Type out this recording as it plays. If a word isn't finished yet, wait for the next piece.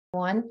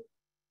I'd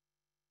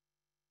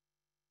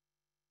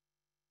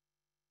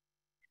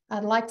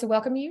like to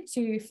welcome you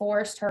to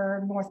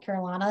ForestHer, North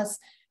Carolina's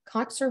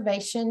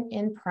Conservation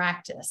in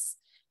Practice.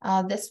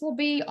 This will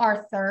be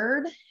our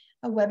third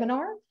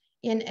webinar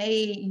in a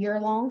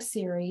year-long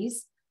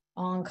series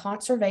on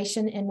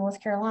conservation in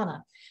North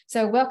Carolina.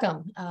 So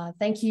welcome.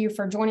 Thank you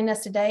for joining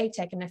us today,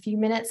 taking a few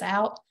minutes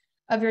out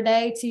of your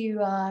day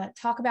to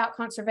talk about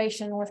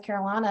conservation in North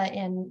Carolina,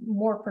 and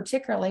more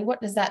particularly, what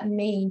does that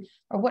mean,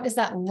 or what does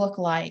that look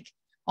like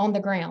on the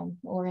ground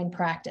or in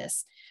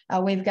practice?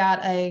 We've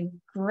got a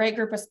great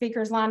group of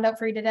speakers lined up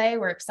for you today.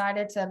 We're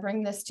excited to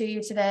bring this to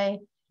you today,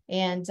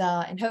 and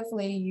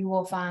hopefully you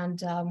will find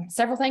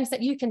several things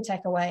that you can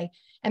take away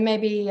and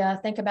maybe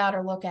think about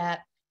or look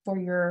at for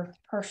your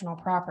personal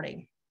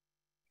property.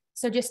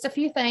 So just a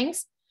few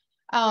things.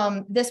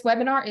 This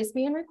webinar is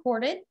being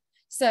recorded.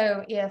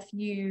 So if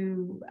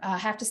you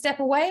have to step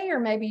away, or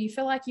maybe you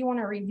feel like you want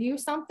to review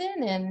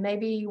something and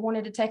maybe you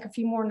wanted to take a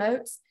few more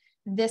notes,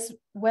 this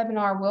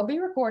webinar will be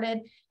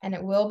recorded and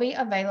it will be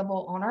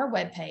available on our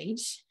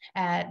webpage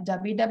at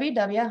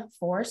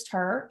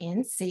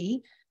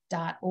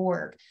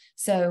www.foresthernc.org.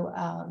 So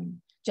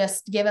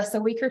just give us a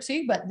week or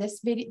two, but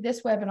this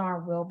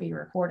webinar will be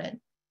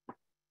recorded.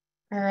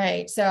 All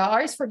right, so I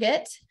always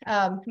forget,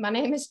 my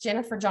name is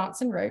Jennifer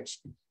Johnson Roach.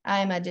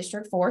 I am a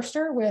district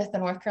forester with the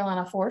North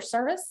Carolina Forest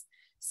Service.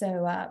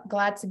 So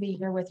glad to be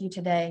here with you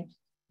today.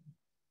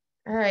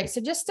 All right,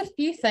 so just a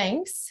few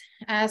things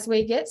as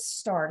we get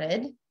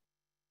started.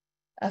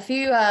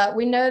 We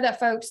know that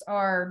folks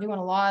are doing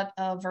a lot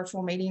of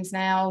virtual meetings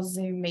now,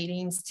 Zoom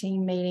meetings,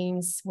 team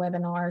meetings,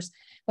 webinars,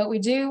 but we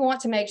do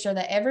want to make sure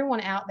that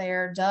everyone out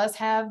there does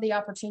have the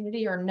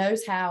opportunity or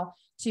knows how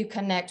to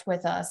connect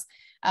with us.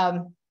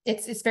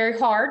 It's very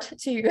hard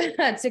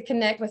to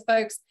connect with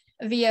folks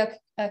via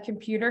a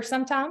computer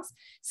sometimes.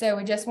 So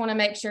we just want to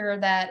make sure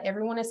that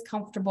everyone is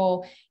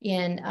comfortable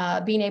in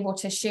being able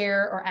to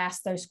share or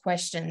ask those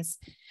questions.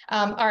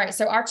 All right,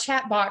 so our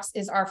chat box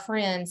is our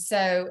friend.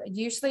 So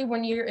usually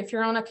if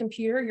you're on a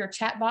computer, your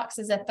chat box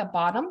is at the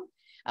bottom.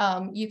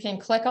 You can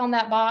click on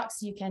that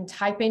box, you can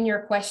type in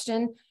your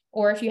question,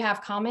 or if you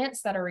have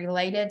comments that are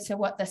related to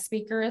what the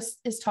speaker is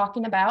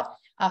talking about,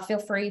 feel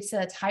free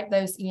to type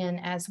those in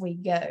as we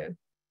go.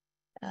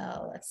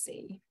 Let's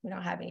see, we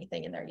don't have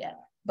anything in there yet.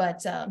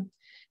 But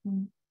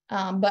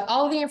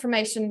all of the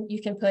information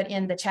you can put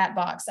in the chat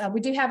box.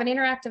 We do have an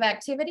interactive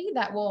activity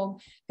that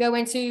we'll go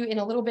into in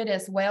a little bit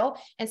as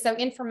well. And so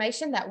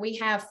information that we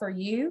have for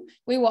you,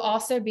 we will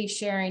also be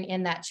sharing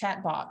in that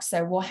chat box.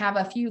 So we'll have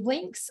a few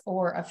links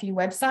or a few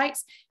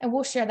websites, and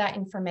we'll share that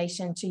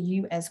information to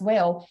you as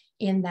well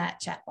in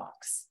that chat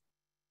box.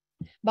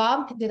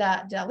 Bob, did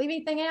I leave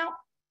anything out?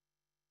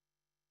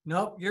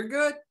 Nope, you're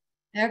good.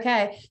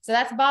 Okay, so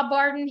that's Bob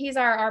Barden. He's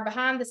our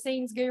behind the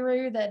scenes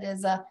guru that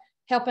is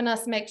helping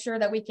us make sure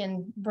that we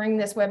can bring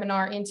this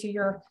webinar into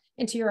your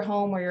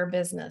home or your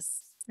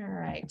business. All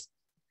right.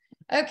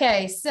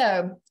 Okay,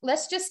 so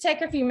let's just take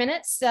a few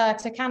minutes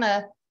to kind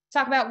of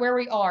talk about where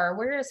we are.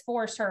 Where is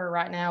ForestHer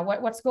right now?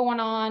 What's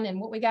going on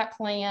and what we got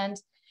planned?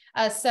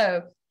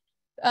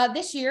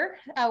 This year,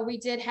 we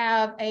did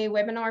have a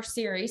webinar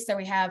series. So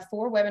we have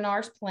 4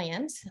 webinars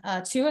planned.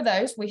 2 of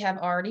those we have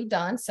already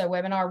done. So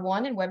webinar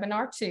 1 and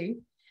webinar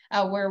 2,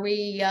 where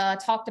we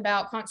talked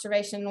about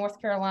conservation in North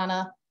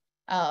Carolina,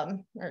 a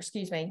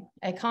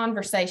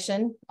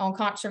conversation on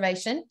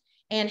conservation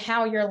and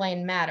how your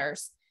land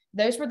matters.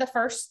 Those were the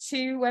first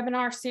 2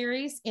 webinars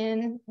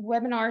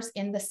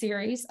in the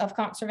series of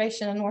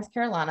conservation in North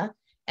Carolina,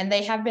 and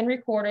they have been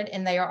recorded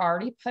and they are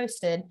already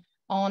posted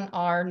on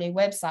our new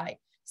website.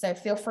 So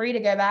feel free to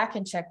go back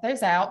and check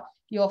those out.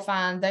 You'll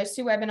find those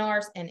 2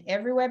 webinars and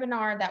every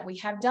webinar that we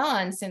have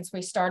done since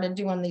we started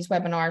doing these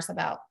webinars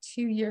about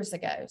 2 years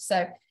ago.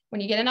 So when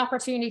you get an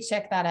opportunity,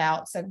 check that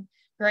out. So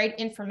great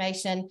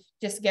information.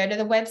 Just go to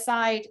the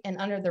website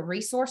and under the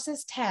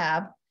resources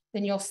tab,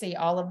 then you'll see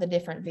all of the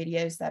different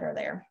videos that are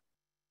there.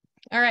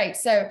 All right,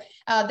 so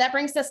that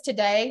brings us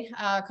today,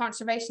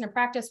 conservation and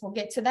practice. We'll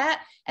get to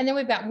that. And then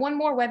we've got one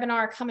more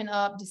webinar coming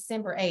up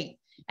December 8th.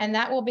 And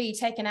that will be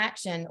taking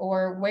action,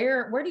 or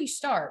where do you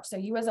start? So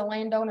you as a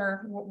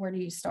landowner, where do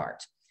you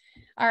start?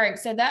 All right,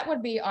 so that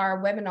would be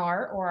our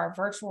webinar or our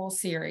virtual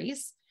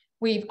series.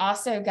 We've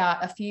also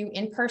got a few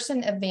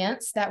in-person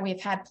events that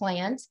we've had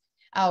planned.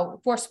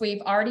 Of course,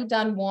 we've already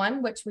done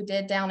one, which we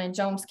did down in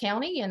Jones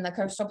County in the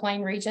Coastal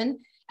Plain region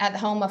at the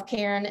home of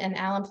Karen and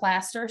Alan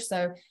Plaster.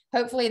 So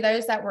hopefully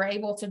those that were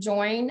able to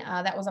join,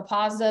 that was a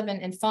positive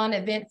and fun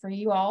event for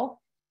you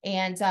all.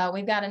 And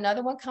we've got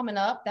another one coming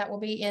up that will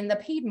be in the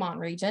Piedmont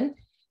region.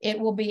 It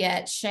will be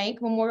at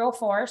Shank Memorial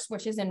Forest,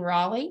 which is in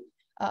Raleigh,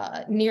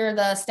 near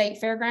the State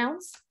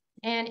Fairgrounds.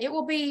 And it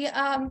will be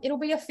it'll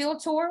be a field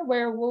tour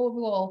where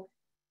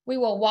we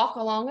will walk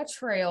along a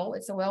trail.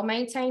 It's a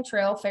well-maintained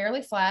trail,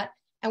 fairly flat.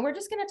 And we're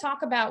just going to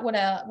talk about what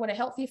a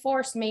healthy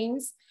forest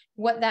means,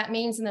 what that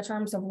means in the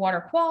terms of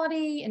water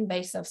quality,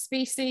 invasive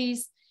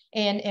species,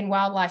 and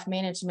wildlife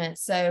management.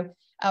 So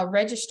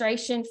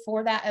registration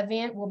for that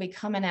event will be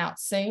coming out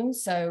soon.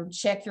 So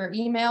check your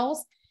emails.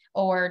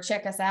 or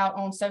check us out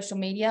on social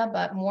media.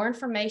 But more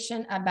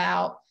information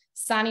about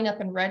signing up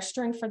and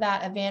registering for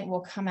that event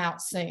will come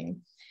out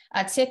soon.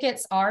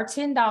 Tickets are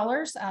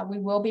 $10. We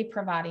will be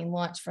providing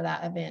lunch for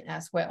that event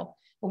as well.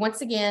 But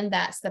once again,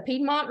 that's the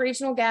Piedmont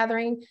Regional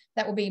Gathering.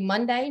 That will be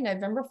Monday,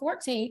 November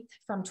 14th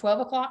from 12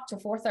 o'clock to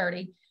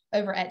 4:30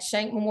 over at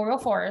Schenck Memorial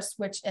Forest,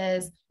 which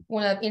is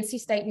one of NC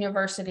State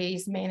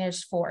University's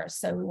managed forests.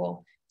 So we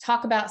will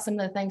talk about some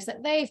of the things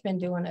that they've been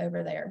doing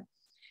over there.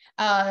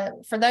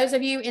 For those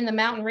of you in the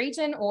mountain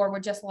region or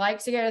would just like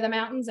to go to the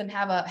mountains and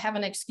have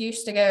an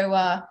excuse to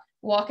go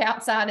walk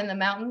outside in the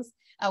mountains,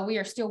 we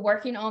are still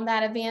working on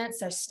that event.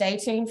 So stay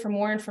tuned for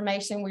more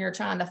information. We are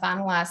trying to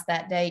finalize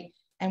that date,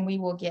 and we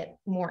will get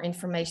more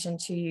information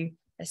to you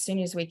as soon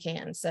as we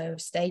can. So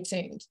stay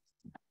tuned.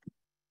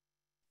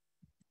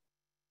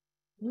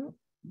 All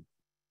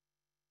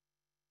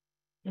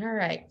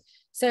right.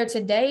 So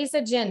today's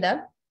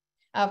agenda,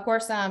 of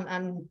course,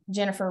 I'm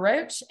Jennifer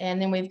Roach,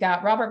 and then we've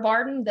got Robert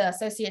Barden, the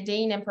Associate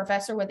Dean and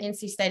Professor with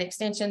NC State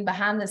Extension,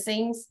 behind the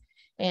scenes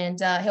and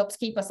helps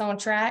keep us on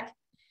track.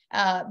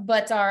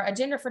 But our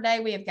agenda for today,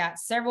 we have got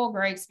several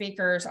great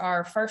speakers.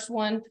 Our first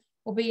one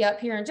will be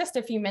up here in just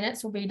a few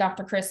minutes, will be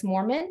Dr. Chris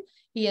Moorman.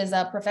 He is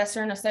a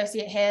professor and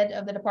associate head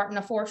of the Department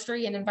of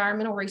Forestry and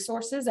Environmental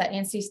Resources at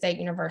NC State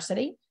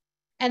University.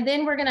 And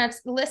then we're going to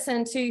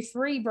listen to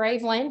three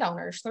brave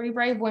landowners, three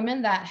brave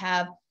women that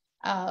have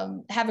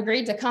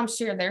agreed to come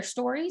share their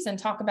stories and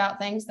talk about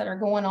things that are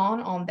going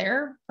on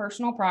their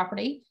personal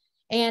property,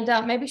 and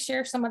maybe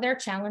share some of their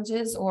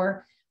challenges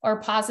or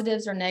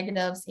positives or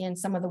negatives in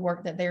some of the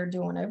work that they're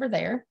doing over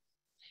there.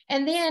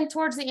 And then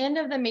towards the end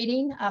of the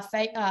meeting,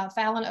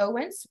 Fallon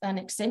Owens, an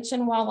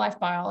extension wildlife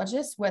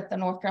biologist with the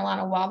North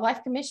Carolina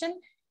Wildlife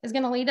Commission, is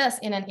going to lead us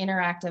in an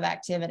interactive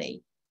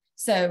activity.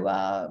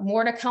 So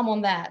more to come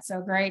on that. So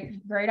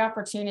great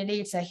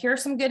opportunity to hear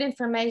some good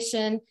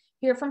information,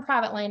 hear from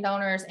private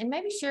landowners, and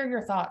maybe share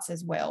your thoughts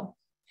as well.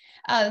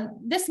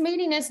 This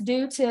meeting is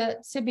due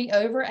to be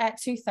over at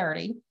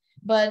 2:30,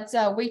 but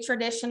we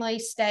traditionally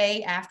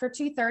stay after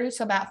 2:30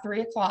 to about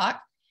 3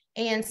 o'clock.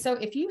 And so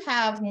if you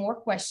have more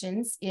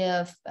questions,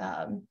 if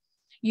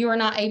you are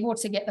not able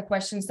to get the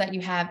questions that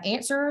you have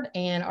answered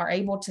and are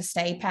able to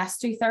stay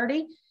past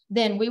 2:30,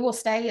 then we will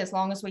stay as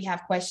long as we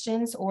have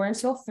questions or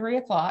until 3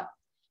 o'clock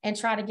and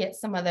try to get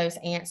some of those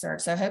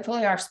answered. So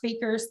hopefully our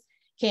speakers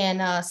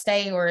can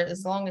stay, or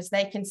as long as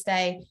they can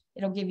stay,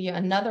 it'll give you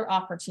another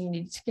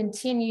opportunity to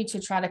continue to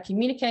try to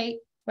communicate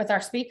with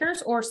our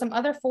speakers or some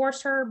other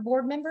ForestHer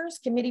board members,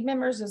 committee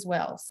members as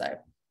well. So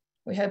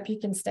we hope you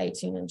can stay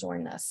tuned and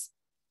join us.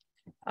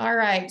 All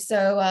right,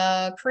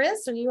 so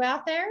Chris, are you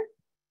out there?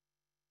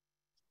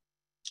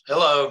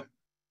 Hello.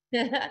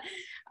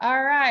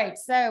 All right,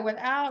 so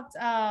without,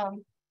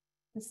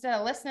 instead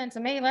of listening to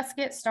me, let's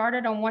get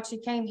started on what you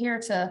came here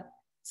to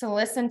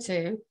listen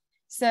to.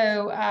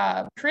 So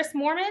Chris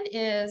Moorman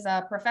is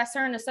a professor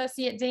and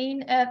associate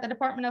dean at the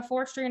Department of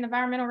Forestry and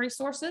Environmental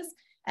Resources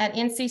at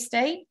NC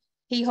State.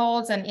 He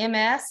holds an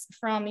MS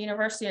from the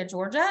University of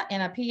Georgia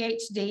and a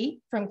PhD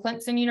from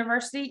Clemson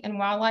University in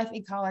wildlife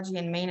ecology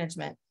and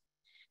management.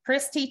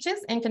 Chris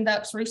teaches and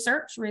conducts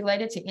research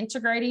related to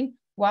integrating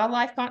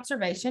wildlife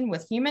conservation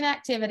with human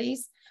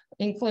activities,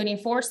 including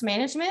forest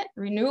management,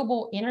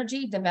 renewable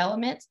energy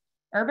development,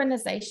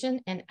 urbanization,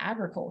 and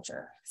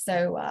agriculture.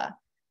 So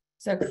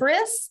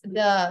Chris,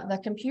 the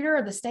computer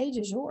or the stage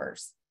is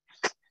yours.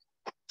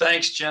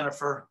 Thanks,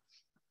 Jennifer.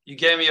 You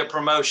gave me a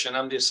promotion.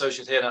 I'm the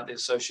associate head, not the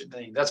associate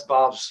dean. That's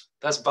Bob's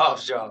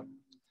job.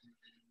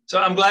 So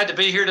I'm glad to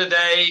be here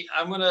today.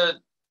 I'm going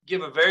to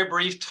give a very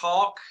brief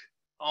talk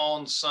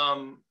on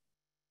some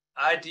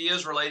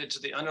ideas related to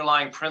the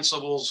underlying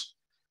principles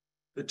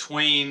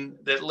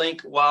that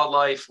link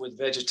wildlife with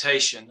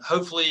vegetation.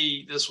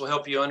 Hopefully this will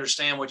help you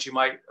understand what you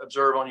might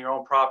observe on your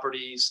own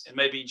properties and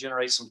maybe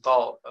generate some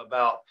thought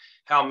about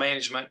how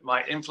management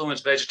might influence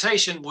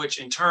vegetation, which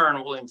in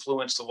turn will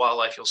influence the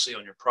wildlife you'll see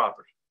on your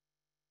property.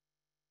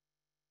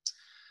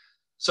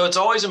 So it's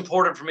always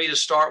important for me to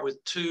start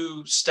with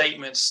two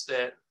statements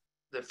that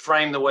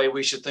frame the way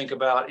we should think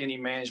about any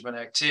management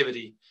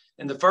activity.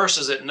 And the first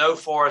is that no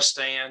forest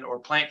stand or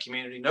plant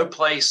community, no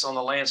place on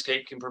the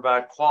landscape can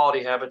provide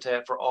quality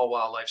habitat for all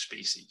wildlife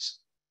species.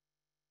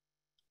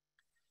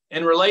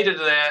 And related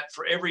to that,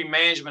 for every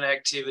management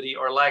activity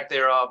or lack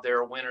thereof, there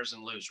are winners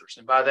and losers.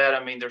 And by that,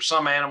 I mean, there's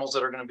some animals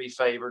that are going to be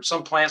favored,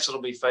 some plants that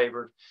will be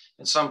favored,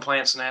 and some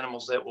plants and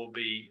animals that will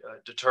be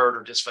deterred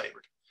or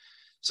disfavored.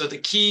 So the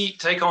key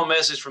take-home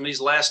message from these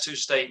last two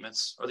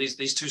statements, or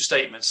these two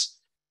statements,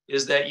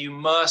 is that you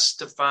must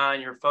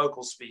define your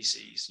focal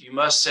species. You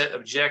must set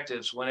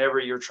objectives whenever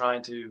you're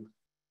trying to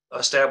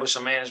establish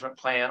a management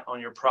plan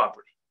on your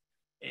property.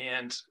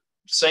 And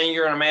saying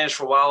you're going to manage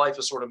for wildlife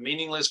is sort of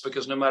meaningless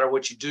because no matter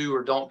what you do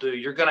or don't do,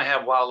 you're going to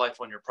have wildlife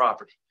on your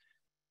property.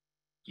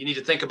 You need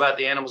to think about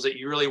the animals that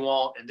you really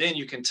want, and then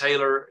you can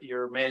tailor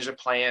your management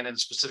plan and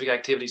specific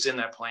activities in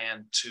that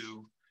plan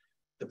to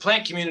the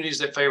plant communities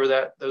that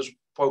favor those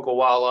focal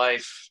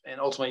wildlife, and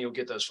ultimately you'll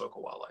get those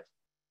focal wildlife.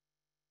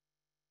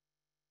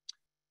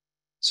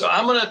 So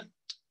I'm going to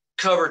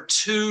cover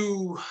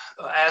two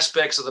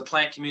aspects of the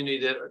plant community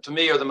that to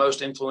me are the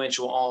most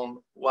influential on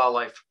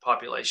wildlife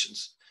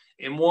populations.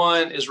 And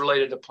one is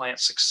related to plant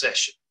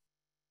succession.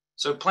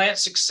 So plant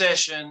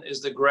succession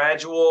is the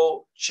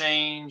gradual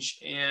change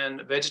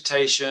in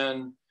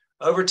vegetation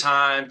over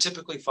time,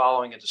 typically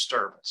following a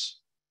disturbance.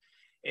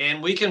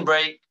 And we can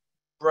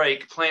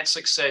break plant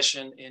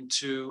succession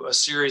into a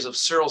series of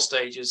several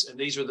stages. And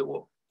these are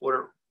what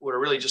are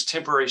really just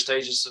temporary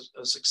stages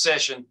of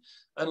succession,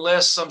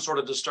 unless some sort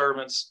of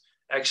disturbance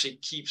actually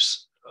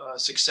keeps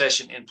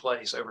succession in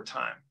place over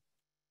time.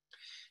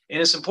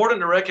 And it's important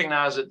to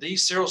recognize that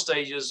these several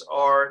stages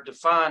are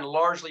defined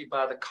largely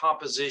by the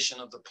composition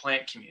of the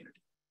plant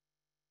community.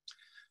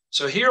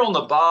 So here on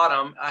the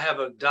bottom, I have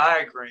a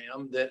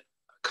diagram that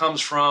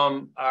comes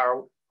from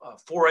our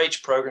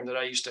 4-H program that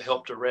I used to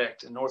help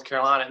direct in North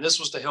Carolina. And this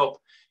was to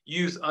help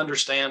youth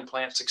understand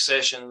plant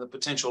succession and the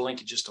potential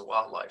linkages to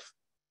wildlife.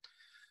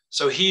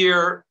 So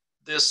here,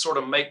 this sort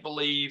of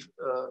make-believe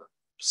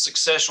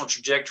successional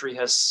trajectory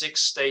has 6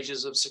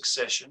 stages of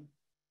succession.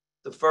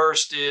 The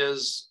first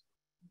is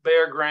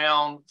bare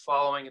ground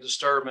following a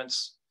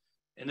disturbance.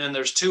 And then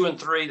there's 2 and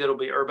 3 that'll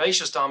be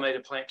herbaceous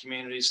dominated plant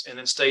communities. And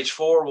then stage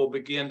 4 will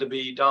begin to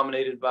be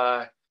dominated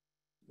by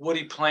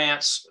woody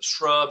plants,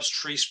 shrubs,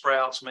 tree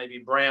sprouts, maybe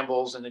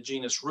brambles in the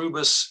genus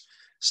Rubus.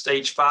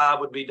 Stage 5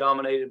 would be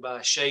dominated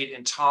by shade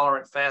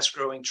intolerant, fast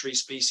growing tree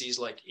species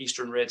like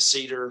eastern red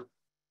cedar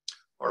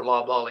or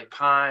loblolly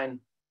pine.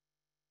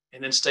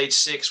 And then stage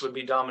 6 would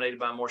be dominated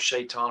by more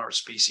shade tolerant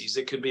species.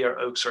 It could be our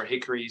oaks or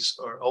hickories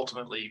or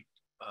ultimately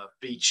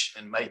beech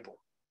and maple.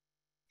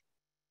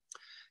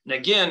 And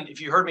again, if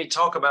you heard me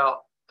talk about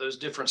those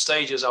different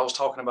stages, I was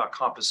talking about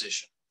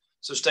composition.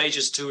 So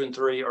stages 2 and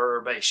 3 are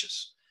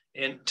herbaceous.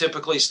 And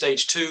typically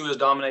stage 2 is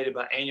dominated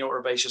by annual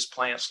herbaceous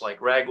plants like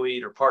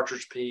ragweed or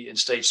partridge pea. And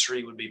stage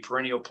 3 would be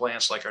perennial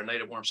plants like our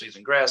native warm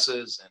season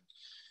grasses and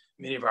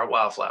many of our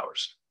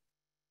wildflowers.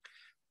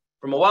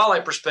 From a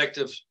wildlife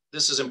perspective,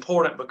 this is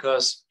important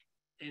because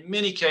in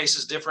many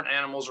cases, different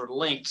animals are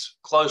linked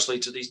closely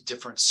to these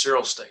different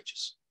seral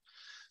stages.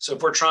 So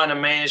if we're trying to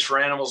manage for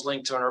animals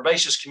linked to an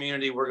herbaceous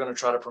community, we're going to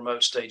try to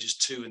promote stages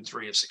 2 and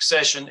 3 of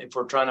succession. If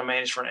we're trying to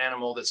manage for an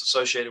animal that's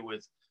associated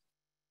with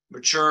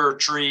mature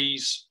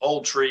trees,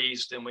 old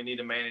trees, then we need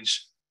to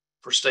manage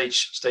for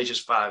stages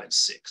 5 and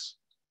 6.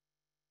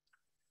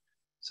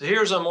 So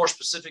here's a more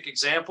specific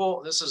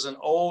example. This is an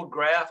old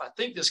graph. I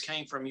think this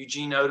came from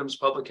Eugene Odom's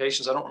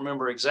publications. I don't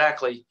remember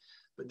exactly,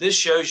 but this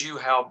shows you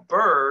how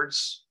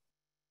birds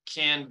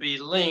can be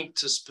linked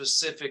to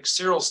specific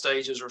seral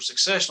stages or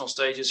successional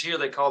stages. Here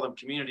they call them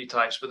community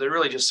types, but they're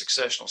really just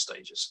successional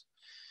stages.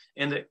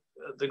 And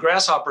the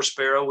grasshopper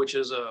sparrow, which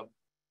is an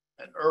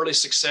early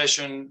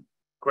succession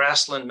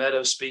grassland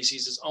meadow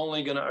species, is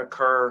only going to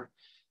occur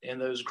in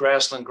those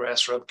grassland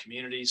grass shrub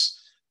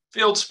communities.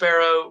 Field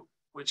sparrow,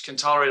 which can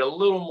tolerate a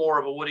little more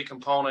of a woody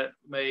component,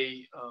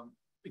 may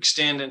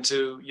extend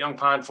into young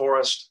pine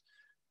forest.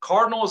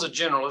 Cardinal is a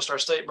generalist. Our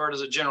state bird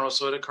is a generalist,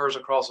 so it occurs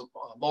across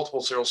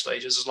multiple seral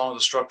stages as long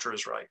as the structure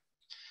is right.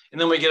 And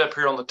then we get up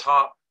here on the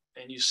top,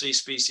 and you see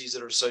species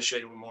that are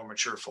associated with more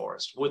mature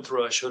forests: wood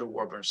thrush, hooded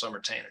warbler, and summer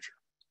tanager.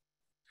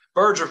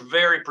 Birds are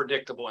very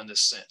predictable in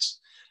this sense.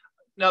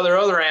 Now, there are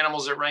other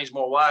animals that range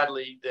more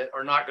widely that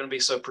are not going to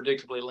be so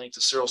predictably linked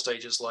to seral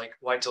stages, like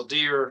white-tailed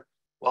deer,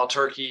 wild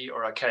turkey,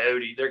 or a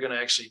coyote. They're going to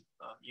actually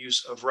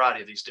use a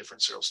variety of these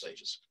different seral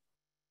stages.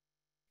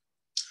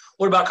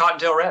 What about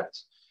cottontail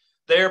rabbits?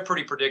 They're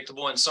pretty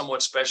predictable and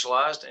somewhat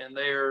specialized, and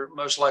they're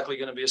most likely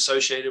going to be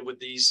associated with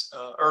these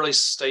early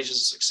stages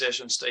of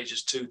succession,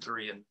 stages 2,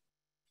 3,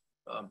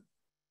 and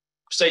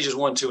stages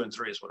 1, 2, and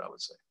 3 is what I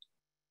would say.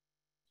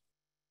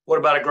 What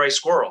about a gray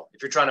squirrel?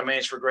 If you're trying to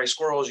manage for gray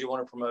squirrels, you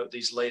want to promote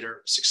these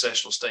later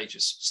successional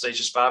stages,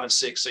 stages 5 and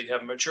 6. So you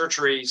have mature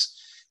trees,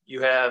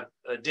 you have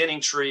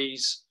denning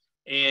trees,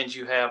 and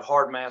you have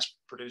hard mass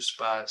produced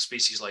by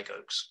species like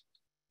oaks.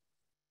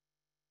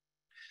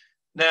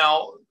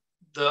 Now,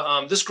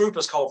 this group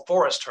is called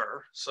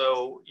ForestHer.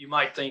 So you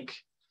might think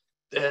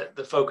that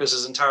the focus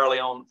is entirely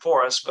on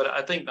forests, but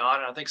I think not.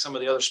 And I think some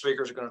of the other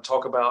speakers are going to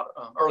talk about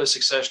early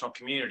successional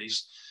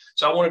communities.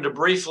 So I wanted to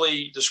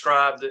briefly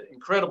describe the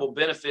incredible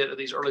benefit of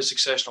these early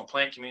successional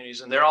plant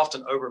communities, and they're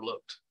often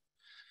overlooked.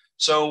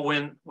 So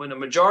when a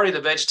majority of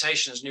the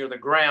vegetation is near the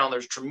ground,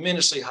 there's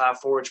tremendously high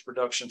forage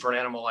production for an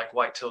animal like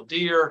white-tailed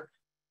deer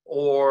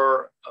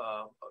or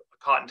a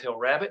cottontail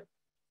rabbit.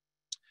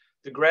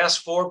 The grass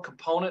forb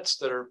components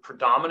that are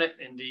predominant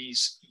in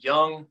these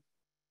young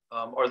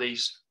or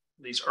these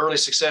early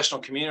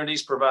successional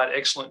communities provide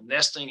excellent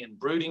nesting and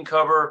brooding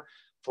cover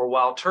for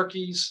wild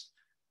turkeys,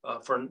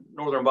 for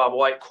northern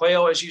bobwhite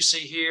quail, as you see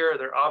here.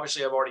 They're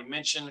obviously, I've already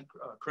mentioned,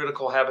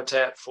 critical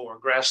habitat for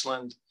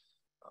grassland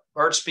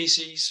bird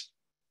species.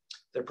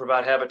 They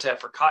provide habitat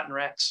for cotton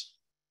rats.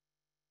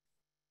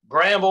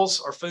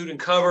 Brambles are food and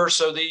cover.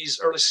 So these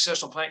early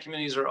successional plant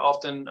communities are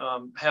often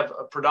have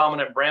a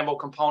predominant bramble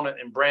component,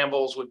 and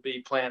brambles would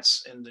be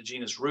plants in the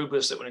genus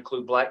Rubus that would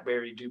include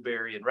blackberry,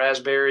 dewberry, and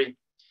raspberry.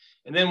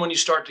 And then when you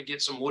start to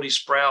get some woody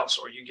sprouts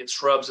or you get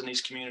shrubs in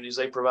these communities,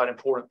 they provide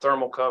important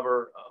thermal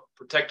cover,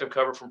 protective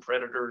cover from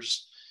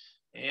predators,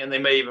 and they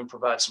may even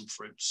provide some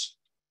fruits.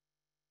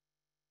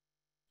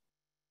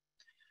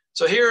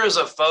 So here is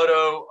a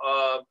photo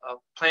of a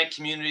plant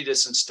community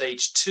that's in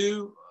stage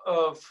 2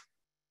 of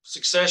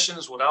succession,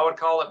 is what I would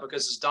call it,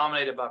 because it's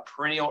dominated by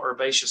perennial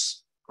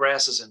herbaceous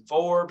grasses and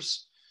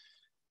forbs.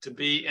 To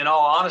be, in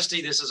all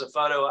honesty, this is a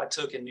photo I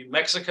took in New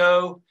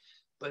Mexico,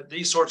 but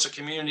these sorts of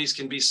communities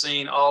can be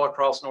seen all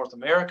across North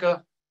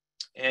America.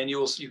 And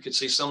you could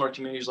see similar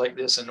communities like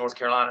this in North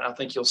Carolina. I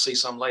think you'll see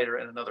some later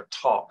in another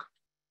talk.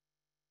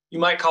 You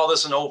might call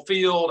this an old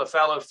field, a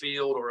fallow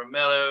field, or a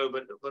meadow,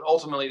 but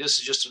ultimately this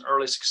is just an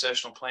early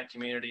successional plant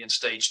community in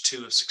stage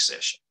 2 of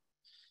succession.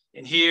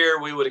 And here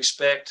we would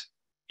expect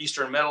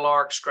eastern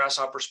meadowlarks,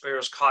 grasshopper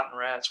sparrows, cotton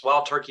rats,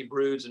 wild turkey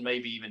broods, and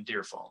maybe even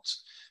deer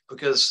fawns,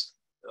 because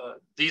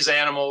these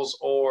animals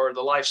or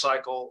the life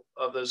cycle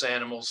of those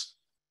animals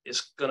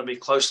is going to be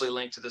closely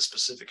linked to this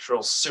specific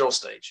cereal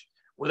stage.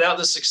 Without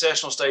this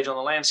successional stage on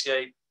the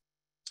landscape,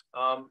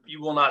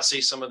 you will not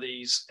see some of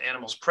these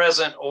animals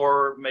present,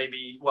 or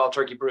maybe wild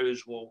turkey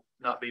broods will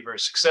not be very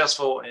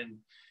successful, and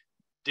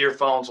deer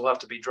fawns will have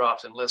to be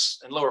dropped in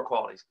lower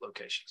quality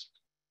locations.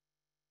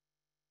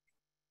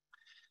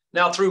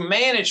 Now, through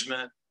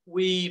management,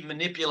 we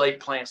manipulate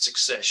plant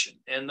succession,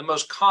 and the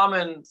most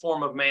common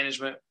form of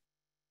management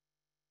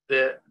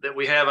that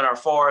we have in our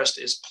forest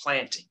is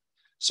planting.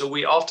 So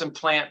we often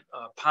plant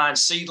pine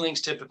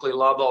seedlings, typically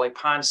loblolly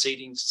pine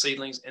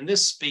seedlings, and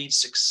this speeds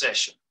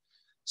succession.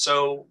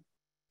 So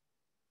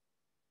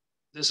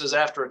this is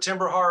after a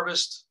timber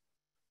harvest.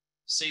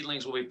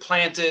 Seedlings will be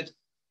planted.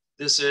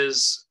 This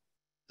is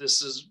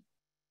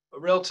a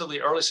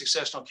relatively early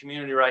successional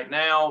community right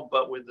now,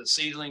 but with the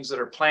seedlings that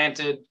are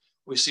planted,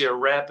 we see a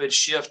rapid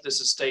shift. This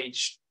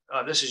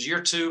is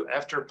year 2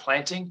 after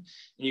planting,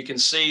 and you can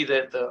see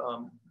that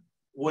the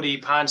woody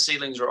pine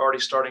seedlings are already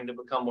starting to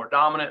become more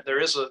dominant. There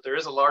is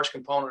a large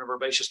component of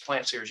herbaceous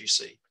plants here, as you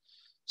see.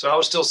 So I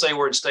would still say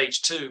we're in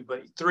stage 2,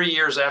 but 3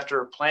 years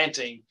after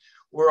planting,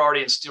 we're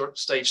already in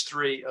stage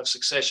 3 of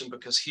succession,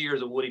 because here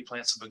the woody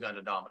plants have begun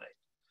to dominate.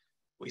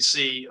 We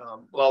see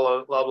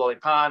loblolly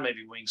pine,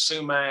 maybe winged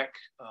sumac.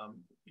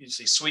 You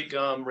see sweet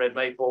gum, red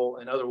maple,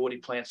 and other woody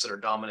plants that are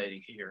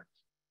dominating here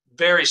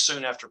very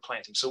soon after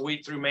planting. So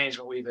through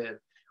management,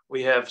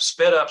 we have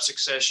sped up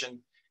succession,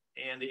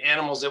 and the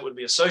animals that would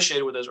be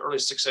associated with those early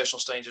successional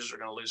stages are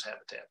going to lose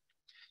habitat.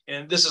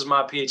 And this is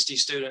my PhD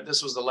student.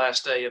 This was the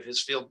last day of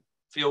his field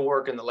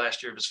work and the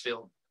last year of his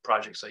field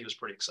project, so he was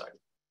pretty excited.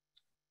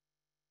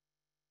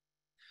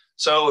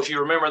 So if you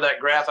remember that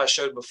graph I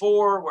showed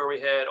before, where we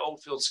had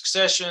old field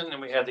succession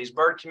and we had these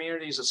bird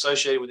communities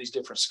associated with these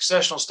different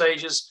successional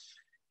stages,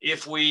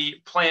 if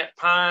we plant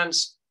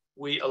pines,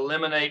 we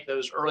eliminate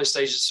those early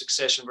stages of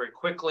succession very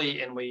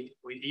quickly, and we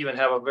even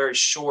have a very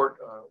short,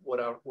 what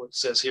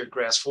says here,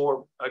 grass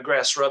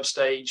shrub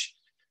stage.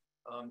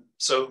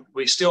 So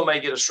we still may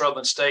get a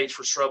shrubland stage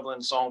for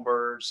shrubland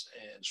songbirds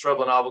and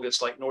shrubland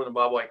obligates like northern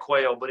bobwhite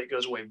quail, but it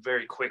goes away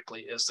very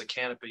quickly as the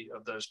canopy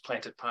of those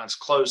planted pines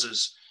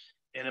closes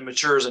and it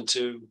matures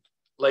into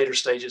later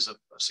stages of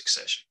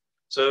succession.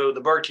 So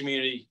the bird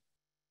community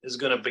is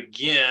going to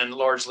begin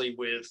largely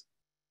with,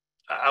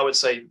 I would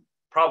say,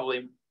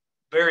 probably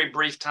very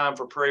brief time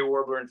for prairie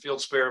warbler and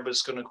field sparrow, but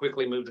it's going to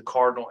quickly move to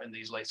cardinal and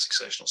these late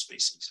successional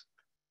species.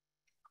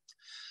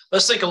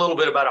 Let's think a little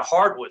bit about a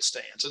hardwood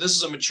stand. So this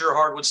is a mature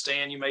hardwood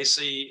stand you may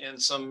see in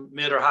some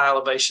mid or high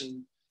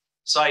elevation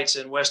sites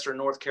in Western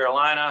North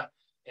Carolina.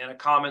 And a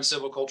common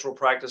silvicultural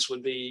practice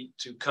would be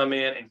to come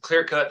in and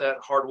clear cut that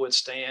hardwood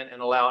stand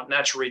and allow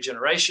natural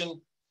regeneration.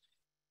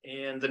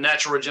 And the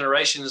natural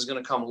regeneration is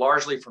going to come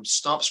largely from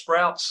stump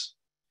sprouts.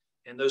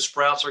 And those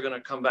sprouts are going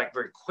to come back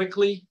very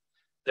quickly.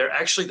 They're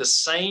actually the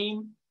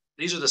same.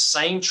 These are the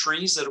same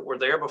trees that were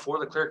there before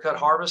the clear cut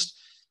harvest.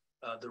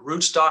 The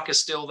rootstock is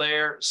still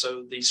there.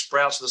 So these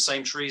sprouts are the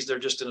same trees. They're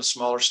just in a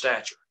smaller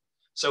stature.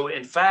 So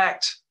in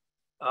fact,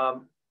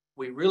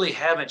 we really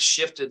haven't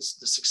shifted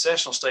the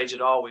successional stage at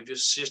all. We've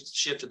just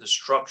shifted the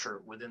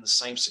structure within the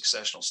same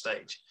successional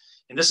stage.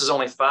 And this is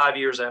only 5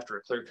 years after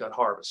a clear cut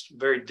harvest.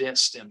 Very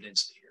dense stem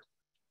density here.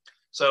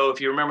 So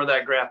if you remember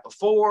that graph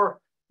before,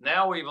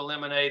 now we've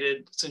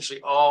eliminated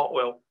essentially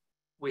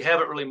we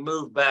haven't really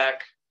moved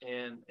back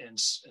in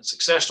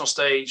successional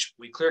stage.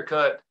 We clear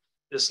cut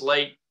this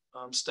late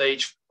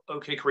stage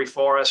oak hickory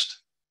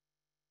forest.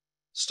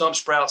 Stump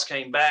sprouts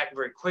came back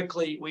very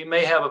quickly. We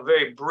may have a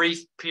very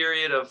brief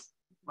period of,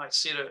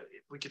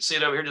 we could see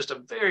it over here, just a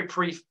very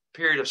brief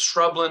period of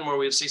shrubland where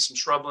we'd see some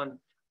shrubland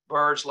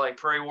birds like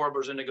prairie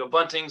warblers, indigo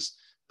buntings,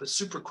 but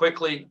super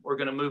quickly we're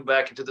going to move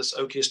back into this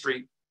oak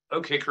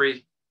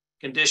hickory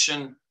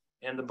condition,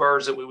 and the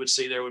birds that we would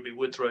see there would be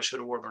wood thrush,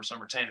 hooded warbler, and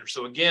summer tanner.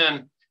 So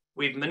again,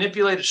 we've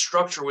manipulated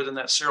structure within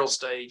that cereal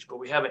stage, but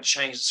we haven't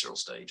changed the cereal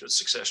stage or the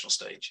successional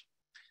stage.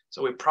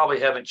 So we probably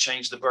haven't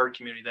changed the bird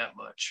community that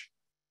much.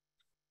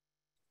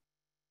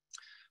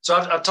 So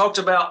I've talked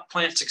about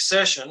plant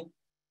succession,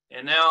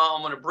 and now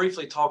I'm going to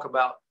briefly talk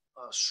about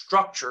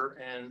structure,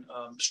 and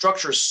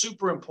structure is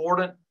super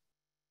important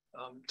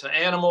to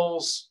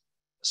animals,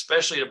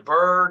 especially to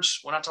birds.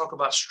 When I talk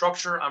about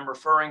structure, I'm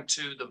referring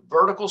to the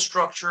vertical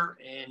structure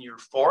in your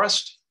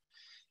forest.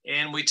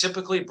 And we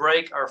typically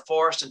break our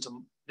forest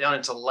down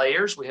into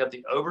layers. We have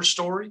the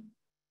overstory,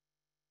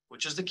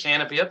 which is the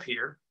canopy up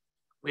here.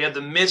 We have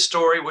the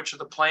midstory, which are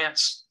the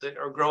plants that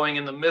are growing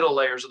in the middle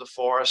layers of the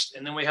forest.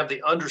 And then we have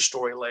the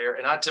understory layer.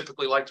 And I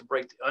typically like to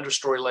break the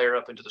understory layer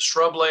up into the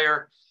shrub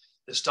layer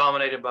that's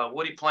dominated by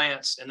woody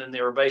plants, and then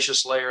the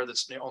herbaceous layer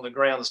that's on the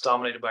ground that's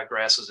dominated by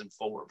grasses and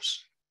forbs.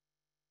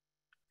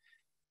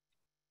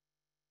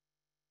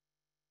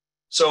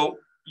 So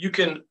you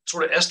can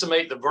sort of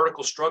estimate the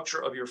vertical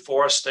structure of your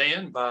forest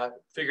stand by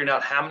figuring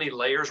out how many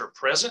layers are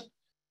present.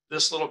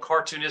 This little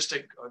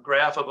cartoonistic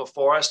graph of a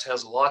forest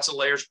has lots of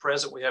layers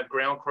present. We have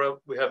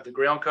the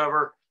ground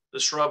cover, the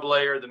shrub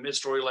layer, the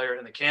midstory layer,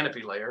 and the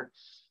canopy layer.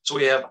 So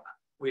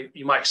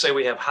you might say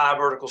we have high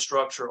vertical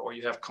structure, or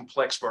you have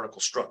complex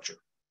vertical structure.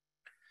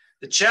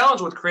 The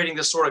challenge with creating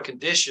this sort of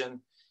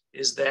condition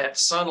is that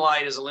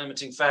sunlight is a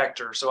limiting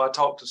factor. So I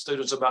talk to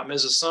students about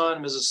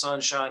Mrs.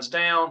 Sun shines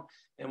down,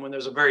 and when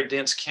there's a very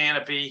dense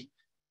canopy,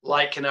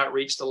 light cannot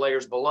reach the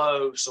layers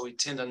below, so we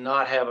tend to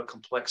not have a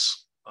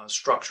complex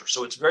structure.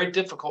 So it's very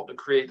difficult to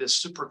create this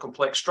super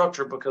complex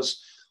structure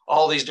because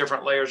all these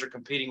different layers are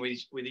competing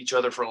with each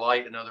other for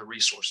light and other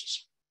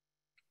resources.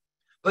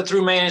 But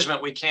through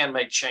management, we can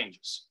make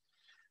changes.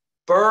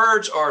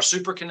 Birds are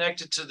super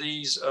connected to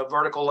these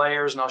vertical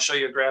layers, and I'll show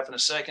you a graph in a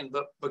second,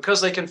 but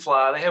because they can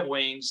fly, they have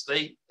wings,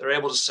 they're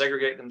able to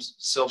segregate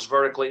themselves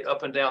vertically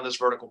up and down this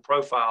vertical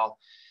profile,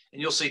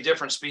 and you'll see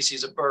different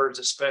species of birds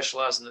that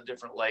specialize in the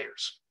different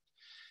layers.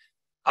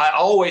 I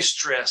always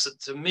stress that,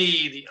 to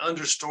me, the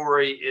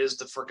understory is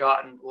the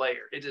forgotten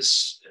layer. It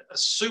is a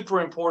super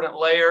important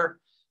layer.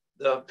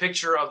 The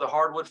picture of the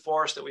hardwood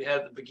forest that we had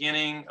at the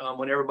beginning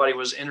when everybody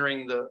was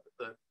entering the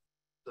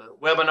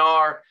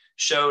webinar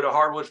showed a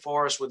hardwood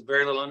forest with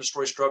very little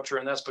understory structure,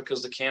 and that's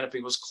because the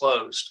canopy was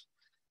closed.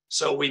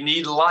 So we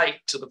need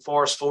light to the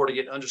forest floor to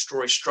get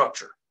understory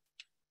structure.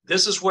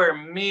 This is where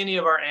many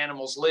of our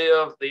animals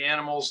live, the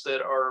animals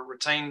that are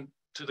retained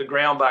to the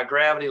ground by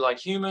gravity like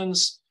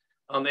humans,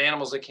 the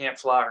animals that can't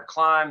fly or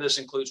climb. This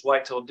includes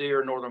white-tailed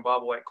deer, northern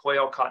bobwhite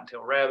quail,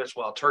 cottontail rabbits,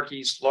 wild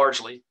turkeys,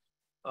 largely.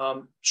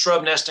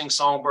 Shrub nesting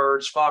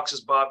songbirds, foxes,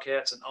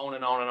 bobcats, and on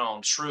and on and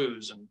on,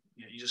 shrews, and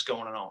you just go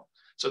on and on.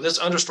 So this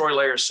understory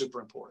layer is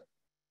super important.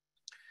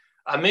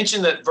 I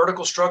mentioned that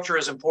vertical structure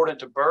is important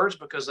to birds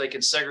because they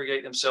can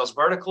segregate themselves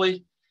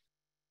vertically.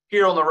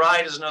 Here on the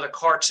right is another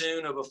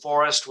cartoon of a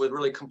forest with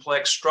really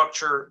complex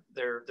structure.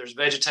 There's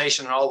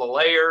vegetation in all the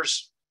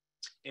layers.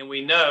 And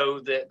we know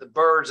that the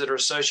birds that are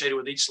associated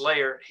with each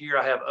layer, here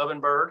I have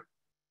ovenbird,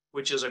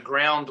 which is a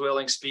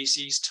ground-dwelling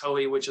species,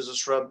 towhee, which is a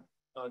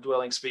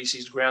shrub-dwelling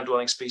species,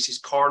 ground-dwelling species,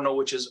 cardinal,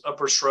 which is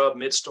upper shrub,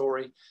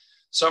 mid-story,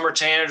 summer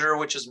tanager,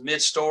 which is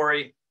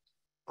mid-story,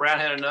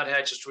 brown-headed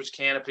nuthatches, which is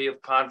canopy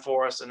of pine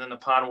forest, and then the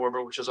pine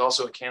warbler, which is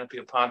also a canopy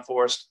of pine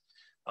forest,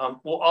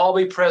 will all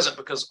be present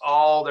because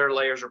all their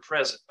layers are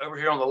present. Over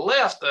here on the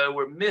left, though,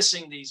 we're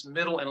missing these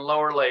middle and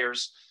lower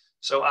layers.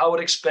 So I would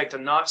expect to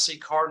not see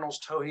cardinals,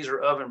 towhees,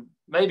 or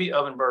maybe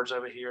ovenbirds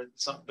over here.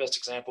 It's not the best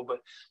example, but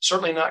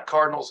certainly not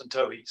cardinals and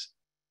towhees.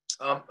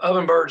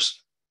 Ovenbirds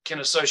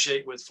can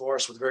associate with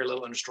forests with very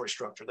little understory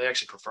structure. They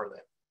actually prefer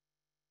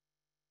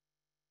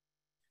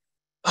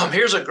that.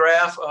 Here's a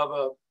graph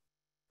of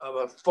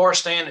a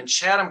forest stand in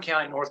Chatham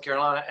County, North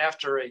Carolina,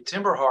 after a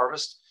timber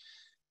harvest.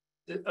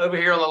 Over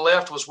here on the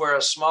left was where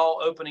a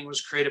small opening was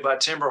created by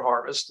timber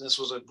harvest. This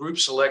was a group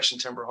selection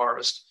timber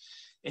harvest.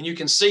 And you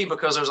can see,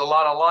 because there's a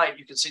lot of light,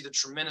 you can see the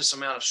tremendous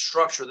amount of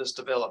structure that's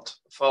developed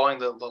following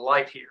the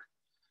light here.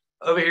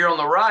 Over here on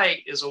the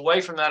right is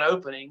away from that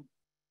opening,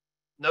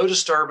 no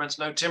disturbance,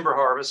 no timber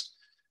harvest,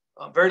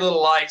 very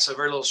little light, so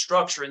very little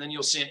structure. And then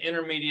you'll see an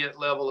intermediate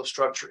level of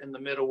structure in the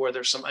middle where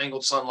there's some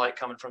angled sunlight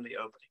coming from the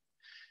opening.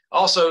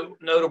 Also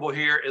notable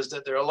here is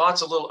that there are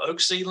lots of little oak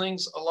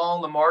seedlings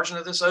along the margin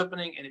of this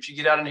opening. And if you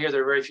get out in here,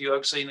 there are very few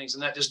oak seedlings,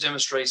 and that just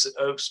demonstrates that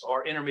oaks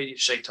are intermediate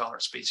shade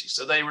tolerant species.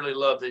 So they really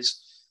love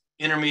these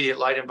intermediate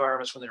light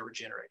environments when they're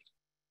regenerating.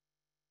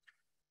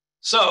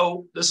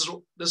 So this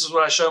is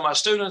what I show my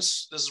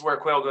students. This is where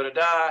quail go to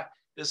die.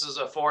 This is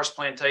a forest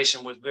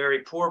plantation with very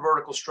poor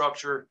vertical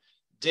structure,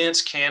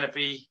 dense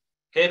canopy,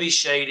 heavy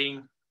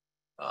shading,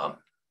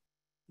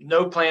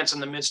 no plants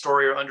in the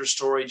mid-story or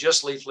understory,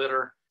 just leaf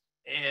litter.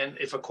 And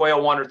if a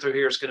quail wandered through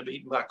here, it's going to be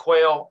eaten by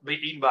quail, be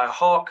eaten by a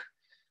hawk.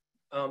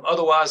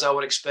 Otherwise, I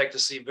would expect to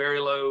see very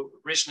low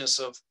richness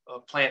of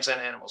plants and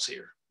animals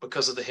here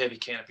because of the heavy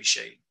canopy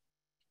shading.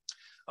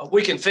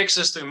 We can fix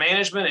this through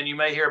management, and you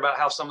may hear about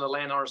how some of the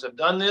landowners have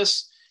done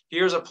this.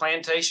 Here's a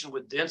plantation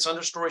with dense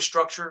understory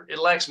structure. It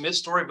lacks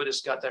midstory, but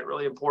it's got that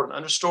really important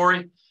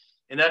understory.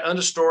 And that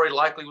understory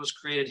likely was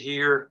created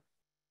here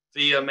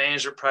via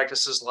management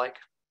practices like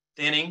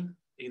thinning,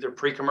 either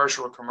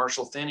pre-commercial or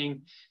commercial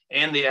thinning,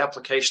 and the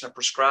application of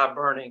prescribed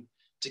burning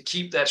to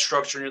keep that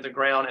structure near the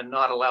ground and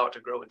not allow it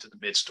to grow into the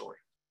midstory.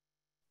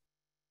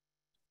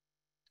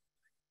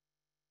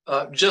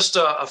 Just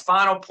a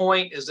final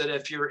point is that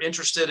if you're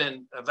interested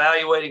in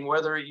evaluating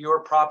whether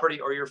your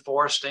property or your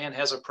forest stand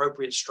has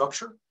appropriate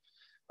structure,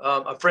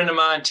 a friend of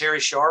mine, Terry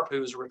Sharp,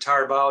 who's a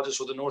retired biologist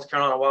with the North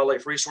Carolina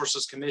Wildlife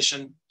Resources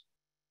Commission,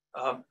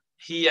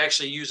 he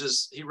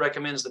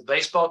recommends the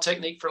baseball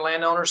technique for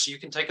landowners. So you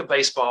can take a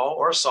baseball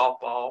or a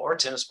softball or a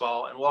tennis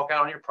ball and walk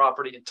out on your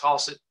property and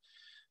toss it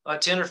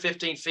 10 or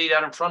 15 feet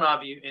out in front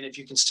of you. And if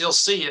you can still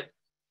see it,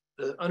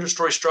 the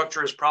understory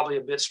structure is probably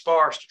a bit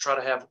sparse to try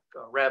to have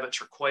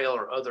rabbits or quail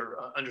or other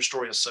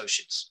understory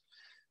associates.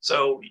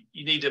 So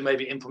you need to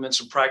maybe implement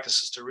some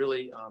practices to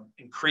really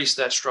increase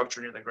that structure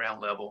near the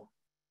ground level.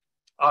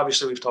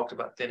 Obviously, we've talked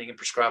about thinning and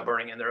prescribed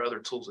burning, and there are other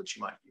tools that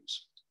you might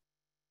use.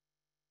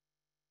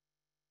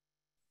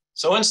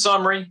 So in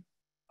summary,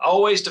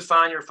 always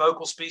define your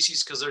focal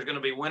species because there's going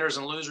to be winners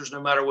and losers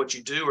no matter what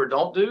you do or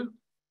don't do.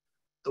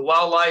 The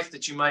wildlife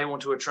that you may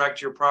want to attract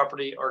to your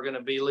property are going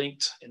to be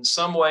linked in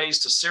some ways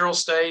to cereal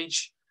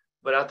stage,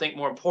 but I think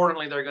more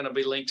importantly, they're going to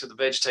be linked to the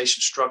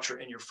vegetation structure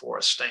in your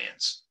forest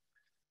stands.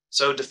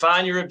 So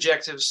define your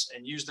objectives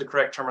and use the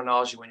correct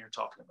terminology when you're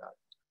talking about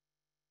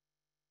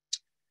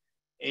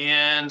it.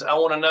 And I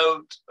want to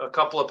note a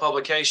couple of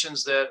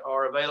publications that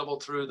are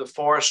available through the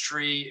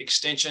Forestry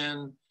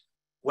Extension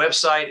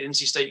website at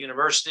NC State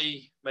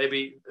University.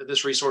 Maybe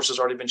this resource has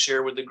already been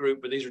shared with the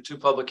group, but these are two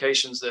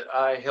publications that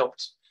I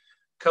helped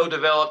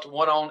co-developed,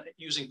 one on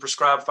using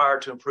prescribed fire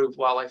to improve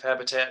wildlife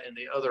habitat and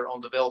the other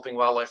on developing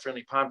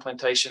wildlife-friendly pine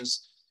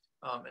plantations.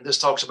 And this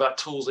talks about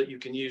tools that you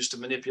can use to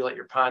manipulate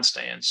your pine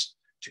stands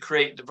to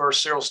create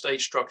diverse cereal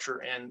stage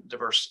structure and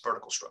diverse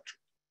vertical structure.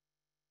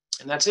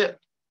 And that's it.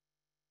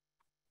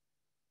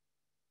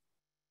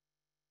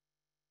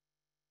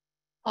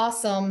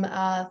 Awesome.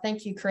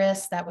 Thank you,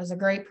 Chris. That was a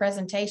great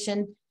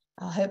presentation.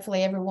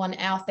 Hopefully everyone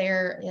out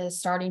there is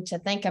starting to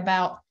think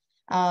about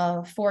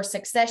forest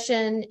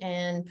succession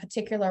and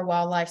particular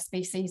wildlife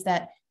species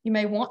that you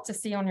may want to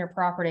see on your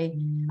property.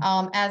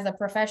 As a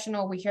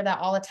professional, we hear that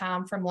all the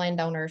time from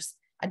landowners.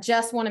 I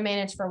just want to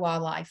manage for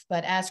wildlife.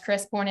 But as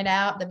Chris pointed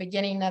out at the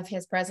beginning of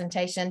his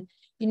presentation,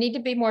 you need to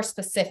be more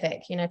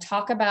specific. You know,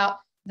 talk about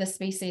the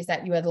species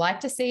that you would like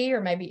to see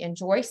or maybe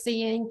enjoy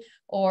seeing,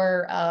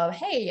 or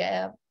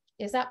hey,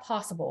 is that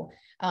possible?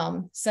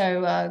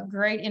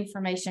 Great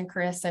information,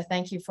 Chris. So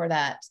thank you for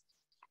that.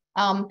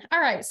 All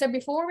right, so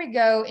before we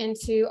go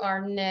into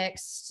our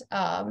next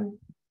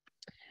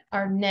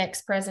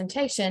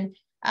presentation,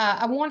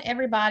 I want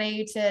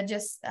everybody to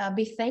just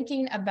be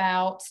thinking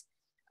about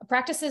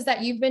practices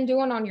that you've been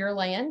doing on your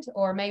land,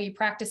 or maybe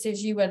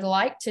practices you would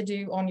like to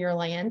do on your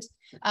land.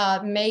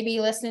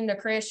 Maybe listening to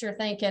Chris, you're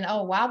thinking,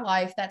 oh,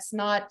 wildlife, that's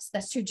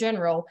too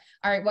general.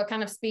 All right, what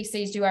kind of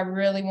species do I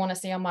really want to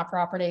see on my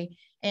property?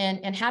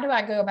 And how do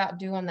I go about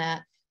doing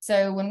that?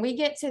 So when we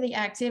get to the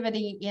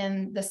activity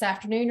in this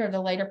afternoon or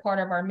the later part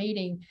of our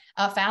meeting,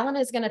 Fallon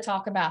is going to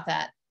talk about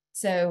that.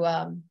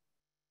 So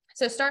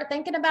start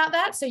thinking about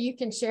that so you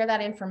can share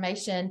that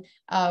information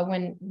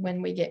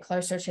when we get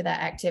closer to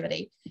that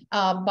activity.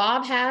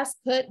 Bob has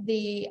put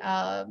the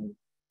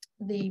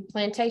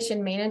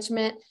plantation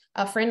management,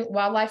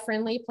 wildlife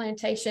friendly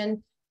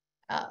plantation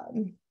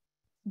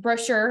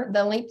brochure,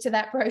 the link to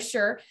that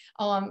brochure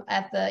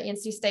at the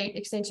NC State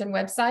Extension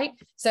website.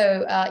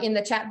 So in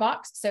the chat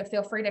box, so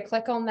feel free to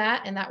click on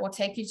that and that will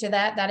take you to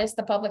that. That is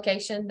the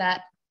publication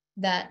that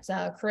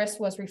Chris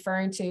was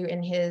referring to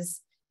in his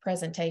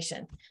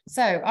presentation.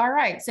 So, all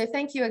right. So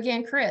thank you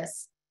again,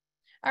 Chris.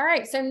 All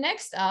right. So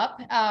next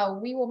up,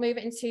 we will move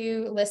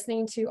into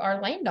listening to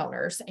our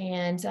landowners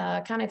and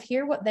kind of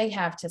hear what they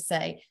have to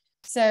say.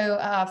 So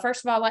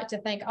first of all, I'd like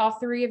to thank all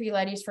three of you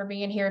ladies for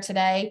being here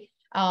today.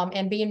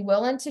 And being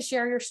willing to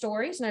share your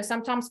stories. You know,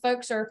 sometimes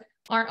folks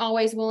aren't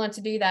always willing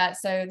to do that.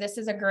 So this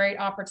is a great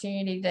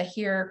opportunity to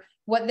hear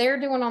what they're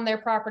doing on their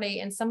property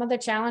and some of the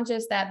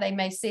challenges that they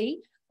may see,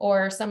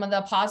 or some of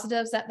the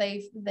positives that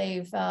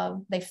they've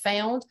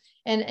found,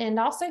 and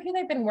also who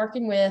they've been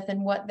working with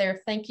and what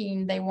they're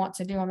thinking they want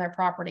to do on their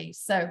property.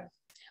 So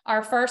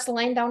our first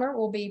landowner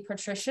will be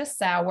Patricia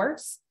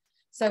Sowers.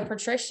 So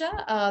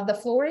Patricia, the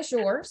floor is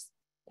yours.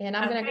 And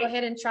I'm going to go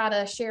ahead and try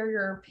to share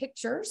your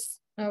pictures.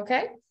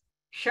 Okay.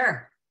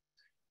 Sure.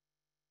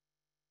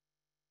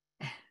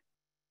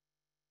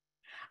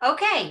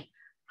 Okay.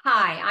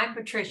 Hi, I'm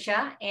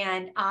Patricia,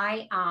 and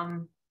I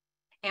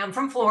am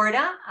from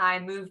Florida. I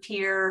moved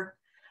here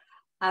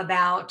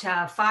about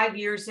 5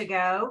 years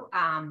ago.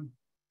 I'm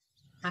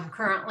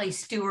currently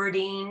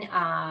stewarding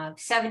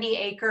 70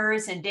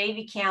 acres in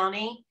Davie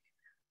County.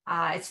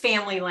 It's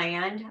family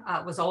land.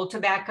 It was old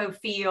tobacco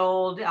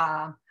field,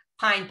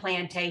 pine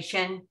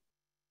plantation.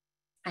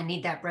 I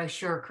need that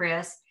brochure,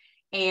 Chris.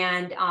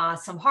 And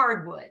some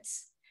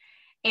hardwoods.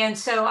 And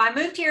so I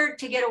moved here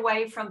to get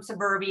away from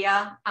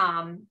suburbia.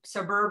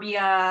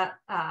 Suburbia,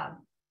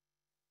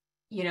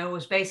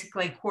 was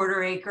basically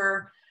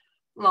quarter-acre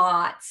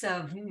lots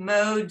of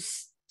mowed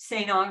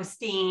St.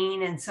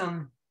 Augustine and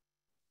some,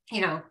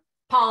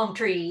 palm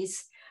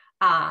trees.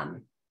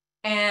 And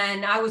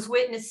I was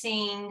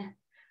witnessing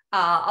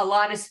A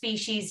lot of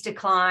species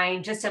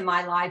declined just in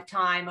my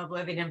lifetime of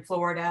living in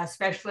Florida,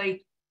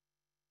 especially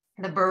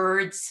the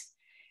birds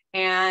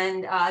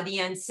and the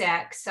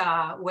insects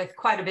with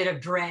quite a bit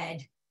of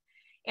dread.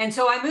 And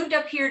so I moved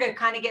up here to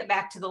kind of get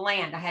back to the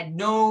land. I had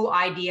no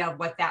idea of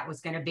what that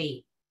was going to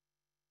be.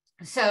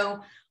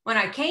 So when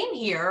I came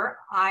here,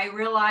 I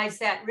realized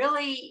that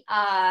really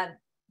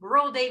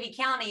rural Davie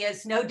County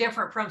is no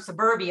different from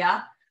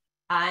suburbia.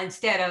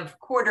 Instead of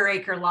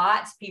quarter-acre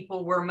lots,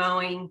 people were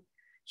mowing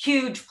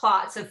huge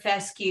plots of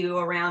fescue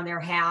around their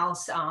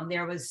house.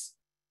 There was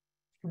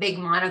big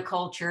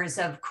monocultures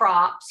of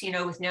crops, you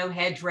know, with no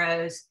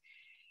hedgerows.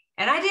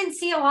 And I didn't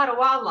see a lot of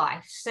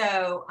wildlife.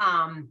 So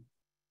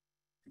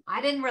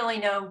I didn't really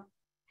know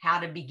how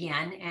to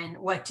begin and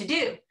what to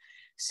do.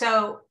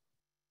 So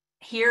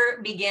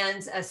here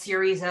begins a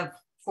series of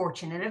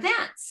fortunate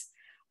events.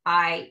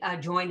 I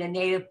joined a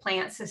native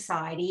plant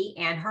society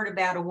and heard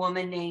about a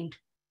woman named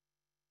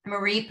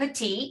Marie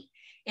Petit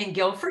in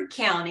Guilford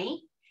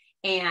County.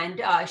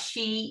 And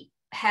she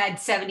had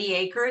 70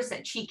 acres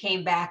that she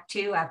came back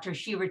to after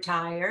she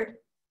retired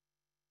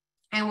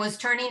and was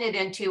turning it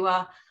into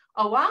a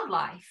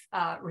wildlife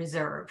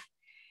reserve.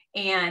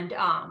 And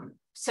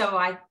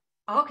so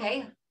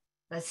okay,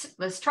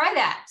 let's try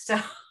that. So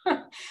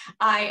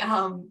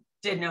I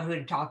didn't know who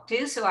to talk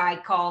to. So I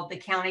called the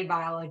county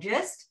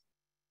biologist,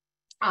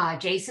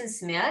 Jason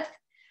Smith,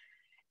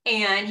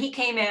 and he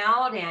came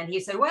out and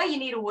he said, well, you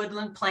need a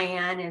woodland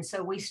plan. And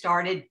so we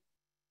started,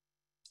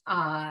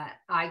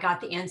 I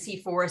got the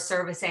NC Forest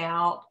Service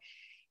out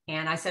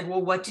and I said,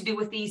 well, what to do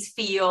with these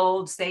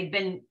fields? They'd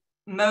been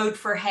mowed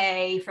for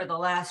hay for the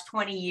last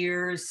 20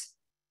 years.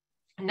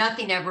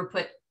 Nothing ever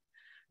put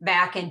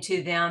back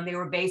into them. They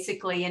were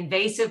basically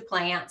invasive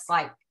plants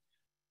like,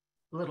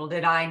 little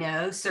did I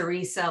know,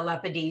 Cerisa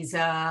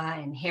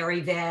lepidisa and hairy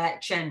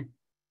vetch. And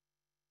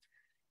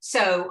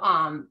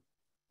so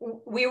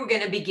we were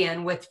going to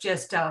begin with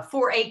just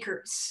 4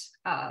 acres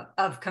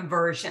of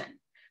conversion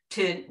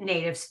to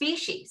native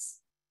species.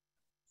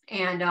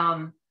 And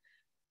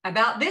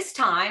about this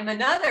time,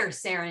 another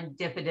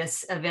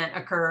serendipitous event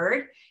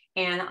occurred.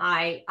 And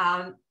I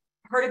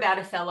heard about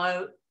a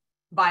fellow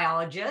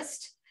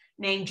biologist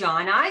named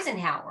John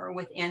Eisenhower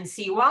with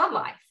NC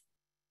Wildlife.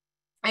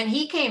 And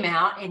he came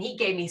out and he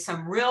gave me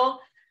some real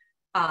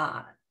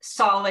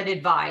solid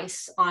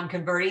advice on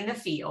converting the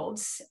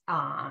fields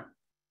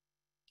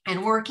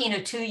and working a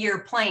 2-year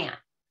plan.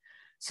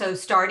 So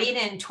starting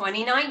in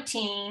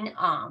 2019,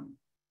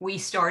 we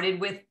started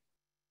with,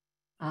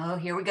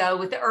 here we go,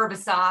 with the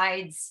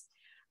herbicides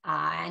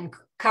and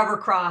cover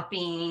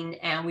cropping.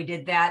 And we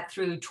did that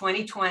through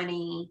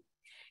 2020.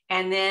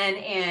 And then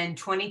in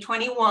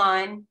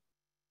 2021,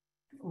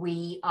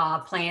 we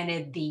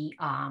planted the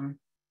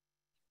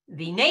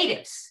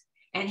natives.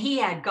 And he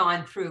had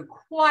gone through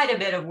quite a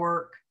bit of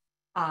work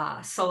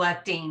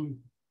selecting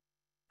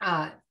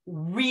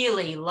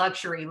really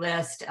luxury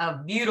list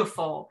of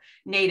beautiful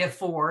native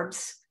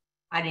forbs.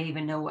 I didn't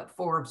even know what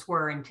forbs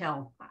were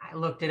until I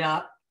looked it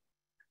up.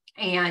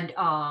 And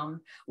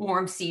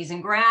warm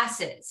season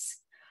grasses.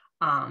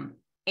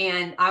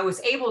 And I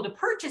was able to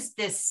purchase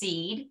this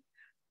seed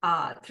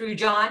through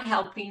John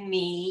helping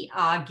me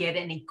get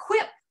an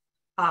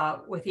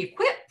EQIP with the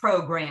EQIP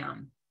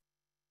program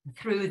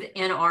through the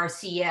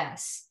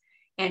NRCS.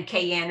 And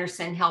Kay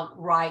Anderson helped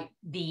write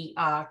the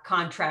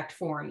contract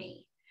for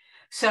me.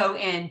 So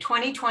in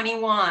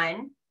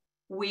 2021,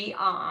 we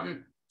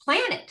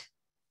planted,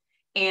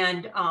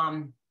 and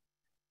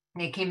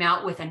they came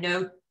out with a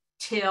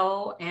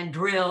no-till and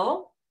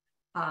drill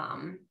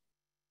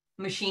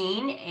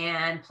machine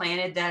and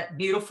planted that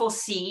beautiful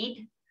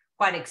seed,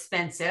 quite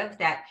expensive,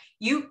 that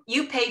you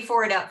pay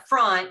for it up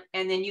front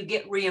and then you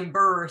get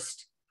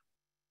reimbursed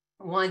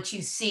once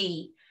they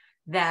see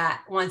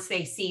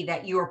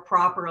that you are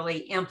properly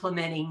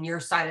implementing your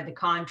side of the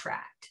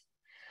contract.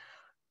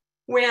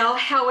 Well,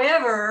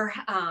 however,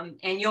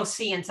 and you'll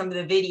see in some of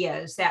the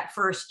videos, that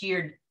first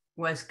year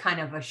was kind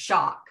of a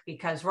shock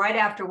because right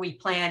after we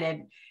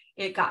planted,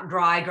 it got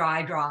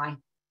dry.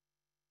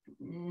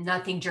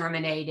 Nothing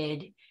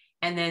germinated.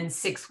 And then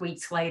 6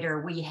 weeks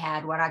later, we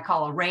had what I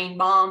call a rain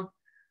bomb,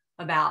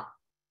 about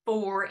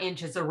 4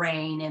 inches of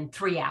rain in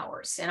 3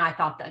 hours. And I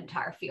thought the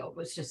entire field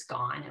was just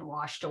gone and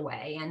washed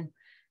away. And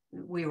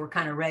we were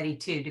kind of ready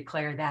to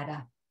declare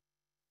that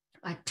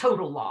a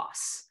total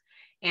loss.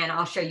 And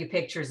I'll show you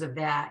pictures of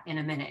that in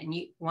a minute. And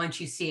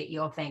once you see it,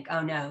 you'll think,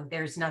 oh no,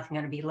 there's nothing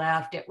going to be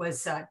left. It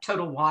was a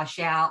total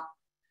washout,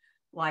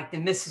 like the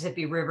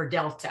Mississippi River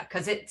Delta,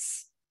 because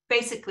it's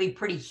basically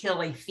pretty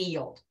hilly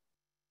field.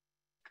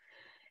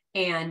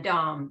 And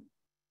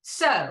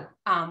so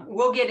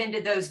we'll get into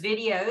those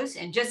videos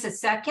in just a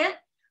second.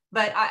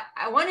 But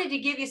I wanted to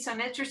give you some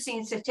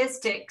interesting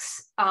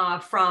statistics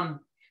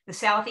from the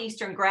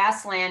Southeastern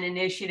Grassland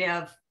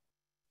Initiative.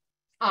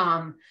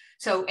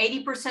 So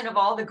 80% of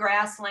all the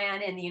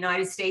grassland in the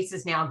United States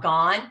is now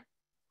gone.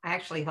 I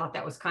actually thought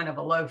that was kind of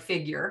a low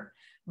figure,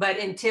 but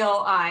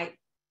until I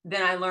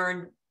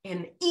learned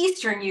in the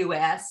Eastern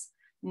US,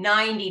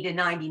 90 to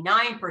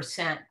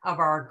 99% of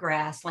our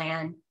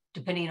grassland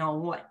depending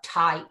on what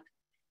type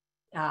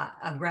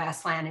of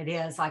grassland it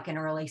is, like an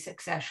early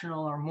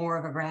successional or more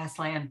of a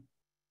grassland,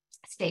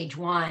 stage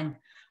 1,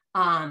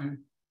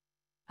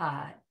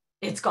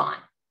 it's gone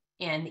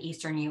in the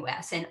eastern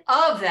US. And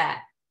of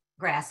that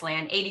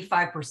grassland,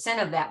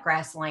 85% of that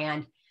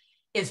grassland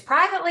is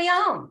privately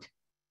owned.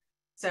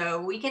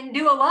 So we can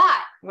do a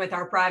lot with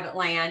our private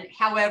land.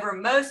 However,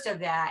 most of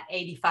that,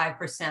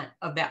 85%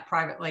 of that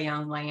privately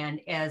owned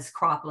land is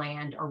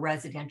cropland or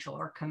residential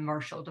or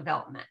commercial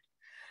development.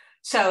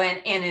 So,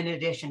 and in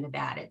addition to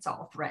that, it's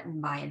all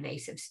threatened by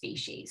invasive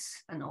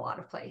species in a lot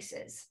of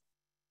places.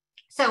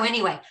 So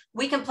anyway,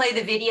 we can play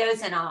the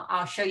videos and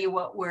I'll show you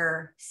what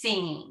we're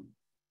seeing.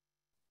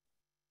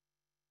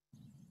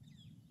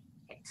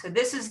 Okay, so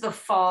this is the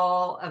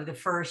fall of the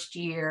first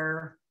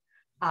year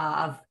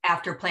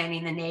after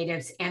planting the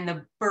natives, and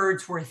the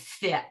birds were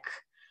thick.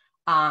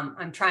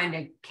 I'm trying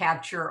to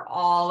capture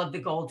all of the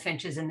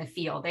goldfinches in the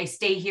field. They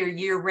stay here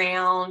year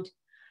round.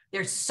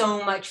 There's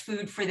so much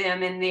food for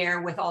them in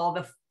there with all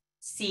the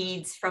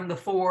seeds from the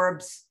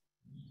forbs.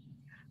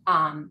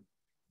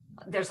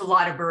 There's a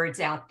lot of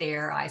birds out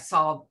there. I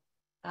saw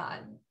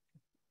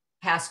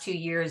past 2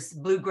 years,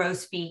 blue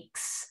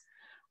grosbeaks.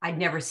 I'd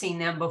never seen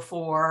them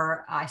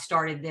before I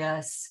started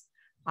this.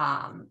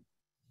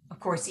 Of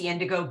course, the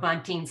indigo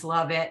buntings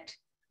love it.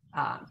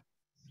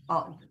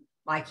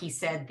 Like he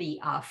said,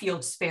 the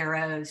field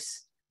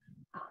sparrows.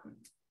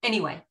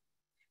 Anyway,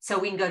 so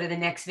we can go to the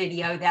next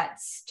video.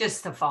 That's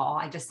just the fall.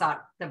 I just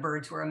thought the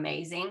birds were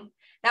amazing.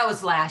 That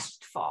was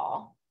last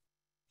fall.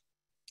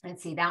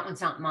 Let's see, that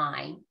one's not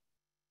mine.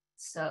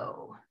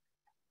 So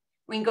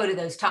we can go to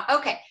those top.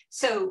 Okay,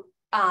 so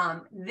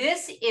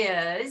this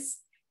is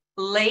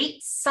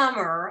late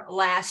summer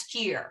last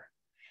year.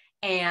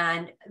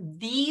 And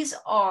these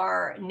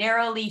are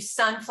narrow leaf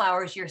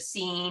sunflowers you're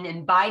seeing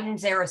in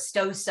Biden's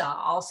Aristosa,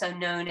 also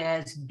known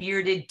as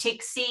bearded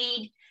tick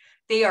seed.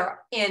 They are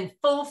in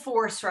full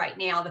force right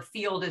now. The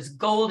field is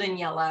golden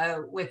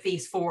yellow with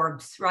these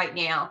forbs right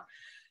now.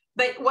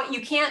 But what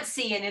you can't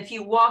see, and if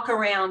you walk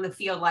around the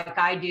field like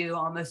I do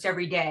almost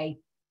every day,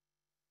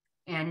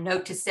 and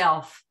note to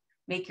self,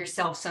 make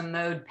yourself some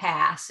mowed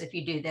paths if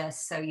you do this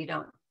so you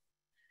don't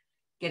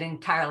get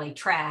entirely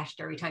trashed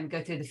every time you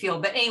go through the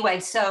field. But anyway,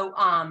 so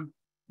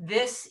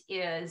this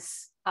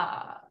is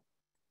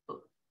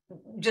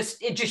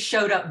it just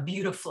showed up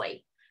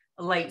beautifully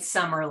late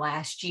summer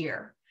last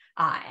year.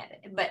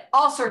 But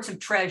all sorts of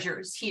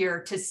treasures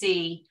here to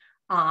see.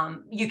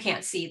 You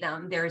can't see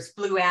them. There's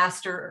blue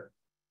aster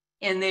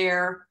in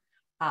there.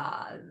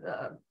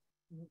 Let's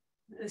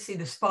see,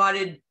 the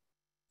spotted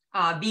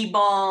bee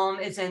balm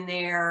is in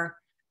there.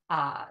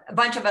 A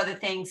bunch of other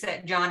things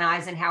that John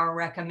Eisenhower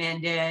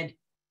recommended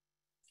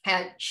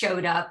had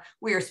showed up.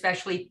 We are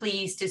especially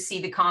pleased to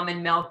see the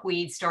common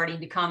milkweed starting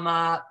to come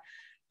up,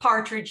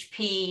 partridge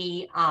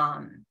pea.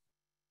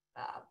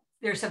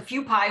 There's a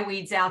few pie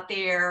weeds out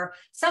there.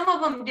 Some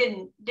of them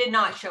did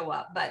not show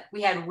up, but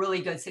we had really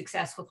good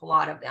success with a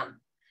lot of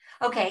them.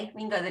 Okay,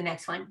 we can go to the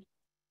next one.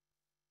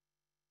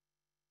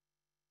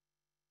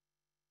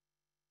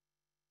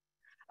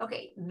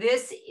 Okay,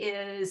 this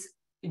is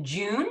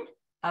June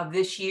of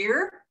this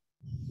year.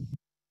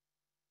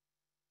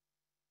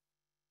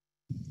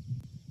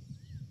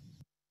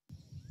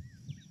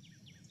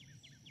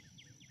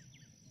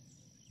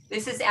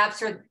 This is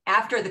after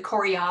the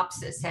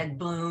Coreopsis had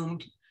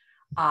bloomed.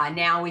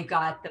 Now we've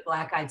got the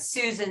black-eyed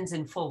Susans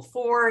in full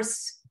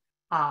force.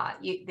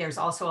 There's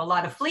also a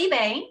lot of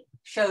fleabane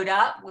showed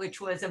up,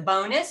 which was a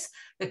bonus.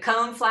 The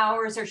cone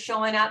flowers are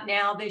showing up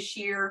now this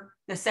year,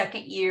 the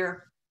second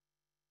year.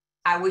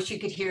 I wish you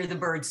could hear the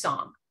bird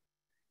song,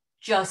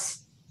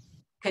 just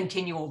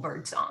continual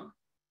bird song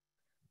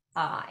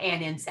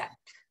and insect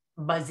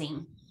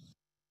buzzing.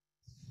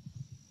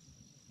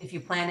 If you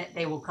plant it,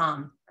 they will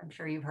come. I'm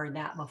sure you've heard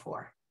that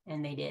before,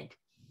 and they did.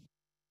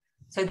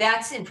 So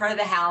that's in front of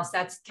the house.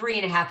 That's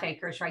 3.5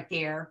 acres right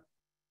there.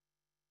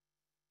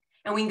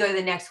 And we can go to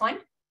the next one.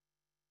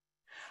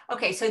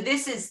 Okay, so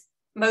this is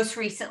most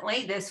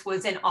recently. This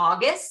was in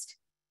August.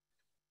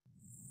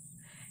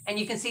 And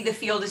you can see the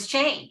field has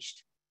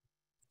changed.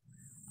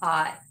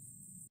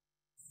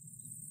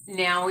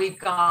 Now we've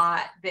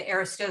got the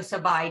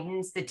Aristosa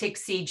bidens, the tick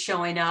seed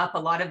showing up. A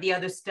lot of the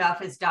other stuff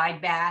has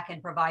died back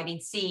and providing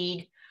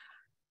seed.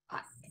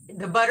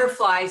 The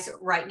butterflies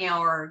right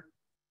now are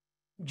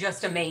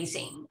just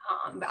amazing.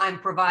 I'm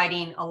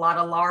providing a lot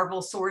of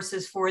larval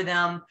sources for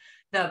them.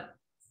 The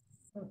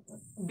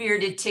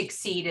bearded tick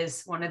seed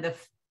is one of the,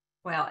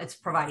 well, it's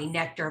providing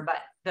nectar,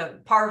 but the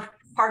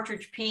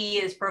partridge pea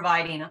is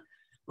providing a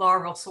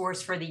larval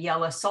source for the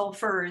yellow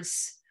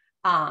sulfurs.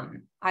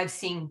 I've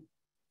seen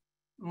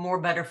more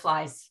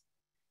butterflies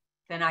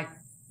than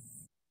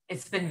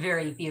it's been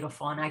very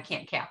beautiful and I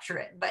can't capture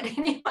it, but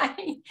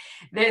anyway,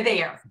 they're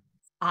there.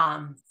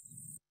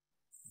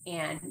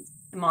 And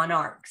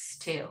monarchs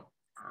too,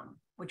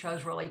 which I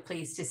was really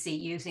pleased to see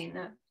using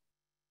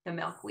the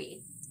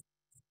milkweed.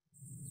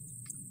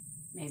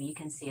 Maybe you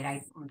can see it.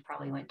 I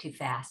probably went too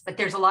fast, but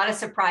there's a lot of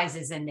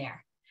surprises in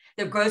there.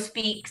 the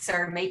grosbeaks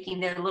are making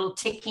their little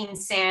ticking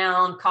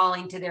sound,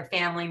 calling to their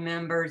family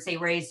members. They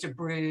raised a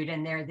brood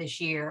and they're this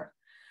year,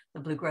 the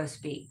blue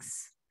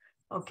grosbeaks.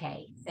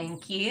 Okay,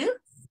 thank you.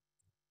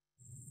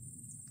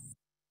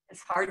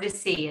 It's hard to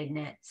see, isn't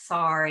it?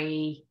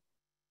 Sorry.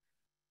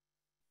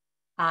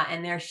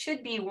 And there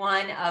should be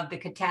one of the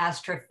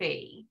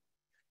catastrophe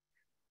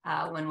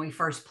when we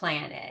first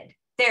planted.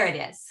 There it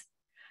is.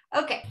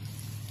 Okay.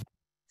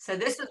 So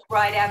this is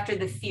right after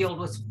the field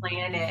was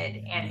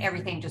planted and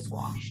everything just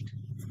washed.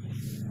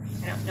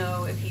 I don't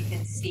know if you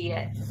can see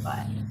it,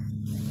 but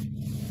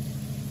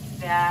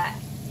that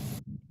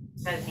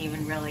doesn't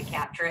even really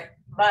capture it.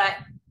 But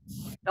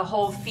the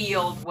whole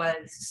field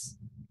was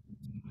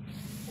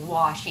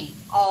washing.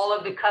 All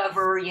of the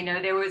cover, you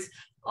know, there was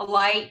a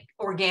light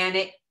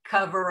organic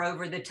cover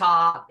over the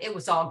top. It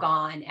was all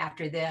gone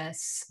after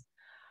this.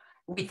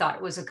 We thought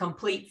it was a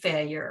complete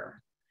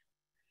failure.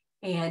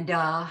 And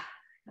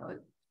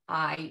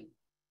I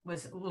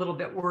was a little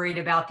bit worried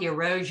about the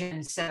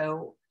erosion,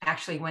 so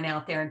actually went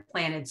out there and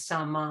planted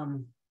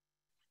some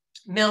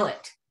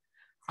millet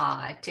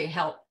to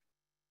help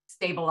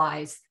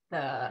stabilize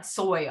the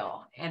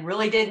soil, and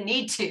really didn't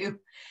need to,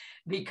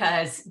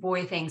 because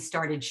boy, things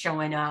started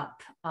showing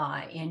up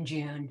in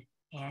June,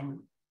 and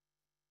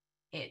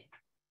it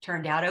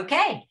turned out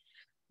okay.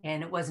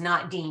 And it was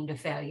not deemed a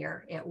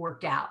failure. It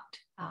worked out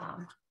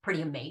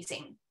pretty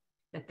amazing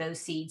that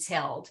those seeds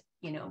held,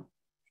 you know.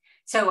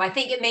 So I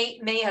think it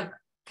may have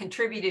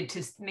contributed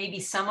to maybe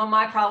some of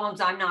my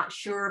problems. I'm not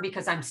sure,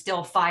 because I'm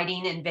still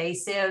fighting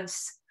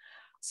invasives,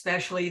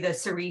 especially the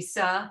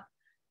Cerisa.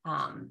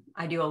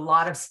 I do a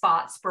lot of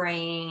spot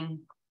spraying.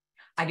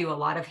 I do a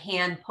lot of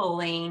hand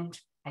pulling.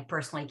 I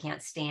personally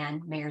can't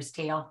stand mare's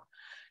tail.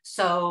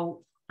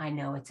 So I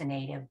know it's a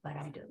native, but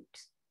I don't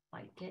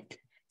like it.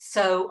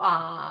 So,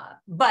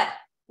 but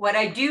what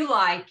I do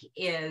like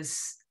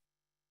is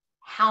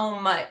how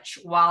much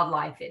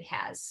wildlife it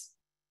has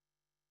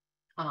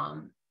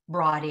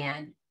brought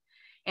in.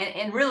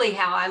 And really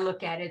how I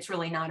look at it, it's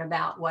really not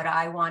about what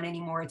I want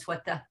anymore. It's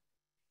what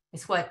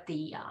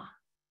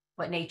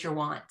nature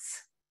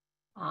wants.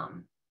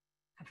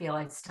 I feel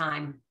like it's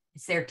time.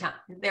 It's their time,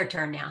 their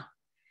turn now.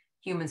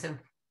 Humans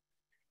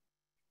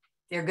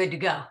they're good to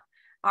go.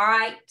 All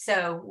right,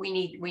 so we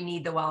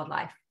need the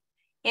wildlife.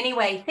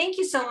 Anyway, thank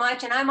you so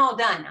much, and I'm all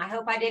done. I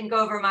hope I didn't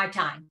go over my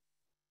time.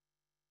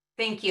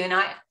 Thank you, and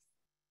I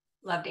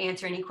love to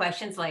answer any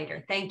questions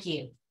later. Thank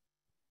you.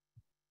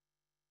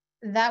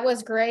 That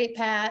was great,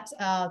 Pat.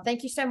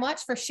 Thank you so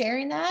much for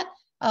sharing that.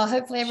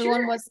 Hopefully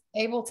everyone was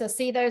able to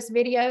see those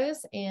videos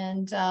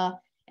and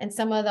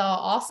some of the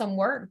awesome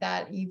work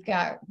that you've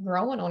got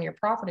growing on your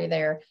property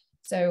there.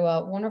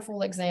 So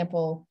wonderful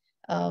example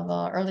of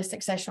early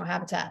successional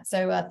habitat.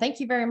 So thank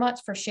you very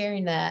much for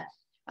sharing that.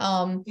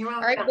 All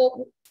right,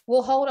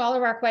 we'll hold all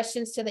of our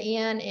questions to the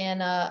end.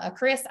 And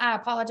Chris, I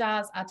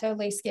apologize. I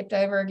totally skipped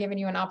over giving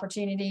you an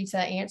opportunity to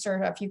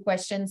answer a few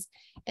questions.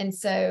 And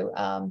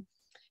so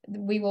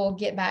we will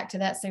get back to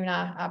that soon.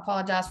 I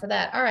apologize for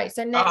that. All right,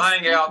 so next. I'll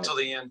hang out till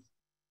the end.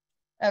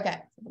 Okay,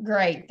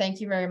 great.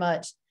 Thank you very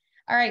much.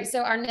 All right,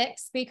 so our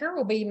next speaker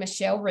will be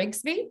Michelle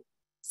Rigsby.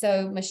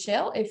 So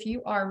Michelle, if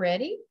you are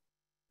ready.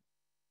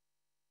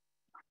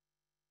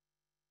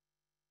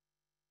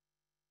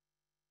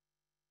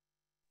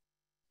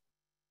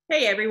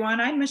 Hey everyone,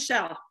 I'm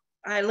Michelle.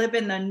 I live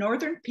in the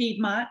northern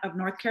Piedmont of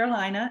North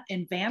Carolina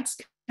in Vance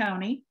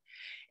County.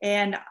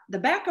 And the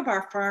back of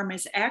our farm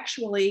is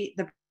actually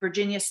the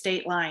Virginia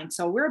state line.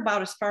 So we're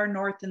about as far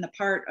north in the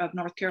part of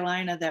North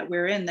Carolina that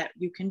we're in that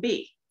you can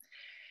be.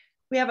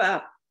 We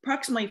have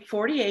approximately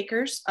 40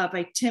 acres of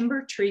a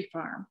timber tree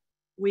farm.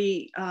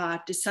 We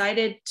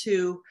decided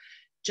to,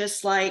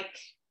 just like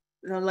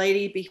the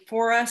lady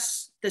before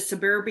us, the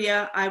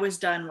suburbia, I was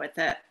done with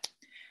it.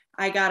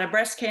 I got a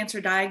breast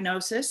cancer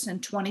diagnosis in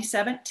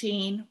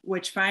 2017,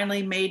 which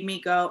finally made me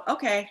go,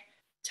 okay,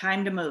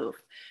 time to move.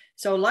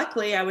 So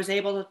luckily I was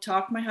able to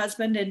talk my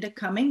husband into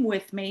coming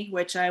with me,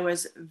 which I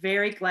was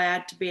very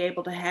glad to be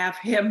able to have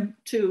him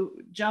to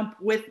jump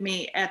with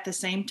me at the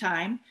same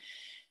time.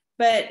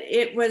 But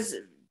it was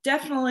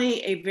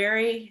definitely a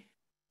very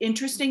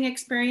interesting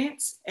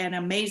experience, an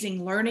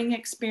amazing learning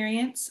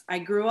experience. I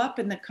grew up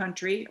in the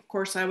country. Of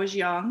course, I was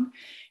young,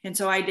 and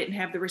so I didn't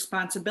have the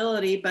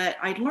responsibility, but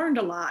I learned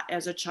a lot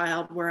as a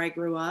child where I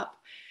grew up.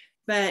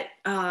 But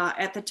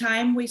at the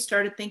time we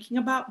started thinking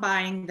about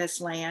buying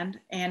this land,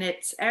 and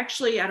it's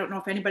actually, I don't know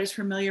if anybody's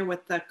familiar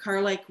with the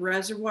Carr Lake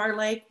Reservoir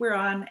Lake. We're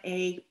on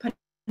a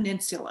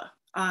peninsula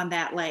on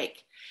that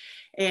lake.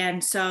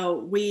 And so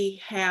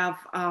we have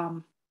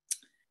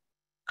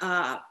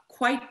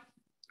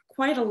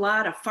quite a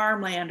lot of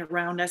farmland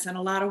around us and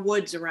a lot of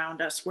woods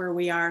around us where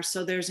we are.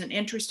 So there's an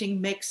interesting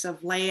mix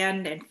of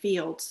land and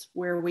fields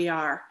where we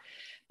are.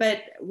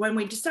 But when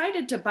we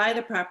decided to buy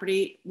the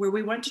property, where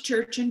we went to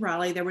church in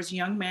Raleigh, there was a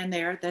young man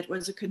there that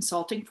was a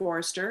consulting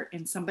forester,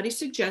 and somebody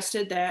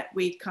suggested that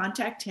we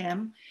contact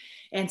him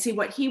and see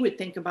what he would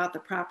think about the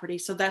property.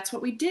 So that's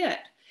what we did.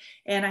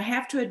 And I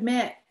have to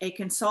admit, a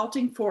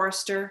consulting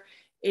forester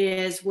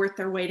is worth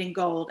their weight in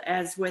gold,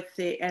 as with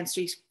the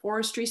NC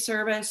Forestry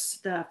Service,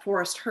 the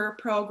ForestHer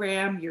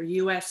program, your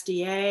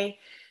USDA,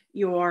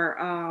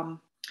 your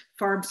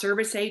farm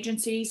service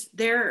agencies.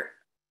 There's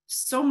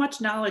so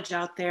much knowledge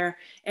out there,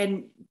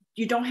 and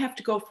you don't have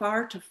to go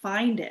far to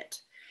find it.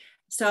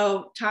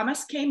 So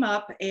Thomas came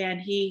up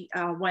and he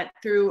went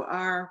through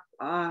our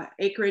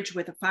acreage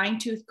with a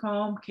fine-tooth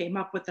comb, came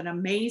up with an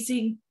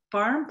amazing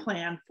farm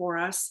plan for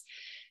us.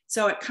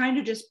 So it kind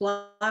of just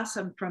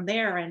blossomed from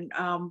there. And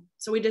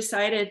so we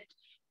decided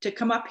to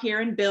come up here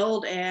and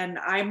build, and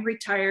I'm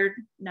retired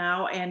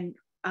now. And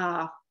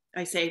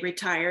I say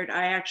retired,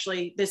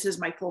 this is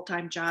my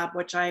full-time job,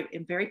 which I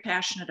am very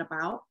passionate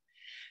about.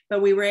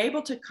 But we were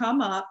able to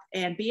come up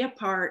and be a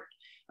part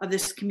of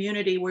this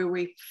community where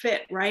we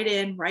fit right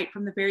in, right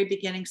from the very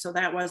beginning. So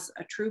that was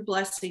a true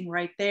blessing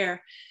right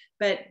there.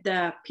 But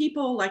the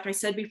people, like I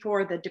said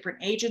before, the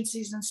different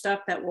agencies and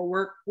stuff that will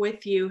work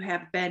with you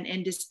have been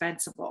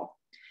indispensable.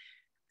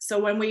 So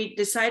when we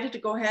decided to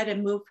go ahead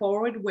and move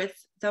forward with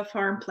the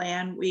farm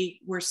plan, we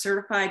were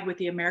certified with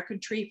the American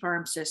Tree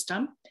Farm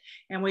System.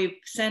 And we've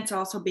since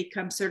also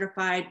become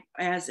certified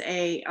as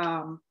a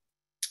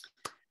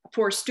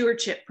Forest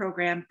Stewardship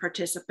Program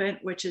participant,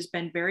 which has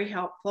been very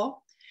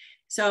helpful.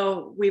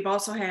 So we've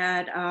also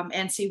had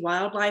NC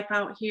Wildlife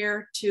out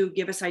here to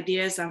give us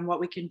ideas on what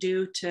we can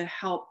do to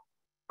help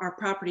our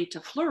property to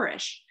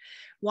flourish.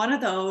 One of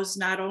those,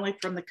 not only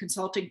from the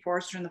consulting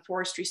forester and the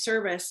Forestry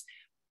Service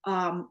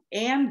and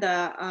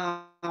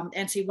the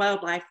NC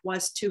Wildlife,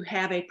 was to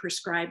have a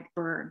prescribed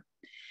burn.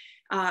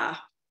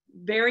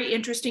 Very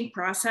interesting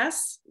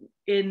process.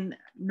 In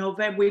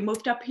November, we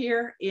moved up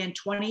here in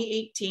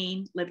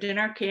 2018, lived in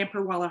our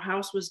camper while our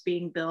house was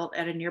being built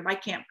at a nearby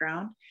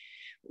campground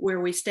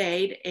where we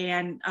stayed.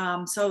 And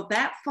so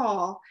that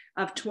fall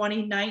of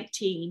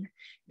 2019,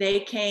 they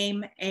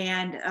came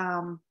and,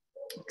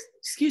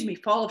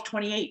 fall of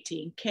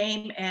 2018,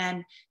 came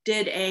and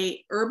did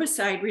a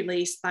herbicide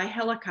release by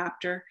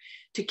helicopter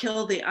to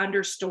kill the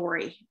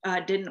understory.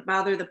 Didn't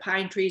bother the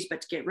pine trees,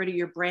 but to get rid of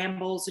your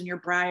brambles and your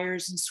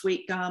briars and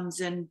sweet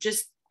gums and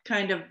just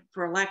kind of,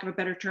 for lack of a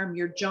better term,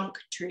 your junk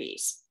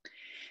trees.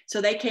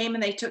 So they came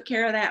and they took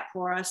care of that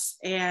for us.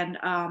 And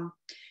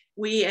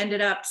we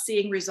ended up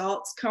seeing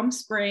results come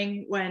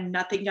spring when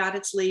nothing got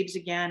its leaves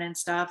again and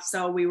stuff.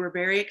 So we were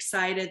very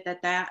excited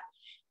that that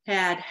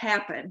had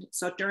happened.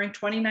 So during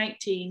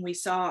 2019, we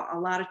saw a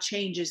lot of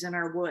changes in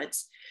our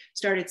woods.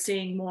 Started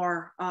seeing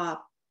more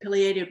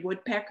pileated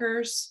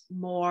woodpeckers,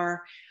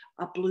 more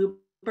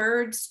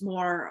bluebirds,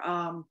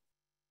 more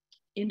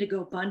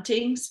indigo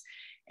buntings.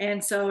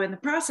 And so in the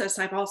process,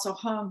 I've also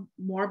hung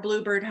more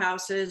bluebird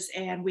houses,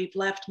 and we've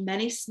left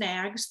many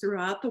snags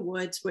throughout the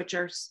woods, which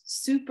are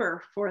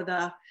super for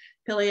the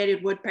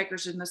pileated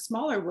woodpeckers and the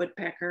smaller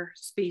woodpecker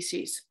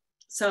species.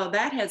 So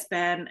that has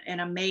been an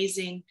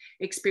amazing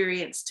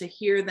experience to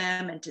hear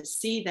them and to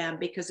see them,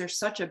 because they're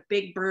such a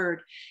big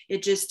bird.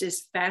 It just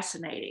is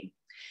fascinating.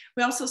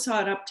 We also saw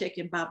an uptick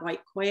in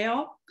bobwhite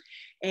quail,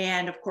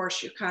 and of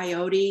course your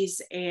coyotes,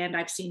 and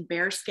I've seen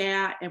bear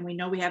scat, and we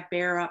know we have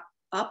bear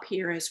up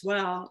here as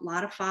well, a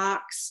lot of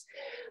fox.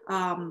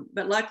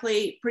 But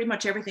luckily, pretty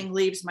much everything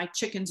leaves my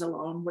chickens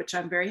alone, which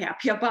I'm very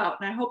happy about,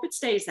 and I hope it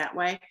stays that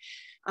way.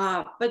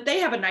 But they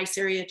have a nice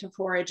area to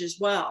forage as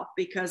well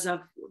because of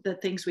the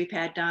things we've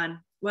had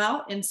done.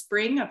 Well, in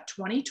spring of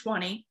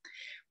 2020,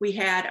 we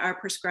had our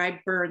prescribed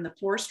burn. The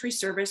Forestry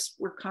Service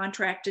were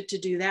contracted to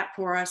do that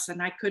for us,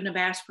 and I couldn't have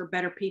asked for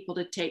better people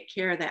to take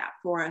care of that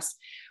for us.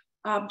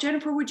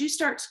 Jennifer, would you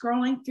start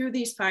scrolling through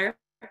these fire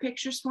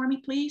pictures for me,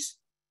 please?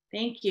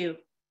 Thank you.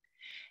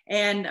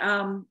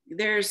 And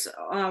there's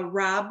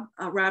Rob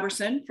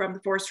Robertson from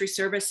the Forestry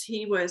Service.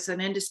 He was an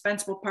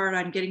indispensable part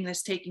on getting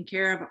this taken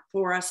care of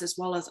for us, as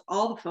well as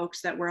all the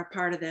folks that were a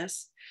part of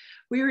this.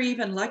 We were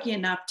even lucky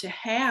enough to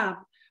have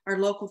our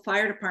local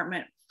fire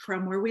department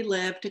from where we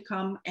live to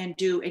come and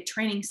do a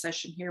training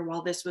session here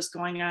while this was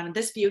going on. And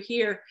this view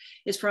here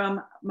is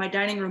from my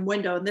dining room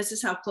window, and this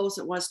is how close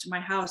it was to my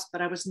house,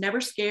 but I was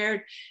never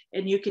scared.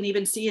 And you can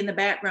even see in the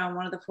background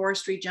one of the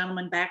forestry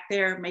gentlemen back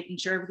there making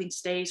sure everything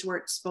stays where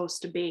it's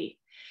supposed to be.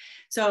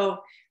 So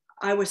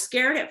I was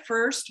scared at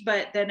first,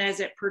 but then as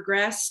it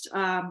progressed,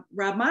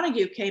 Rob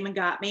Montague came and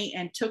got me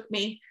and took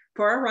me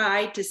for a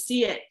ride to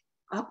see it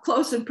up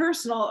close and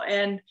personal.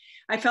 And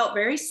I felt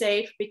very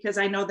safe because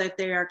I know that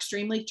they are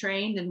extremely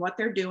trained in what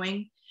they're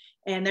doing.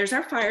 And there's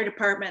our fire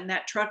department, and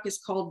that truck is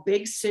called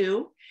Big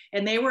Sue.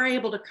 And they were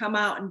able to come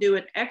out and do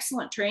an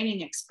excellent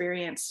training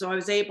experience. So I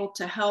was able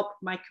to help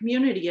my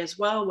community as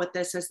well with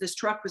this, as this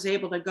truck was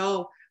able to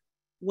go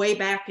way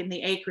back in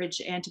the acreage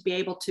and to be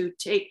able to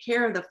take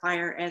care of the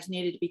fire as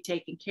needed to be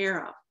taken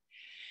care of.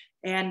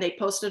 And they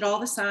posted all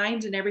the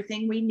signs and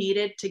everything we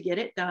needed to get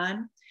it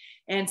done.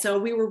 And so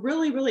we were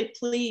really, really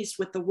pleased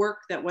with the work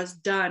that was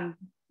done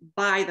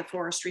by the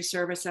Forestry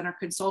Service, and our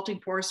consulting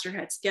forester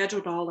had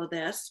scheduled all of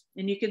this.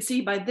 And you can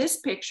see by this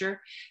picture,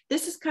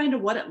 this is kind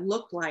of what it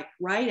looked like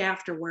right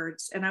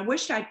afterwards. And I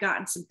wish I'd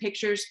gotten some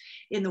pictures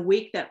in the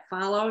week that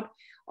followed.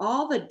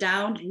 All the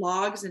downed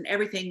logs and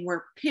everything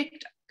were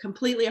picked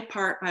completely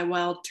apart by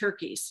wild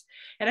turkeys.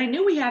 And I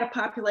knew we had a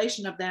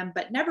population of them,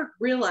 but never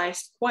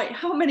realized quite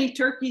how many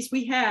turkeys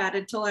we had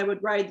until I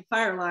would ride the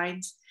fire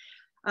lines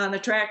on the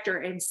tractor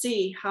and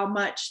see how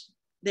much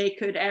they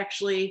could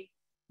actually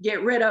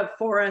get rid of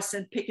for us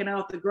and picking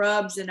out the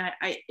grubs. And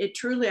it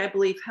truly, I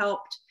believe,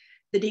 helped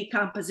the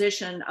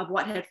decomposition of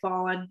what had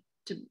fallen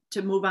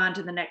to move on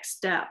to the next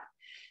step.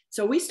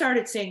 So we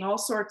started seeing all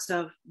sorts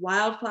of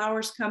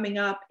wildflowers coming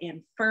up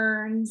and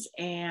ferns,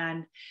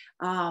 and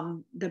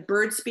the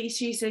bird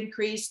species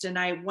increased. And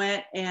I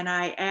went and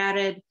I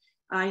added,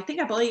 I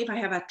believe I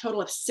have a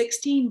total of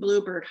 16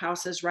 bluebird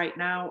houses right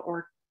now,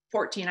 or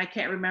 14, I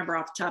can't remember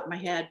off the top of my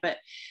head. But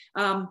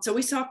so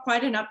we saw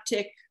quite an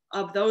uptick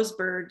of those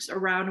birds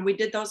around, and we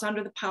did those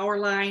under the power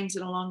lines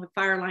and along the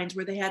fire lines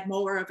where they had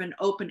more of an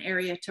open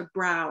area to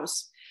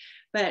browse.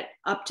 But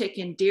uptick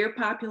in deer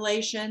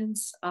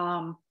populations.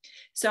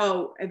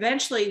 So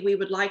eventually we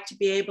would like to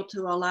be able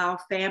to allow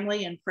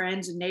family and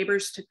friends and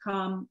neighbors to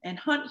come and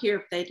hunt here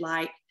if they'd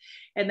like.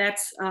 And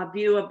that's a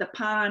view of the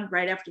pond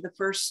right after the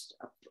first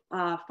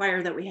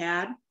fire that we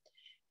had.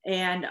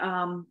 And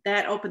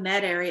that opened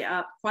that area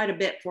up quite a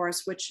bit for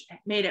us, which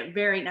made it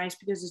very nice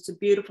because it's a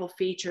beautiful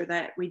feature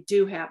that we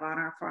do have on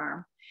our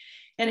farm.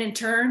 And in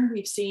turn,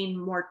 we've seen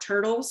more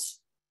turtles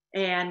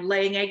and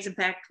laying eggs. In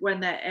fact, when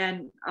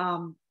the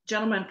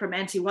gentleman from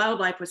NC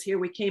Wildlife was here,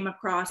 we came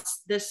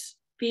across this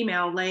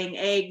female laying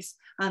eggs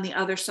on the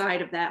other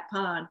side of that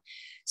pond.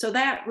 So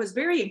that was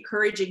very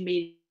encouraging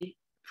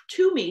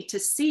to me to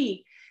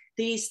see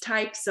these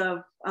types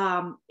of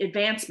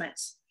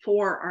advancements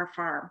for our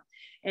farm.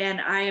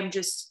 And I am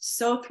just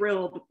so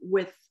thrilled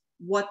with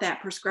what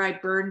that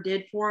prescribed burn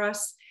did for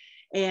us.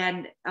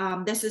 And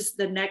this is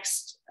the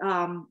next,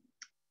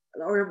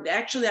 or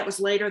actually that was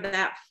later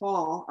that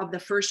fall of the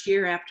first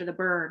year after the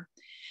burn.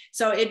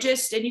 So it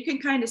just, and you can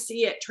kind of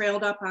see it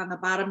trailed up on the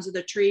bottoms of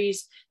the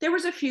trees. There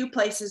was a few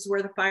places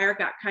where the fire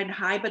got kind of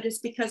high, but it's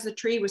because the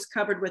tree was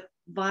covered with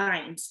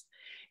vines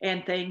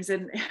and things.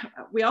 And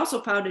we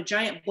also found a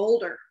giant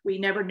boulder we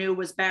never knew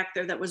was back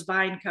there that was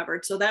vine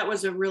covered. So that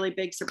was a really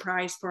big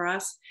surprise for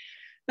us.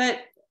 But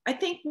I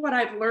think what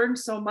I've learned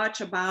so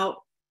much about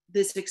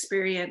this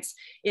experience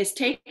is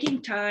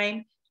taking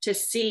time to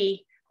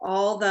see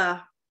all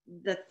the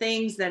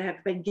things that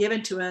have been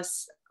given to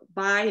us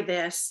by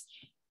this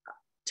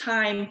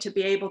time to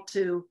be able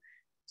to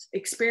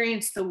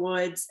experience the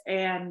woods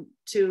and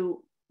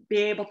to be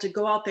able to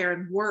go out there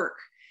and work.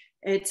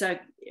 It's a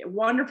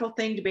wonderful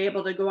thing to be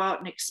able to go out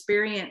and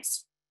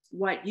experience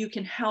what you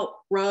can help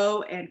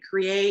grow and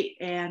create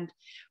and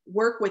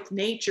work with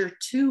nature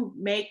to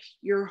make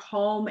your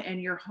home and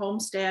your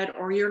homestead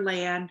or your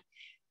land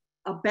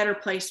a better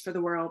place for the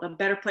world, a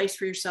better place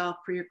for yourself,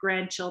 for your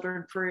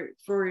grandchildren, for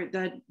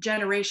the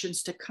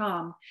generations to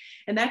come.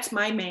 And that's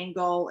my main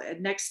goal.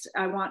 Next,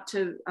 I want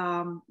to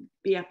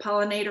be a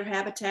pollinator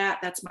habitat.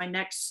 That's my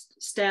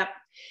next step.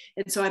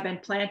 And so I've been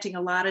planting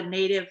a lot of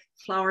native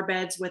flower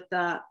beds with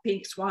the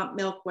pink swamp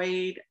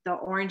milkweed, the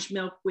orange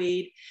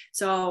milkweed.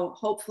 So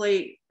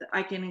hopefully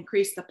I can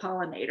increase the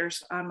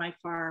pollinators on my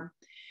farm.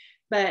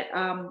 But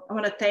I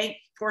want to thank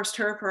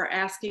ForestHer for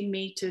asking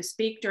me to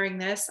speak during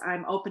this.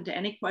 I'm open to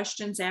any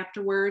questions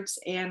afterwards,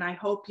 and I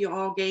hope you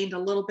all gained a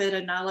little bit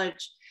of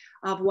knowledge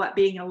of what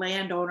being a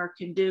landowner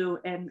can do.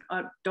 And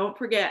don't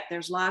forget,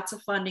 there's lots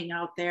of funding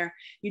out there.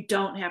 You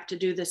don't have to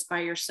do this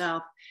by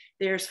yourself.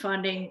 There's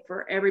funding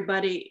for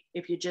everybody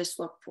if you just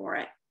look for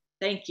it.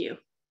 Thank you.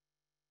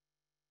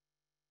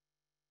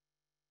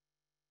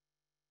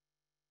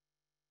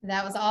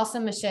 That was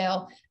awesome,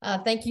 Michelle.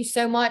 Thank you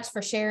so much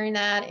for sharing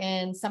that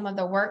and some of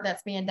the work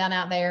that's being done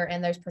out there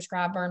and those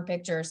prescribed burn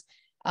pictures.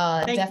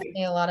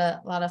 Definitely a lot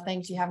of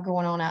things you have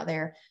going on out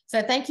there.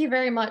 So thank you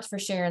very much for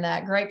sharing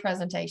that. Great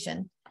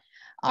presentation.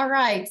 All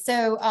right,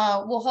 so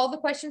we'll hold the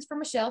questions for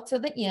Michelle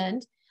till the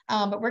end,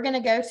 but we're going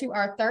to go to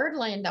our third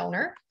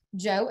landowner,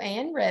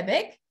 Joanne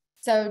Rebick.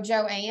 So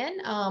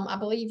Joanne, I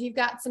believe you've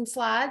got some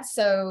slides,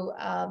 so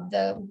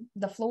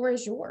the floor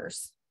is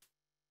yours.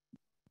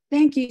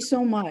 Thank you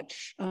so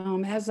much.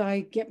 As I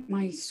get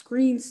my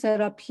screen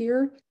set up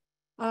here,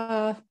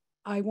 I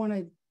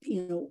want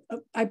to,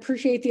 I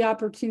appreciate the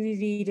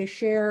opportunity to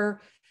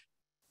share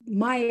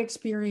my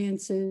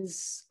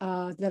experiences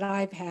that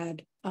I've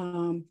had.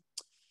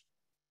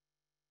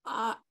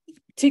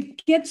 To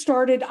get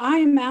started, I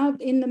am out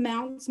in the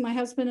mountains. My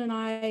husband and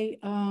I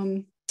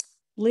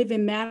live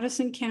in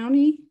Madison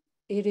County.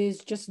 It is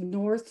just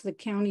the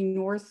county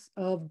north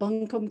of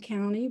Buncombe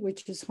County,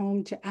 which is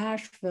home to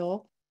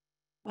Asheville.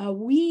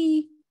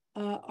 We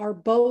are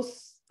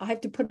both, I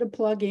have to put a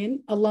plug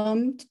in,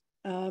 alum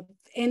of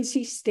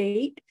NC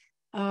State.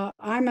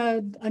 I'm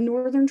a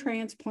northern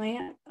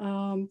transplant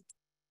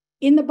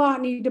in the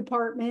botany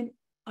department.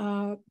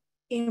 And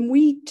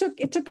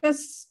it took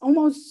us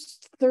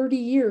almost 30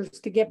 years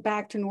to get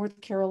back to North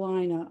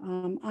Carolina.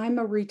 I'm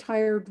a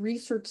retired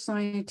research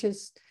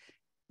scientist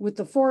with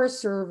the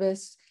Forest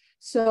Service.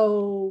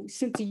 So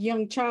since a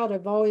young child,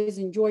 I've always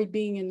enjoyed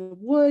being in the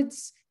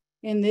woods.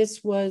 And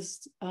this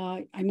was,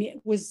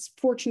 was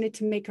fortunate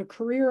to make a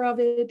career of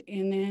it.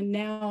 And then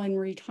now in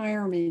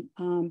retirement,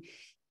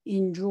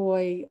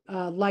 enjoy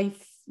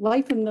life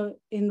in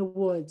the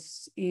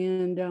woods.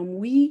 And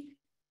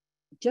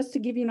just to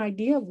give you an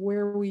idea of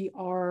where we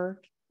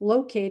are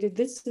located,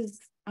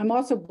 I'm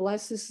also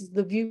blessed. This is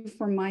the view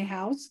from my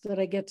house that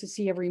I get to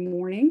see every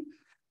morning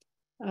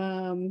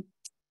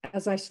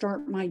as I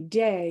start my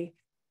day.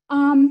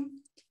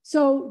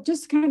 So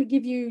just to kind of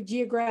give you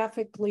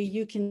geographically,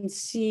 you can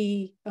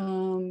see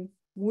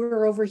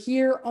we're over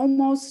here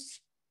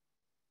almost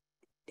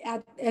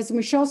as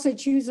Michelle said,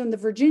 she was on the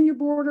Virginia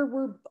border.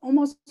 We're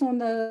almost on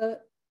the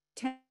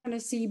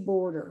Tennessee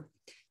border,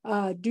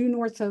 due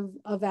north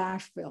of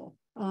Asheville.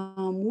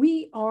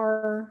 We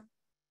are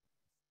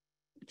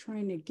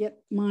trying to get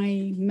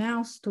my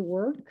mouse to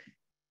work,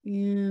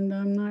 and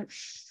I'm not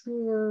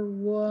sure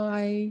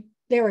why.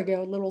 There we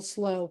go, a little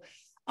slow.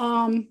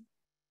 Let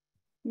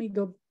me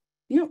go.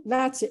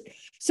 That's it.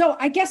 So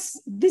I guess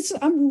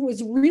I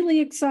was really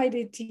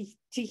excited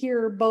to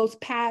hear both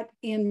Pat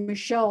and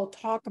Michelle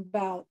talk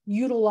about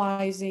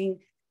utilizing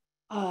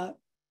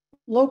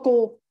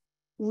local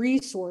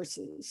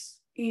resources.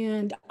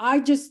 And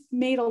I just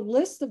made a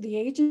list of the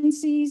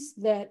agencies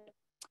that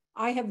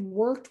I have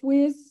worked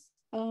with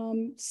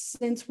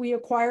since we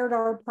acquired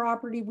our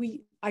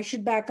property. I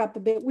should back up a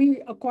bit. We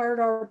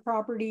acquired our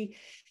property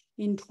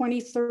in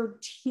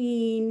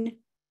 2013,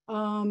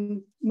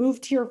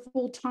 moved here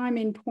full-time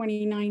in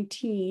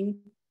 2019,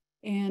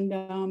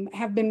 and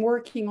have been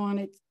working on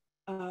it,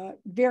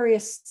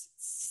 various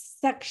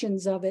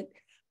sections of it.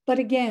 But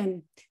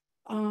again,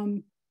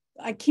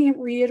 I can't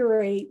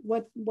reiterate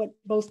what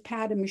both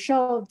Pat and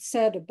Michelle have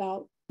said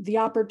about the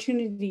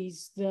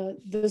opportunities,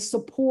 the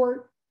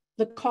support,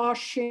 the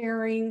cost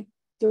sharing,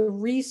 the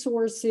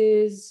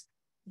resources,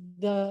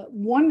 the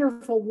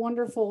wonderful,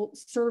 wonderful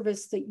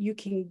service that you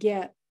can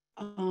get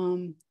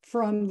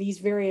from these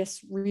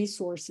various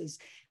resources.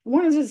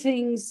 One of the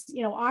things,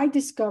 I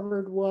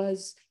discovered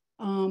was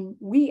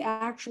we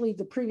actually,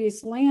 the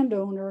previous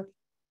landowner,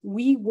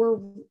 we were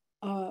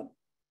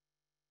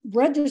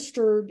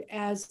registered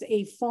as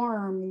a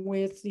farm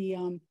with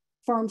the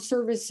Farm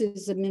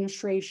Services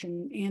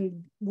Administration.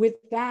 And with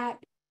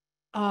that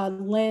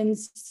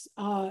lends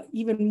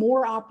even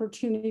more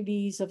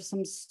opportunities of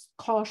some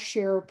cost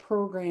share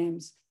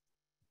programs.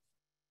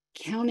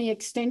 County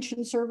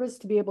Extension Service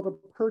to be able to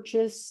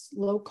purchase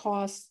low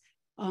cost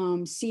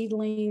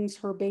seedlings,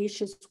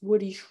 herbaceous,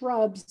 woody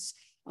shrubs,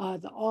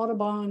 the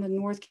Audubon in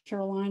North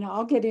Carolina.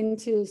 I'll get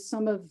into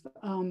some of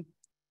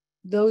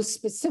those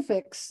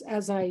specifics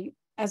as I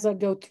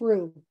go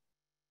through.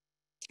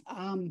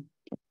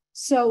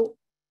 So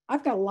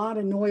I've got a lot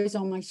of noise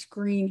on my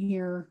screen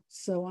here,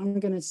 so I'm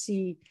going to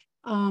see.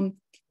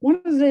 One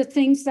of the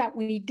things that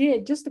we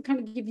did, just to kind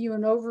of give you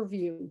an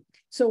overview.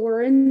 So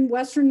we're in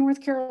Western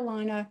North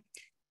Carolina.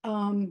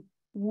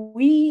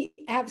 We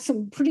have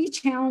some pretty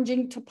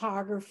challenging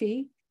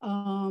topography.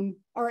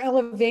 Our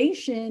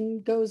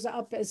elevation goes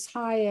up as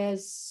high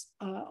as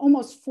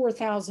almost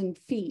 4,000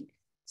 feet.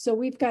 So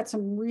we've got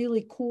some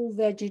really cool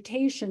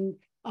vegetation,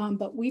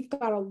 but we've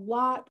got a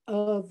lot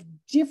of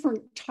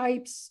different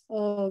types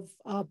of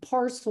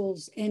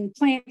parcels and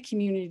plant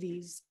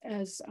communities,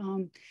 as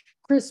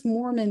Chris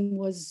Moorman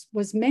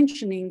was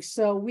mentioning.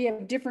 So we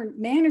have different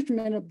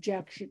management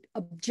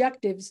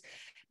objectives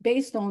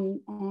based on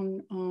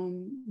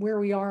where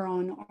we are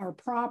on our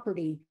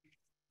property.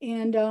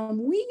 And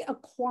we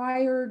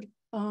acquired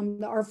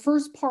our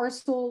first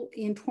parcel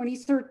in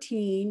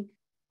 2013,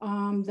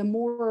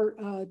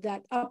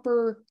 that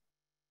upper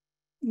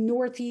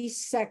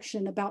northeast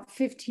section, about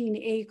 15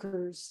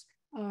 acres.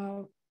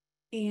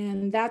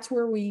 And that's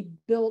where we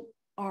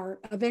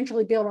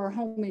eventually built our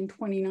home in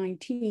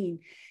 2019.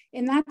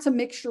 And that's a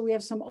mixture. We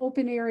have some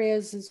open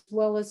areas as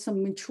well as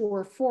some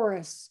mature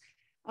forests.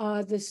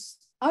 This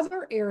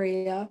other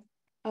area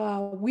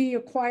we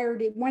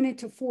acquired, it went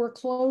into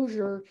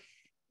foreclosure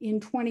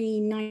in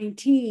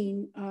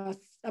 2019,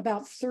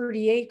 about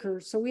 30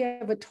 acres. So we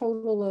have a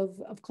total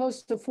of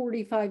close to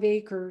 45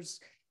 acres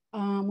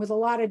with a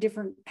lot of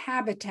different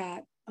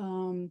habitat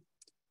and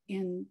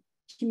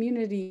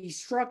community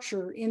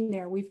structure in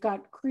there. We've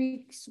got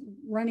creeks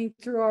running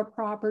through our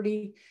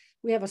property.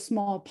 We have a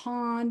small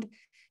pond.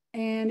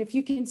 And if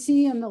you can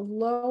see in the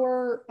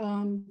lower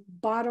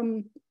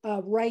bottom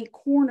right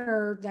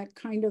corner, that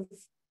kind of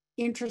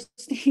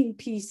interesting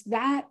piece,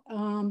 that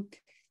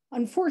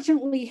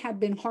unfortunately had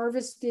been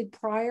harvested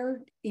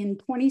in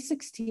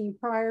 2016,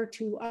 prior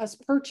to us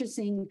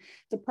purchasing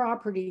the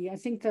property. I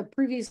think the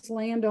previous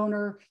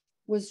landowner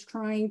was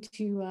trying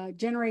to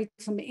generate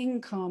some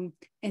income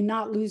and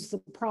not lose the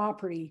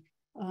property.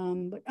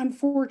 But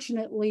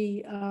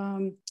unfortunately,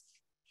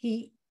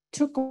 he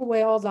took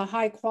away all the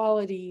high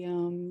quality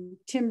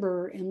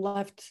timber and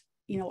left,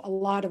 a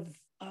lot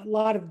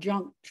of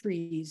junk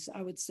trees,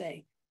 I would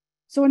say.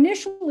 So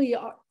initially,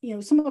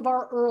 some of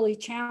our early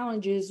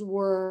challenges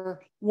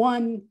were,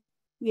 one,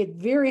 we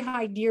had very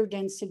high deer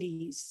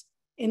densities,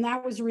 And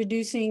that was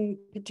reducing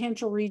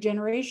potential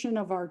regeneration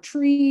of our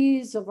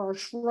trees, of our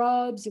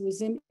shrubs.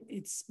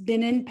 It's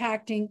been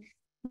impacting,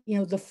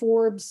 the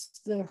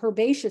forbs, the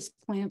herbaceous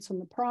plants on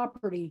the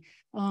property.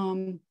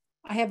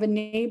 I have a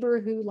neighbor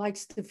who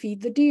likes to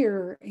feed the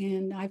deer,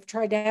 and I've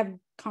tried to have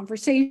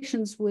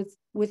conversations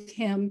with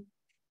him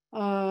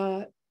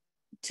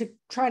to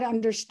try to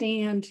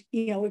understand,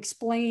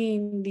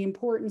 explain the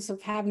importance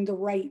of having the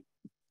right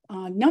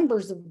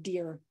numbers of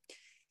deer.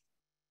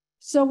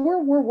 So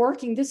we're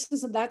working.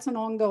 That's an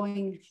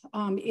ongoing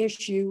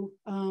issue.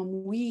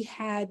 We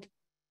had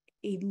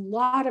a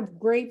lot of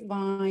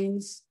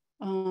grapevines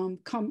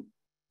come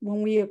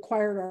when we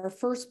acquired our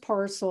first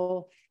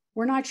parcel.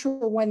 We're not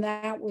sure when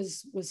that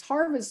was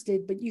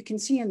harvested, but you can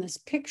see in this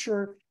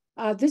picture,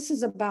 this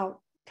is about,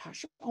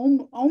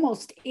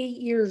 almost 8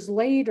 years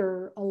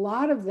later. A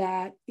lot of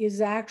that is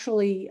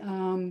actually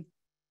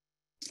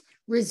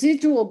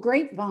residual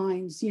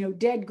grapevines,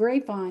 dead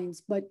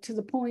grapevines, but to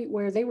the point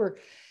where they were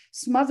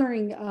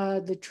smothering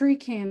the tree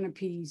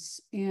canopies.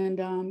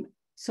 And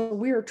so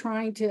we are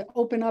trying to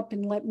open up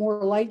and let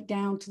more light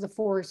down to the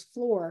forest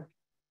floor.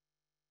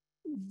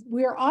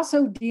 We are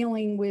also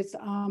dealing with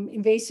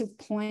invasive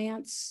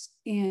plants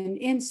and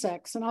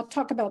insects, and I'll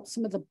talk about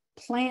some of the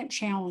plant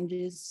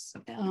challenges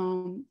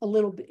a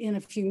little bit in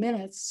a few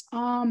minutes.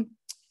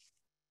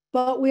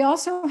 But we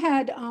also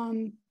had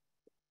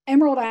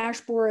emerald ash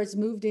borer has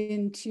moved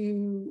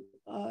into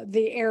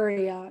the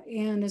area,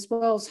 and as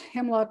well as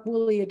hemlock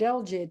woolly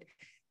adelgid.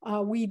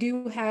 We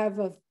do have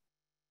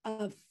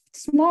a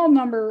small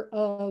number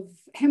of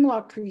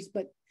hemlock trees,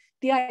 but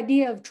the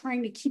idea of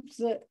trying to keep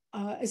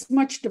as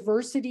much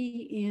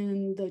diversity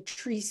in the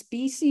tree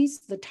species,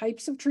 the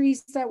types of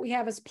trees that we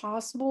have as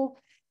possible.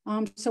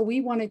 So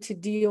we wanted to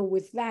deal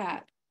with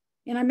that.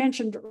 And I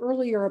mentioned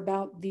earlier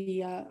about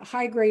the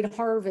high-grade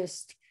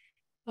harvest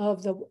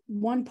of the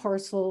one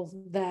parcel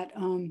that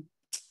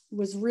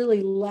was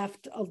really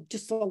left of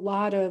just a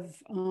lot of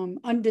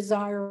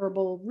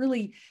undesirable,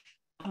 really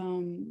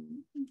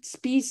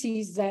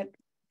species that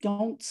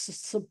don't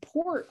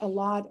support a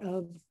lot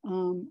of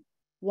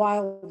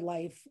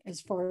wildlife as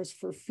far as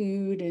for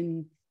food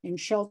and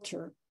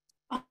shelter.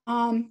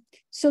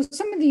 So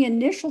some of the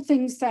initial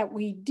things that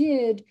we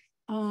did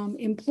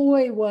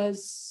employ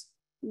was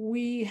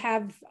we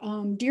have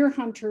deer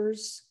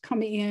hunters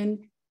come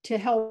in to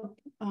help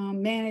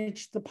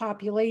manage the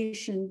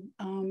population,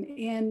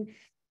 and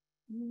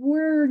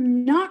we're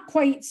not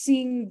quite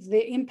seeing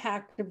the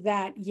impact of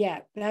that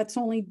yet. That's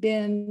only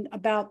been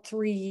about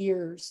 3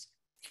 years.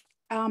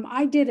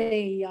 I did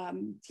a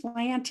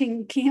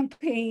planting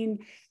campaign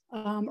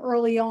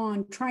early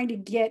on, trying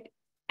to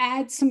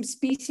add some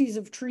species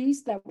of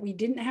trees that we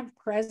didn't have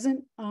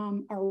present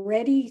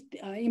already,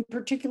 in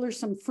particular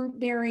some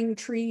fruit-bearing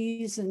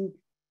trees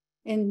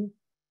and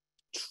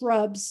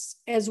shrubs,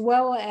 as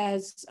well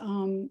as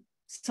some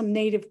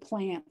native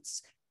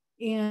plants.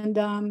 And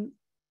an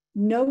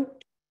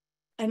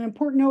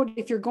important note,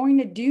 if you're going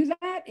to do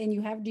that and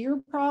you have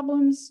deer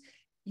problems,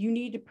 you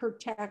need to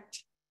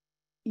protect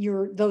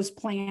those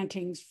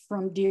plantings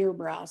from deer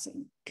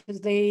browsing, because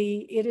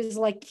it is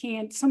like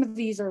some of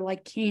these are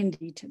like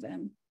candy to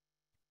them.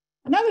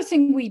 Another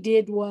thing we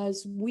did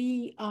was I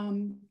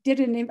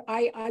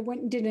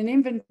went and did an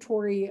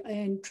inventory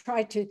and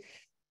tried to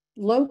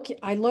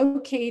I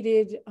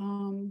located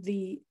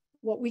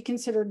what we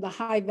considered the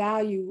high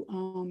value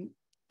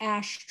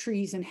ash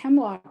trees and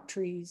hemlock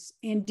trees,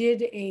 and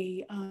did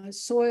a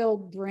soil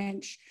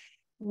drench,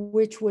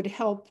 which would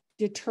help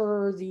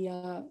deter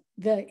the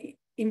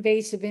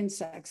invasive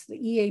insects, the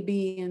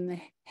EAB and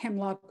the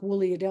hemlock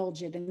woolly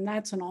adelgid, and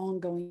that's an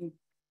ongoing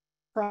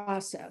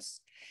process.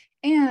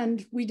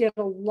 And we did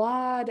a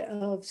lot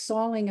of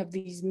sawing of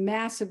these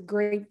massive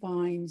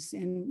grapevines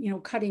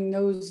and cutting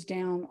those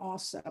down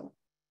also.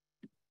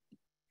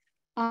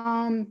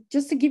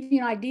 Just to give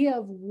you an idea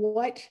of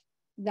what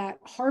that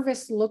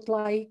harvest looked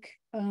like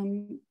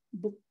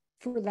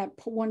for that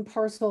one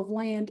parcel of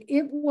land,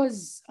 it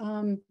was,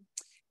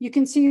 you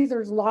can see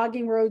there's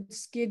logging roads,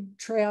 skid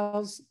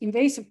trails,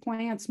 invasive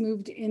plants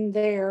moved in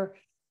there,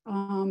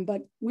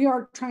 but we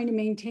are trying to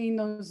maintain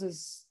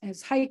those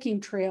as hiking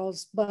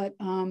trails, but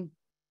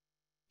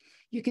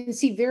you can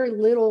see very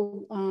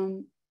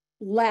little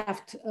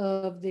left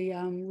of the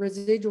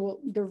residual.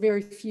 There are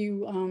very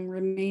few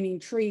remaining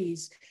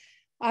trees.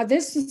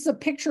 This is a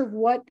picture of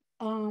what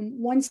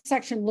one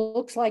section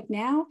looks like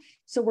now.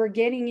 So we're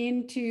getting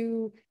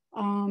into,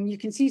 you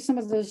can see some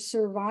of the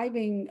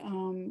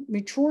surviving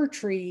mature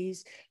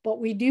trees, but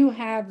we do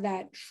have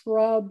that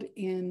shrub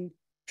and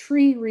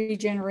tree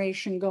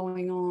regeneration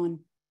going on.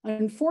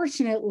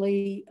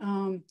 Unfortunately,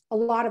 a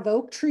lot of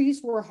oak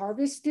trees were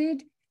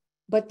harvested,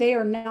 but they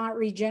are not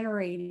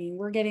regenerating.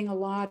 We're getting a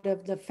lot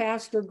of the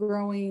faster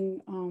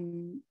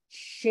growing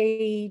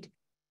shade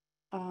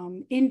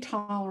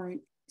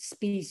intolerant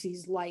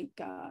species like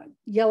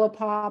yellow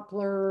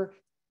poplar,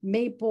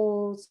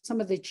 maple,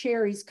 some of the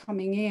cherries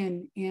coming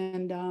in.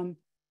 And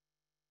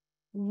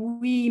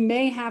we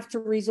may have to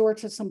resort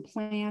to some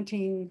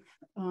planting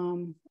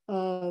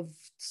of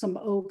some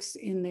oaks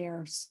in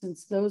there,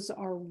 since those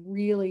are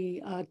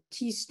really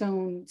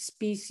keystone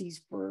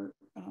species for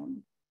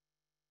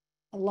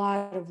a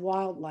lot of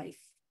wildlife.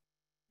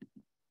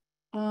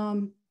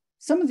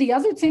 Some of the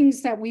other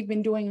things that we've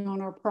been doing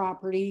on our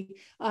property,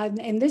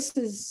 and this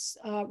is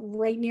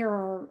right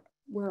near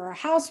where our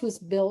house was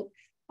built.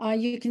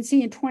 You can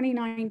see in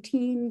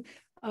 2019,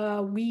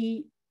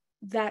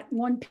 that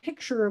one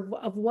picture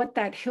of what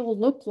that hill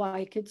looked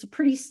like. It's a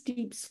pretty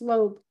steep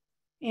slope,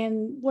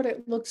 and what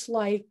it looks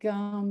like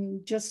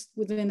just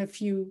within a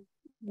few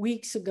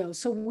weeks ago.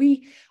 So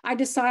I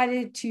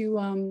decided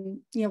to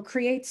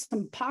create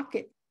some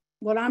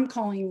what I'm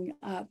calling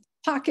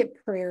pocket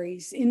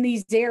prairies in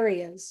these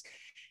areas.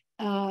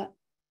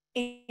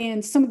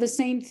 And some of the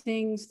same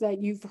things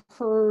that you've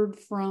heard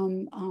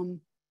from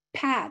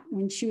Pat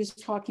when she was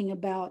talking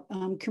about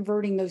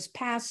converting those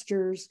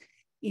pastures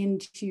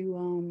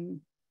into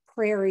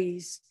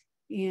prairies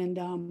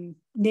and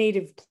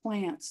native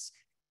plants.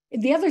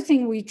 The other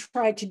thing we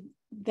try to,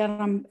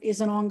 is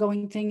an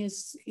ongoing thing,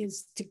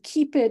 is to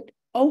keep it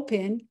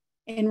open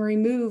and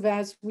remove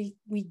as we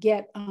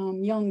get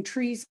young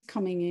trees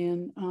coming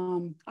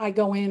in. I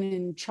go in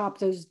and chop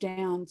those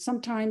down.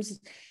 Sometimes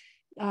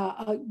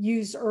I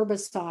use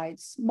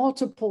herbicides.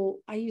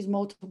 I use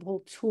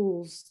multiple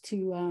tools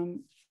to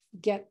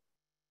get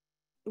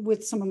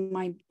with some of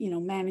my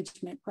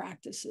management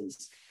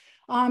practices.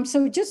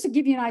 So just to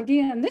give you an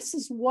idea, and this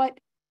is what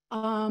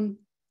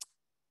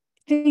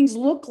things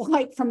look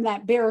like from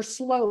that bare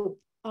slope.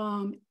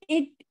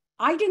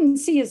 I didn't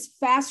see as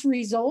fast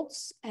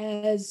results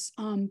as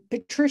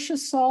Patricia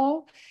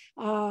saw.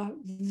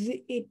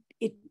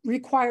 It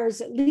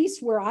requires, at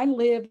least where I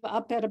live,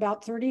 up at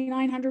about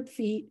 3,900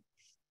 feet,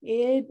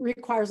 it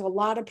requires a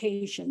lot of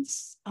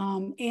patience.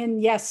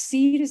 And yes,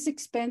 seed is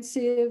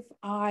expensive.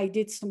 I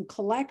did some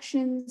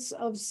collections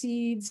of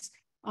seeds.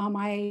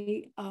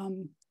 I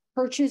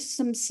purchased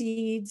some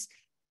seeds,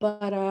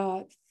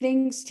 but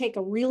things take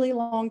a really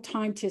long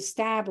time to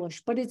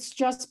establish. But it's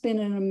just been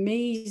an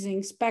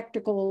amazing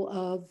spectacle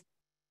of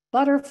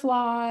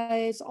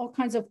butterflies, all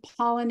kinds of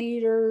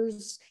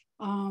pollinators,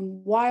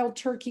 wild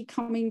turkey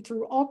coming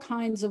through, all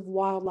kinds of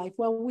wildlife.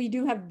 Well, we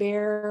do have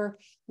bear,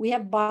 we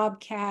have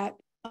bobcat,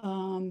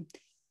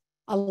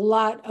 a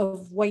lot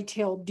of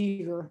white-tailed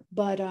deer,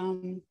 but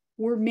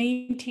we're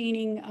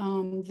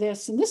maintaining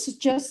this. And this is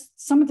just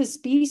some of the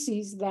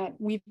species that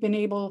we've been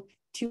able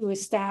to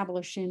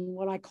establish in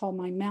what I call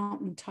my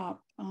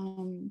mountaintop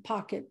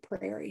pocket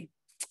prairie.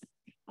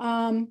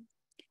 I'm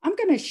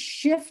going to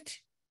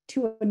shift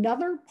to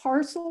another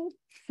parcel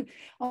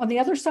on the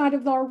other side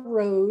of our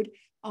road,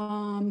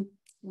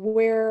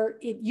 where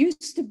it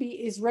used to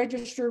be, is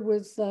registered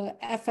with the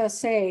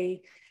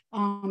FSA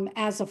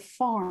as a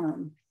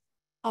farm.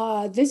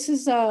 This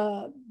is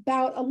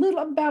about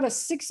a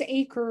 6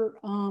 acre,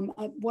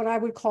 what I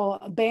would call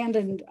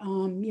abandoned,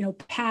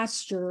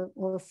 pasture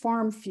or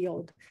farm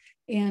field.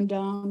 And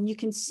you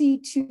can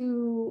see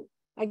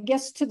I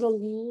guess to the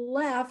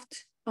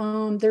left,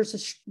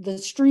 the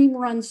stream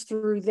runs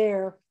through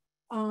there.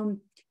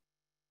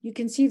 You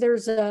can see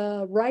there's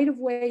a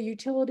right-of-way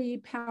utility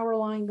power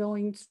line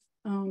going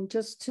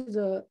just to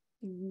the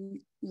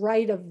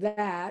right of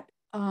that.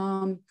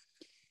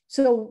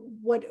 So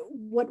what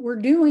we're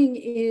doing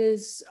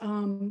is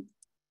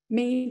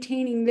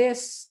maintaining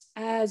this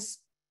as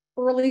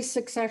early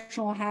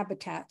successional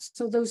habitats.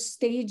 So those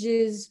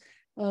stages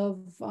of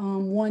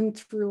 1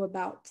 through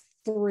about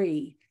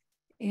 3.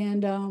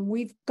 And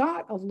we've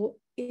got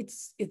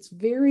it's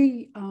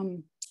very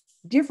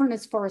different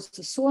as far as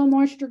the soil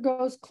moisture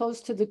goes.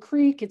 Close to the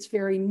creek, it's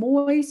very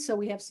moist. So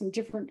we have some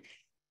different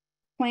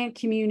plant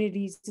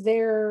communities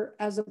there,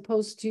 as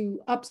opposed to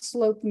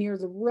upslope near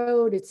the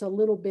road. It's a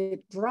little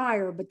bit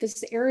drier, but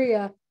this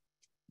area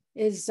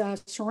is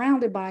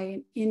surrounded by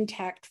an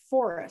intact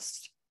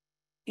forest.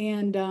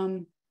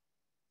 And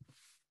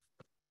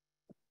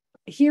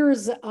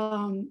here's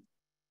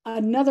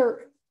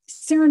another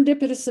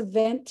serendipitous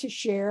event to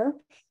share.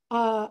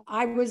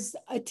 I was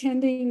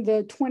attending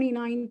the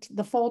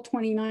fall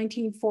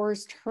 2019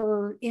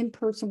 ForestHer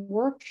in-person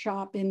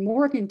workshop in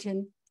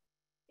Morganton,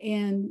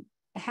 and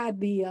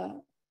had the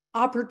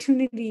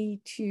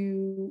opportunity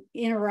to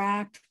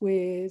interact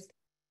with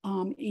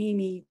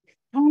Amy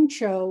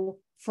Tomcho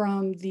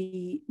from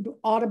the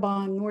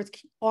Audubon,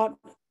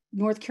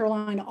 North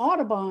Carolina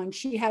Audubon.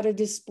 She had a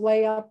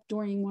display up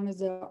during one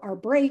of our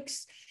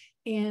breaks,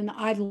 and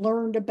I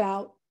learned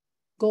about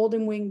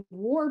golden-winged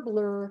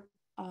warbler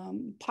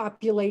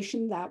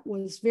population that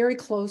was very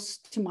close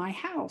to my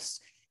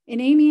house.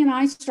 And Amy and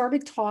I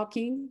started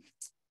talking,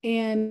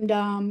 and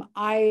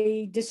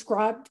I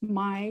described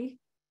my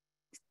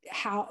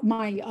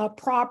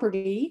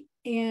property,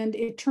 and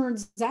it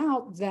turns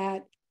out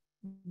that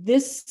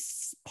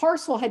this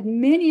parcel had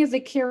many of the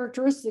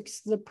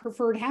characteristics, the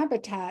preferred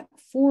habitat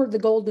for the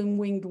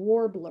golden-winged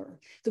warbler.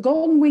 The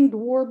golden-winged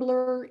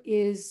warbler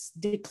is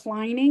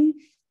declining.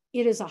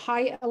 It is a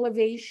high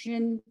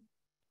elevation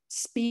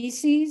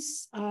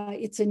species.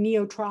 It's a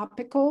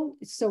neotropical,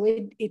 so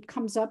it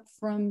comes up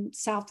from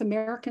South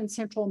America and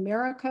Central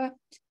America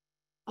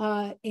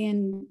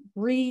and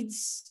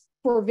breeds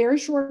for a very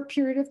short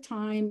period of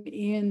time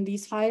in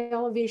these high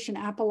elevation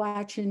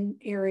Appalachian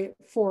area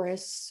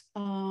forests,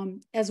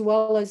 as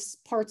well as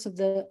parts of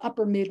the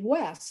upper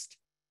Midwest.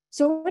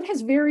 So it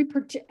has very,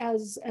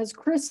 as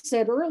Chris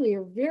said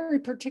earlier, very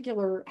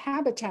particular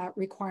habitat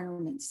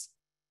requirements.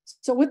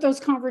 So with those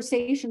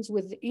conversations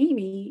with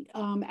Amy,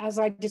 as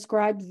I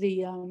described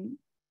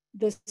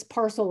this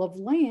parcel of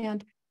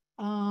land,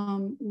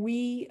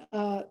 we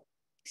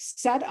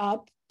set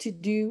up to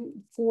do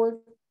for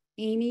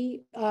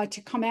Amy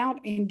to come out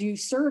and do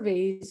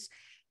surveys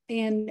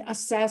and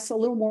assess a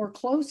little more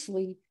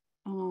closely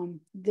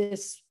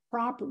this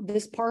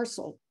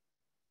parcel.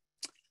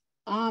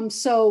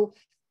 So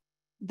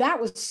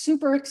that was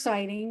super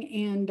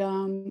exciting,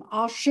 and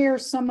I'll share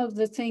some of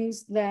the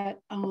things that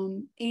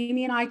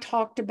Amy and I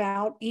talked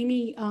about.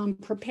 Amy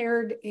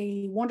prepared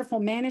a wonderful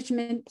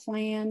management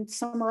plan,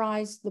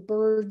 summarized the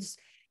birds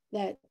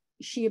that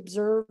she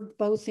observed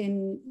both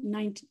in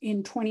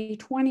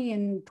 2020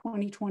 and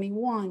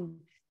 2021.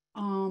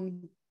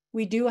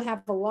 We do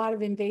have a lot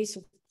of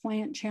invasive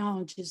plant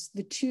challenges.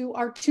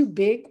 Our two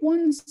big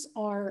ones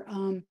are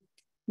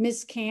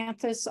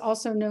miscanthus,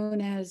 also known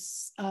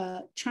as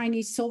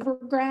Chinese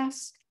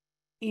silvergrass,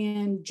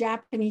 and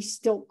Japanese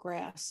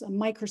stiltgrass, a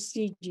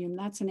microstegium.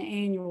 That's an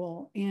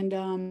annual,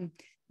 and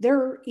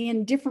they're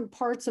in different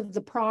parts of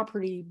the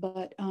property,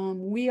 but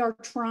we are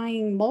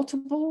trying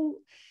multiple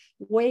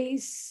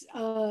ways,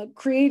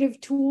 creative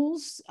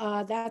tools.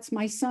 That's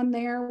my son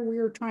there.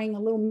 We're trying a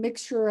little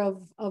mixture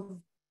of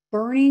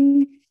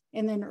burning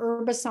and then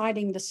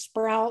herbiciding the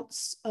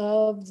sprouts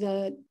of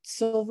the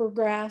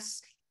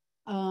silvergrass.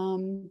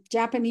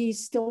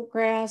 Japanese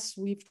stiltgrass,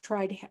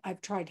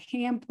 I've tried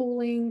hand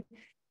pulling,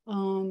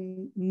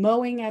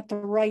 mowing at the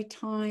right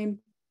time.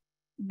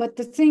 But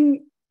the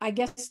thing I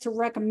guess to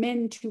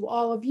recommend to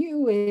all of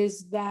you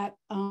is that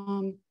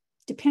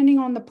depending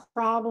on the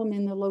problem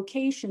and the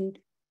location,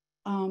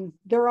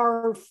 there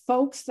are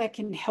folks that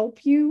can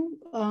help you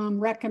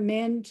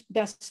recommend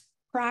best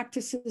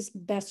practices,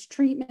 best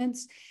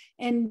treatments,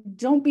 and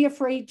don't be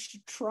afraid to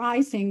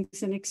try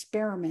things and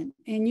experiment.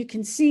 And you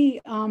can see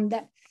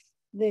that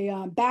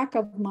the back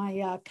of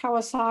my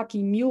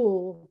Kawasaki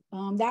mule,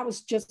 that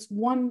was just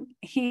one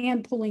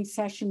hand pulling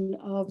session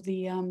of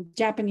the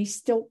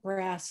Japanese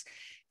stiltgrass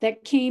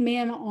that came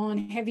in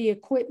on heavy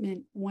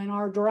equipment when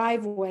our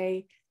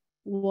driveway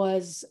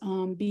was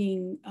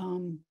being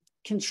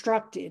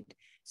constructed.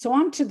 So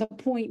I'm to the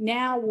point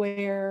now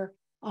where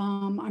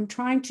I'm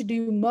trying to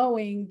do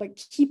mowing, but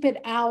keep it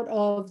out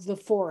of the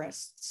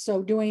forest.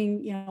 So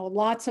doing,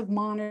 lots of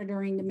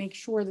monitoring to make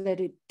sure that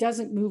it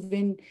doesn't move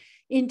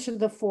into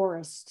the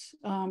forest.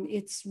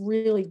 It's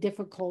really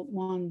difficult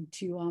one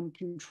to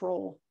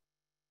control.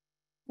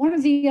 One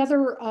of the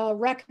other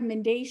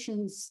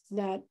recommendations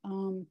that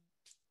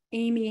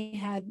Amy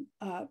had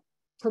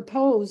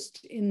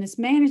proposed in this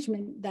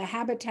the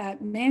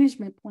habitat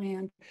management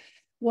plan,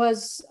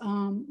 was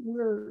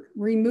we're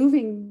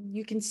removing,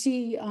 you can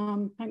see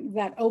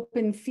that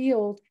open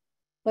field,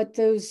 but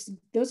those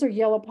are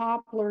yellow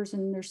poplars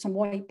and there's some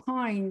white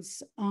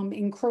pines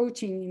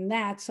encroaching in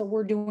that. So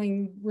we're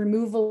doing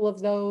removal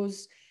of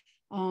those,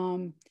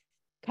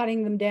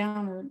 cutting them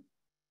down,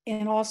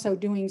 and also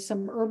doing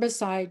some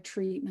herbicide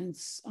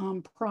treatments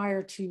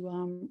prior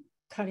to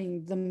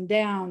cutting them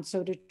down.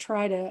 So to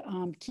try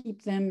to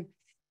keep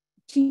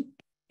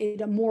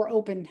it a more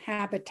open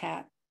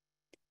habitat.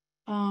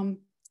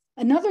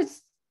 Another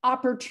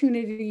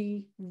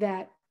opportunity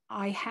that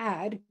I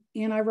had,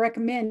 and I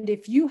recommend,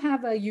 if you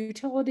have a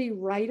utility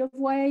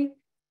right-of-way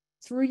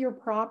through your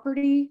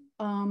property,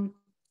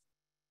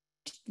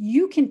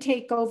 you can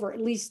take over, at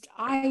least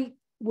I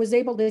was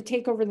able to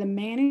take over the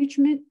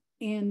management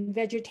and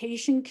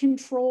vegetation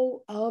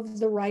control of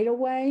the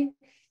right-of-way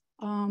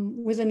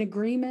with an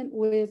agreement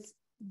with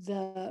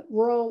the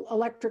rural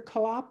electric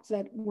co-op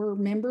that we're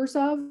members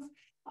of.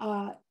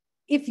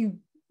 If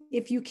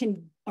you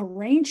can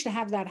arrange to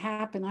have that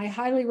happen, I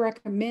highly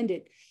recommend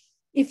it.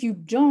 If you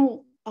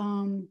don't,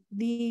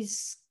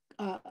 these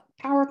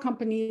power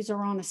companies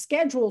are on a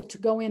schedule to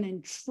go in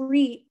and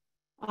treat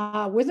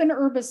with an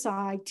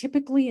herbicide,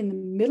 typically in the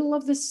middle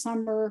of the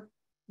summer,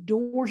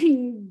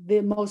 during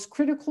the most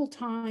critical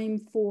time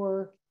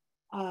for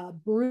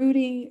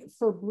brooding,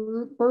 for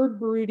bird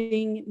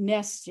brooding,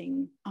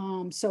 nesting.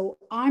 So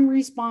I'm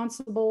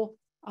responsible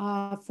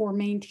for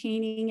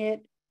maintaining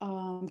it,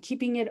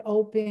 keeping it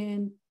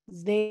open.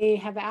 They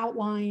have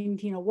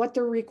outlined, what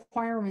their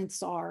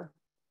requirements are.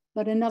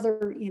 But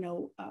another,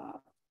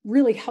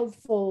 really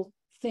helpful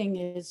thing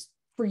is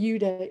for you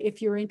to,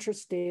 if you're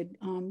interested,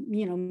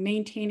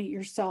 maintain it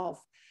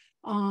yourself.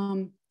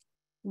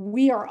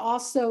 We are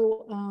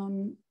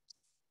also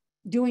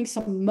doing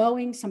some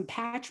mowing, some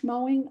patch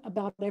mowing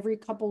about every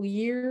couple of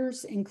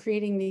years, and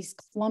creating these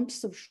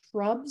clumps of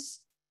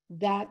shrubs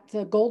that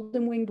the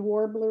golden winged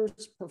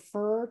warblers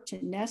prefer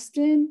to nest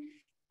in.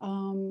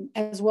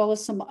 as well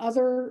as some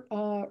other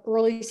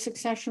early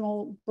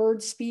successional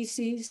bird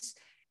species.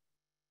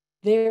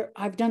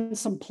 I've done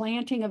some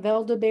planting of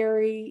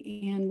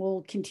elderberry and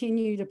will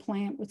continue to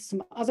plant with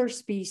some other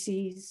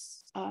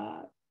species.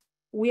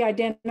 We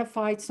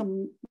identified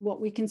some,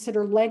 what we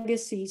consider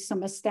legacies,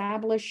 some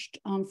established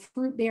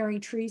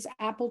fruit-bearing trees,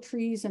 apple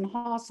trees and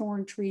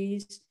hawthorn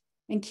trees,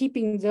 and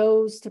keeping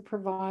those to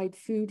provide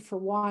food for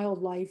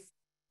wildlife.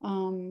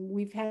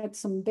 We've had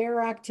some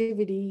bear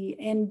activity,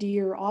 and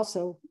deer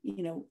also,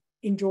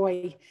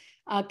 enjoy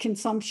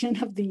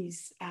consumption of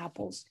these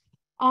apples.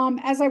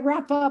 As I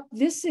wrap up,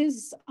 this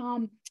is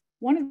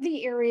one of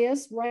the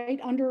areas right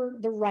under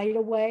the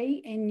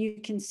right-of-way, and you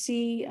can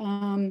see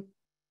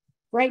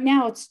right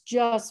now it's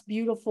just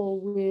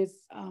beautiful with,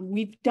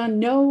 we've done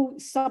no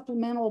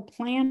supplemental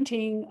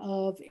planting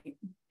of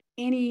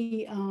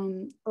any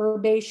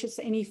herbaceous,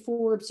 any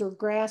forbs or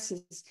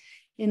grasses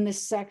in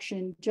this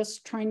section,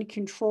 just trying to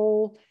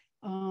control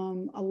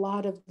a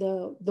lot of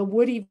the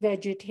woody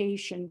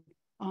vegetation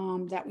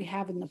that we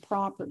have in the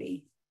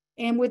property.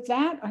 And with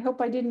that, I hope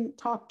I didn't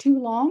talk too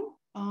long.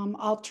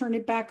 I'll turn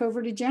it back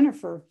over to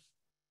Jennifer.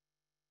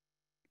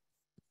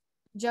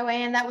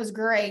 Joanne, that was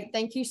great.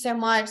 Thank you so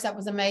much. That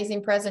was an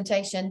amazing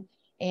presentation.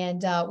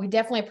 And we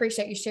definitely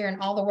appreciate you sharing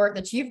all the work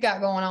that you've got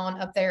going on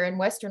up there in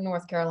Western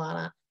North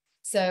Carolina.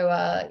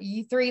 So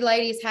you three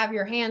ladies have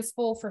your hands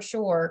full for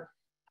sure.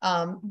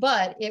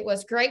 But it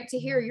was great to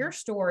hear your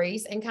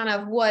stories and kind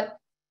of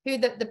who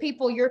the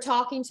people you're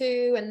talking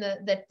to and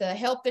the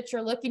help that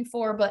you're looking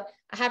for. But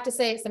I have to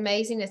say, it's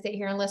amazing to sit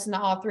here and listen to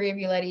all three of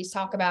you ladies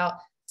talk about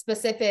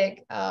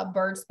specific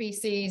bird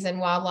species and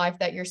wildlife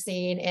that you're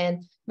seeing,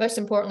 and most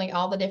importantly,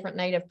 all the different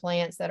native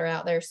plants that are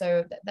out there.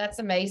 So that's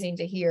amazing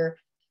to hear.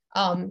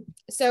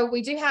 So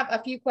we do have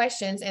a few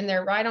questions, and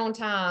they're right on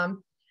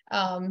time.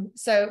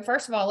 So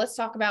first of all, let's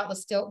talk about the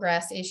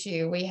stiltgrass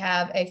issue. We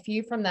have a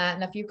few from that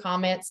and a few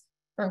comments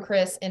from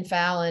Chris and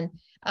Fallon.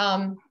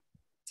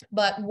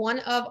 But one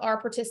of our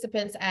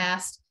participants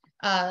asked,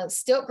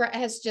 stiltgrass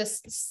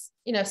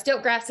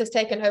has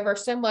taken over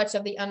so much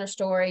of the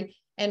understory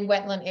and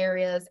wetland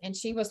areas, and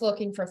she was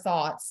looking for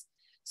thoughts.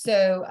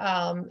 So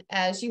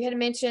as you had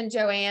mentioned,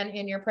 Joanne,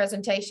 in your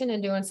presentation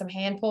and doing some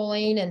hand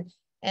pulling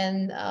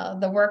and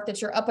the work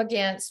that you're up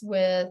against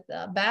with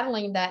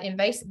battling that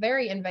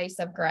very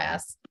invasive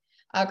grass.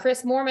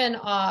 Chris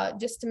Moorman,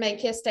 just to make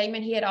his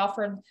statement, he had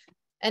offered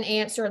an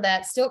answer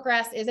that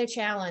stiltgrass is a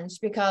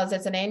challenge because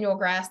it's an annual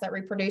grass that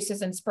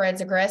reproduces and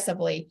spreads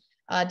aggressively.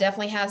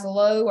 Definitely has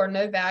low or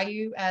no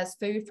value as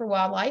food for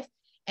wildlife,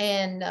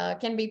 and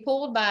can be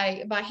pulled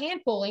by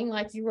hand pulling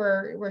like you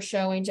were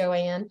showing,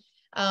 Joanne.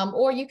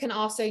 Or you can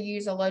also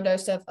use a low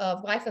dose of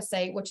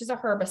glyphosate, which is a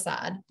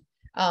herbicide.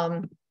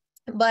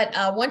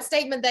 But one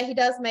statement that he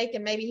does make,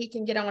 and maybe he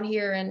can get on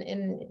here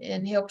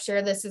and help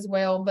share this as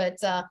well, but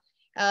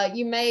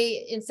you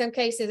may, in some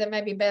cases, it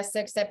may be best to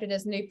accept it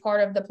as a new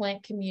part of the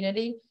plant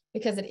community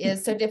because it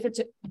is so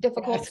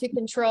difficult to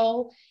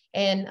control.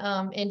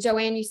 And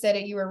Joanne, you said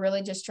it, you were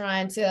really just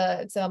trying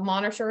to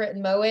monitor it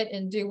and mow it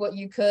and do what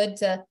you could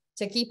to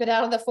keep it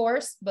out of the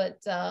forest. But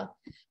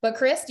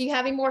Chris, do you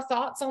have any more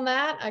thoughts on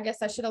that? I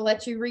guess I should have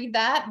let you read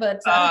that,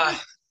 but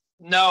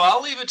no,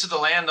 I'll leave it to the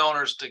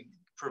landowners to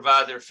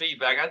provide their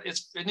feedback.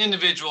 It's an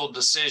individual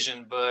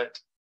decision, but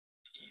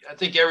I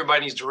think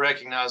everybody needs to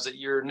recognize that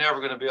you're never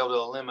going to be able to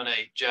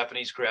eliminate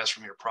Japanese grass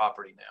from your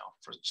property now,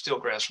 for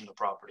stiltgrass from the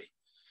property.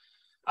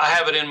 I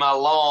have it in my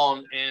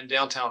lawn in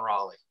downtown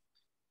Raleigh.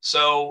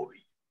 So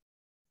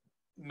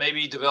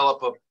maybe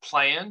develop a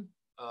plan,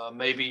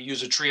 maybe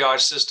use a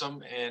triage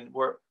system, and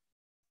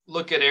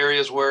look at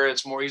areas where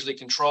it's more easily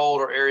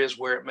controlled or areas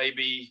where it may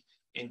be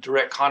in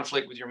direct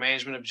conflict with your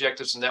management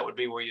objectives, and that would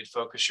be where you'd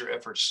focus your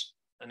efforts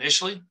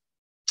initially.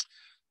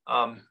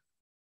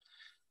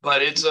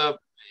 But it's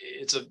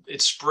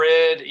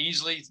spread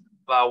easily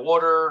by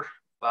water,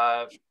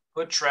 by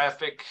foot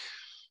traffic,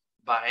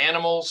 by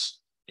animals.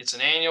 It's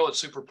an annual.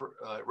 It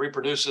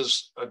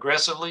reproduces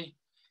aggressively.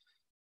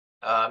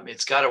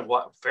 It's got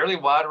a fairly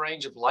wide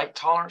range of light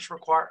tolerance.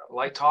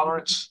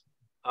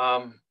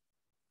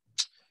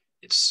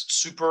 It's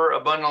super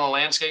abundant on the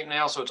landscape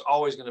now, so it's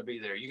always going to be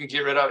there. You can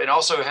get rid of it. It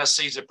also has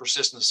seeds that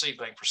persist in the seed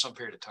bank for some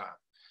period of time.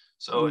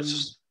 So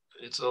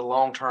it's a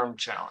long-term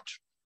challenge.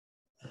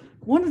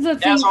 One of the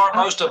things, as are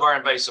most of our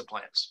invasive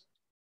plants.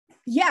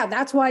 Yeah,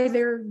 that's why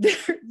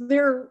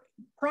they're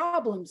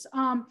problems.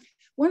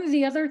 One of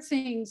the other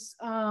things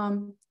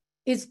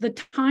is the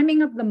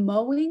timing of the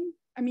mowing.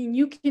 I mean,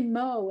 you can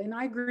mow, and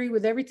I agree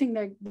with everything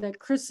that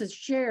Chris has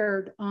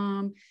shared.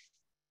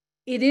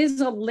 It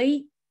is a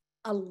late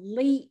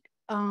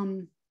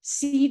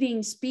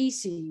seeding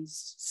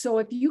species. So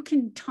if you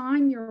can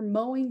time your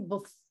mowing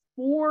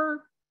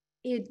before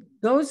it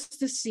goes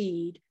to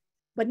seed,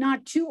 but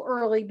not too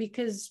early,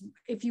 because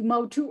if you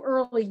mow too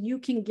early, you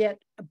can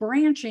get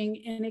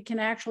branching and it can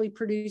actually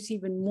produce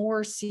even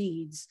more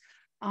seeds.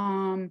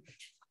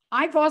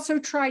 I've also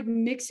tried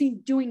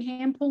doing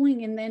hand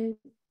pulling and then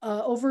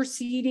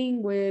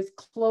overseeding with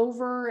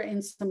clover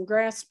and some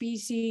grass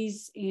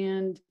species,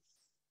 and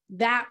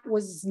that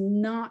was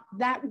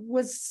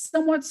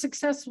somewhat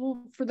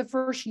successful for the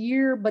first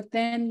year, but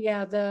then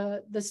yeah,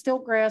 the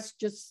stiltgrass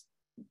just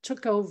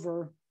took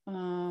over.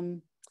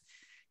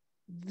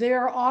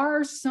 There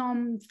are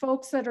some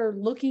folks that are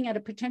looking at a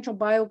potential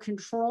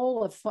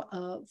biocontrol of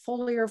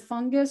foliar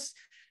fungus,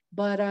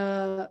 but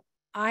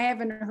I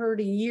haven't heard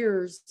in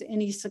years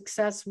any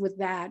success with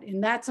that.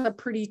 And that's a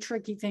pretty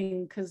tricky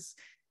thing because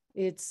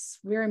it's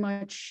very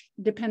much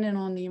dependent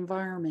on the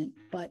environment.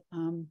 But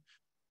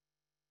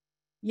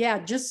yeah,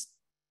 just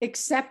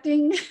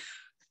accepting,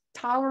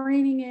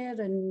 tolerating it,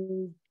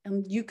 and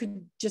you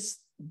could just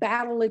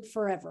battle it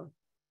forever.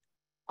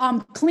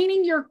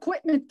 Cleaning your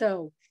equipment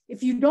though.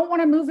 If you don't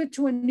want to move it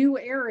to a new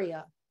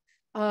area,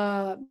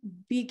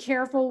 be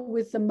careful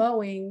with the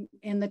mowing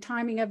and the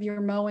timing of your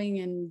mowing,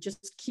 and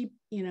just keep,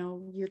 you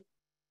know,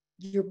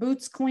 your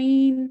boots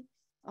clean.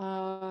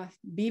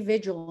 Be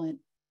vigilant.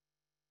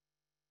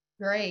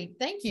 Great,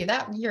 thank you.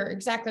 That you're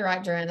exactly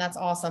right, Joanne. That's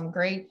awesome.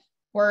 Great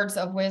words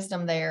of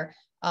wisdom there.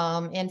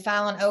 And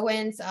Fallon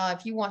Owens,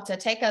 if you want to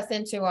take us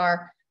into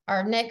our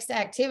next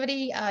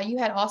activity, you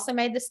had also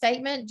made the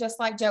statement, just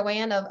like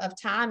Joanne,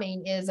 of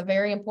timing is a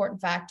very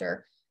important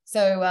factor.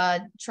 So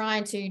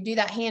trying to do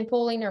that hand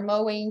pulling or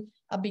mowing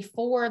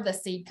before the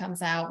seed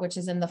comes out, which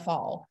is in the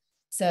fall.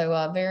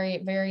 So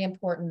very, very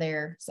important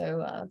there.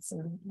 So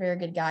some very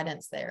good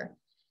guidance there.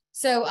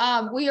 So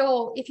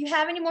if you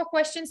have any more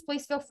questions,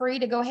 please feel free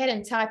to go ahead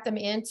and type them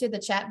into the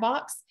chat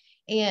box.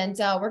 And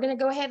we're going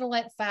to go ahead and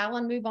let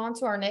Fallon move on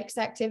to our next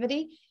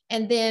activity.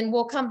 And then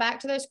we'll come back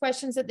to those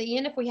questions at the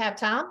end if we have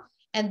time.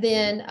 And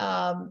then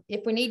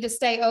if we need to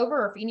stay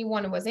over, or if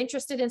anyone was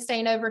interested in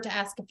staying over to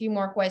ask a few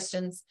more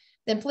questions,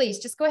 then please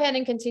just go ahead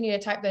and continue to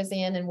type those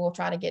in and we'll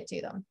try to get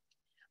to them.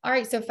 All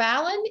right, so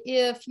Fallon,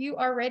 if you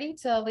are ready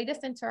to lead us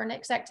into our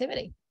next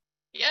activity.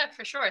 Yeah,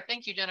 for sure.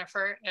 Thank you,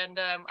 Jennifer. And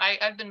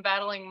I've been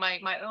battling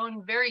my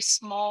own very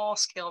small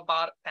scale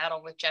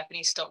battle with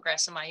Japanese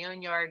stiltgrass in my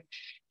own yard,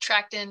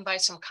 tracked in by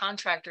some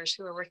contractors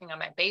who are working on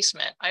my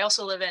basement. I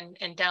also live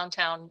in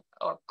downtown,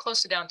 or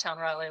close to downtown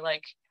Raleigh,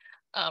 like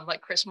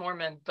Chris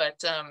Moorman,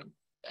 but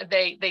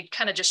they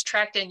kind of just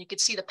tracked in. You could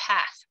see the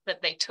path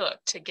that they took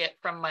to get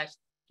from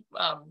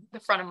the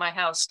front of my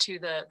house to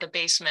the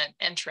basement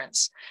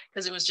entrance,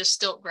 because it was just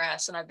stilt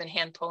grass, and I've been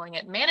hand pulling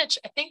it.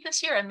 I think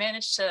this year I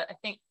managed to,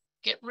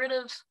 get rid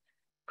of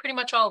pretty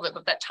much all of it,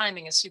 but that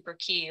timing is super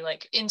key,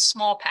 like in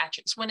small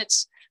patches. When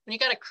you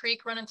got a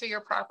creek running through your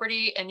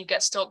property and you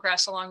got stilt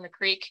grass along the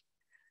creek,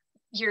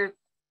 you're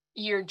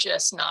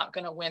just not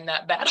going to win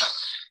that battle.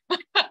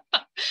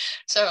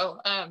 So,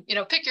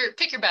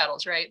 pick your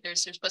battles, right?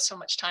 There's but so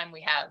much time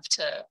we have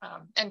to,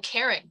 and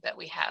caring that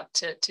we have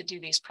to do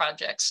these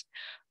projects.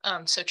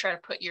 So try to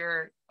put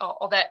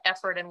all that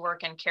effort and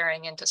work and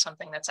caring into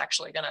something that's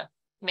actually going to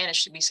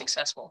manage to be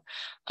successful.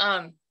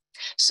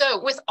 So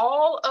with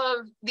all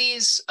of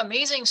these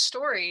amazing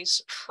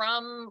stories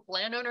from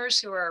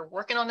landowners who are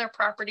working on their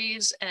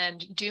properties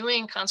and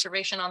doing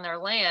conservation on their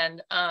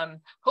land,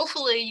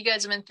 hopefully you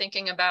guys have been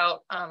thinking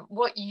about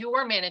what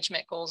your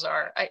management goals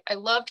are. I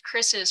loved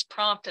Chris's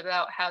prompt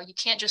about how you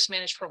can't just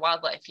manage for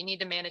wildlife. You need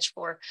to manage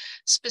for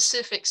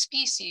specific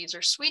species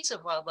or suites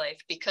of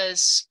wildlife,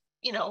 because,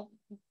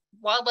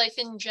 wildlife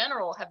in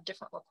general have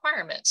different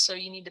requirements. So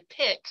you need to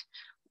pick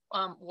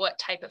what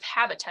type of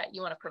habitat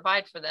you want to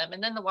provide for them,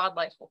 and then the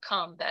wildlife will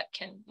come that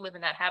can live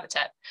in that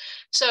habitat.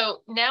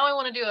 So now I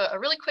want to do a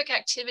really quick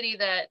activity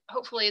that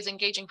hopefully is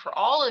engaging for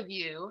all of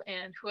you,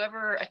 and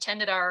whoever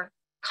attended our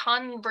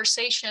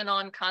conversation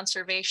on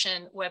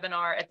conservation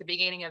webinar at the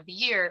beginning of the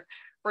year,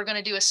 we're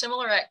going to do a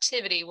similar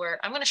activity where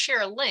I'm going to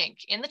share a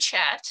link in the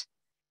chat.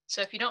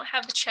 So if you don't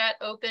have the chat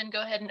open,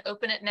 go ahead and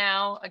open it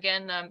now.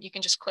 Again, you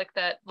can just click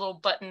that little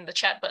button, the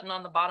chat button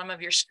on the bottom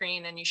of your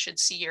screen, and you should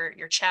see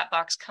your chat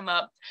box come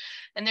up.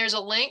 And there's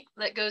a link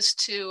that goes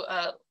to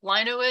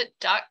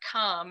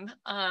linoit.com.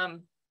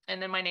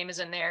 And then my name is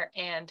in there.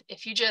 And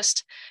if you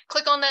just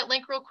click on that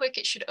link real quick,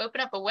 it should open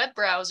up a web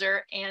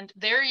browser. And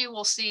there you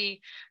will see,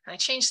 and I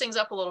changed things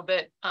up a little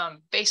bit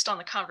based on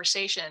the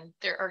conversation.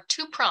 There are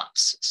 2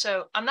 prompts.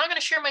 So I'm not going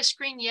to share my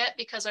screen yet,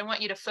 because I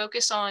want you to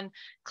focus on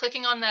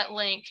clicking on that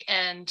link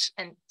and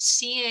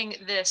seeing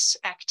this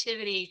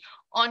activity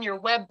on your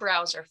web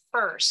browser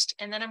first.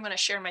 And then I'm going to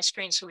share my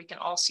screen so we can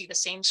all see the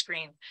same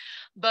screen.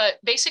 But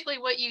basically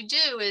what you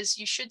do is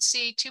you should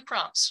see 2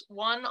 prompts.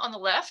 One on the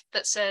left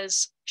that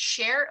says,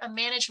 share a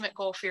management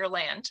goal for your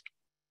land.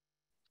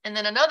 And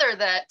then another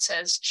that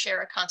says,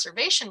 share a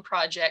conservation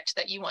project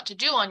that you want to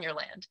do on your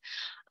land.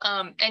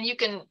 And you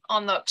can,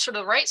 on the sort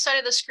of right side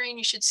of the screen,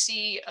 you should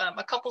see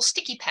a couple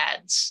sticky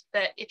pads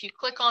that if you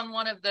click on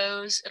one of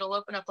those, it'll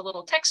open up a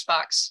little text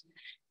box.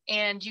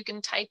 And you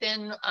can type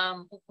in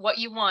what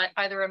you want,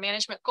 either a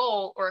management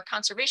goal or a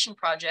conservation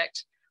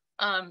project.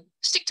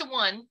 Stick to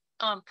one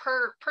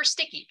per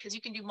sticky, because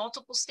you can do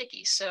multiple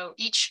stickies. So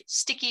each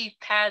sticky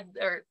pad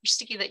or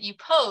sticky that you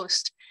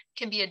post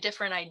can be a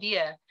different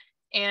idea.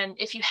 And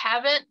if you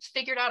haven't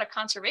figured out a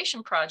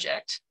conservation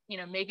project,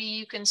 maybe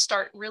you can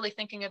start really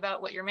thinking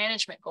about what your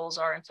management goals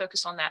are and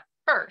focus on that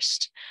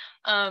first.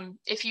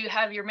 If you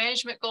have your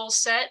management goals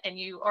set and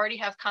you already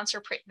have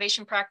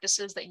conservation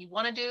practices that you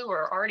want to do or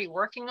are already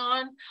working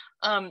on,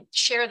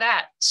 share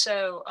that.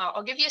 So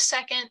I'll give you a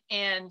second,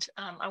 and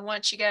I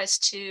want you guys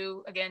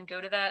to, again,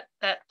 go to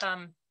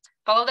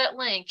follow that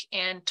link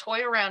and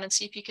toy around and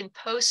see if you can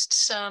post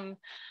some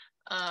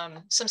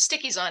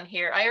stickies on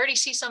here. I already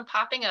see some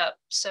popping up,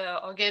 so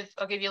I'll give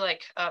you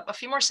like a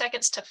few more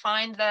seconds to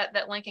find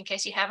that link in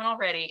case you haven't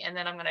already, and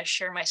then I'm going to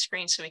share my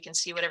screen so we can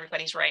see what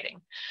everybody's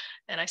writing.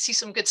 And I see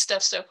some good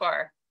stuff so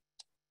far.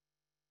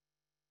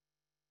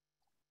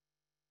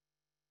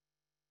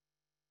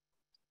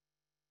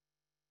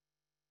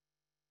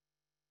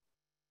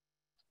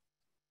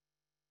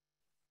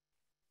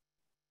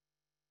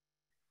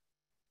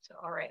 So,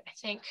 all right, I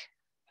think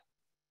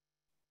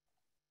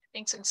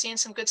I'm seeing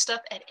some good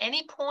stuff. At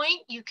any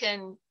point, you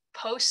can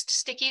post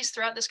stickies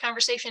throughout this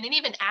conversation, and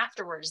even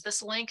afterwards.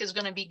 This link is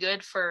going to be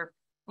good for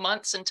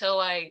months until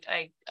I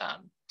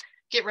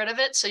get rid of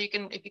it. So you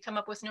can, if you come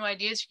up with new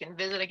ideas, you can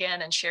visit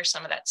again and share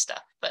some of that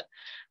stuff. But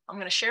I'm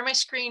going to share my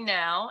screen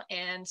now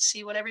and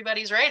see what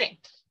everybody's writing.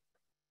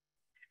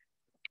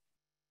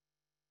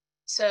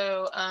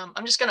 So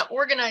I'm just going to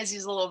organize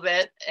these a little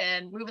bit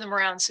and move them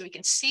around so we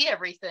can see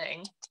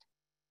everything.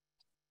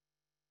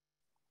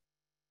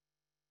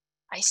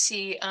 I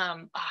see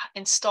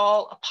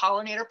install a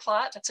pollinator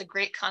plot. That's a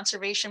great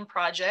conservation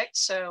project.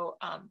 So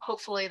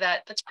hopefully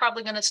that's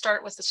probably going to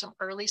start with some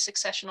early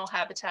successional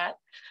habitat.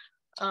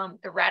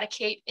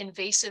 Eradicate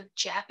invasive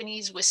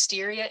Japanese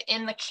wisteria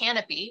in the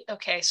canopy.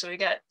 Okay, so we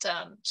got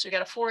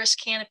a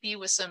forest canopy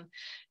with some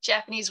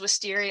Japanese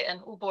wisteria, and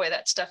oh boy,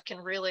 that stuff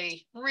can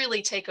really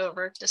take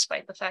over,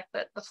 despite the fact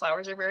that the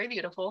flowers are very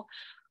beautiful.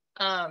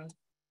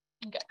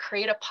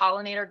 Create a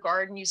pollinator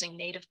garden using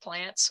native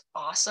plants.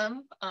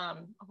 Awesome. A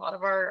lot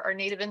of our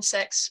native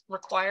insects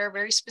require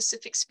very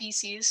specific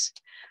species.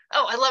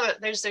 Oh, I love it.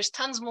 There's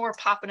tons more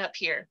popping up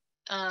here.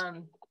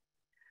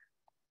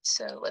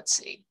 So let's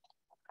see.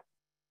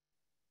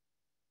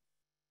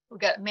 We've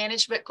got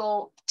management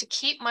goal to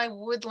keep my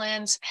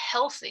woodlands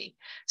healthy.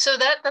 So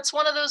that's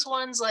one of those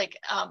ones, like,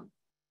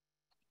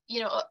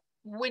 you know,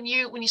 when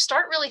you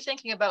start really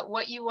thinking about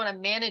what you want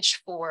to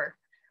manage for,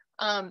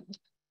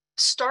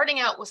 starting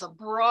out with a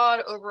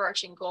broad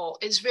overarching goal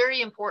is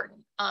very important,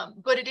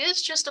 but it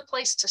is just a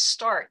place to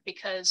start,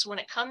 because when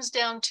it comes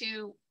down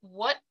to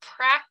what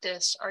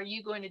practice are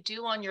you going to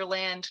do on your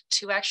land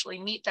to actually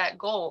meet that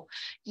goal,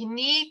 you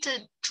need to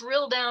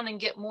drill down and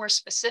get more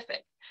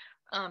specific.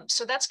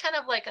 So that's kind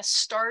of like a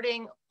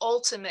starting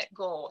ultimate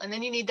goal. And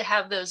then you need to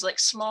have those like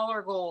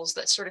smaller goals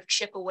that sort of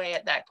chip away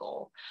at that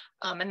goal.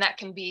 And that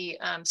can be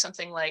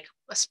something like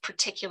a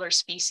particular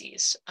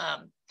species.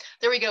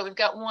 There we go. We've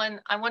got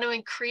one. I want to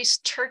increase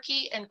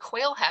turkey and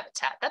quail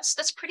habitat.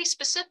 That's pretty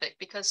specific,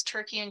 because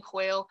turkey and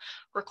quail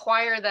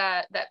require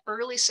that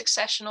early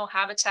successional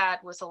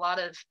habitat with a lot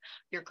of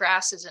your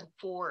grasses and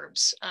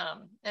forbs,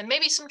 and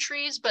maybe some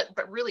trees, but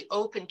really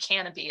open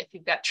canopy if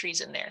you've got trees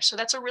in there. So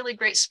that's a really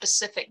great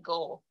specific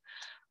goal.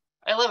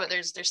 I love it.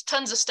 There's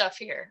tons of stuff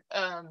here.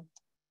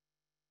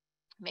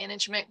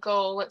 Management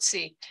goal, let's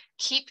see,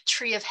 keep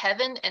tree of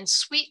heaven and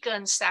sweet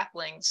gun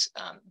saplings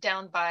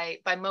down by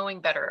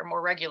mowing better or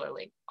more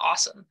regularly.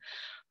 Awesome.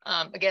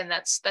 Again,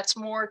 that's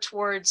more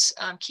towards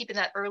keeping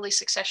that early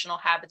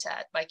successional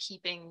habitat by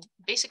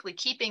basically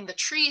keeping the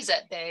trees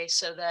at bay,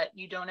 so that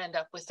you don't end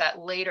up with that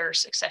later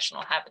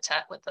successional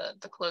habitat with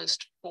the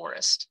closed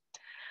forest.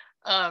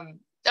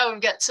 Oh,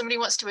 we've got somebody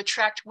wants to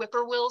attract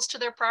whippoorwills to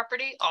their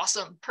property.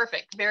 Awesome,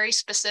 perfect, very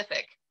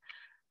specific.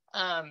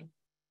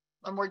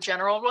 A more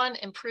general one,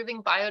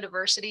 improving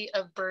biodiversity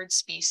of bird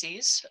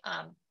species.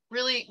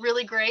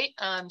 Really great.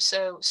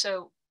 So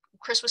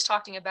Chris was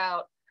talking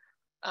about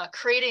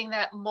creating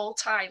that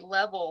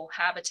multi-level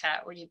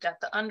habitat where you've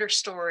got the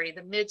understory,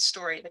 the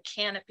mid-story, the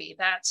canopy.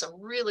 That's a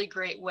really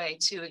great way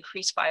to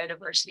increase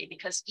biodiversity,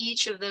 because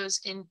each of those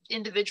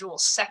individual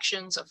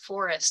sections of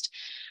forest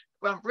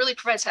really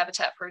provides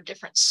habitat for a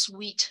different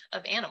suite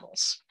of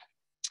animals.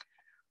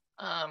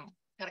 Got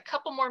a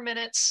couple more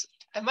minutes.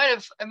 I might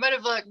have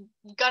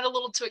got a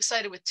little too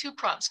excited with 2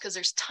 prompts, because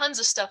there's tons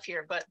of stuff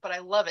here, but I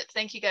love it.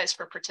 Thank you guys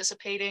for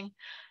participating.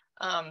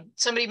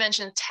 Somebody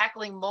mentioned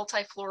tackling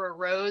multiflora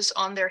rows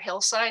on their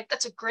hillside.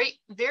 That's a great,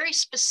 very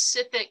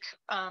specific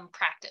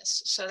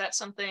practice. So that's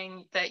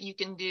something that you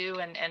can do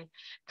and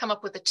come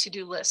up with a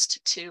to-do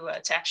list to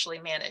actually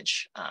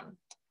manage.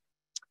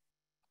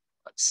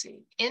 Let's see,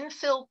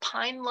 infill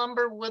pine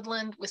lumber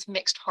woodland with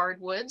mixed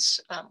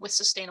hardwoods with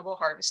sustainable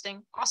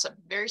harvesting. Awesome,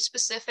 very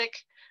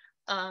specific.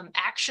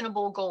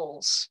 Actionable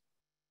goals.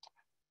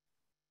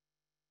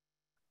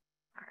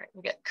 All right,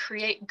 we got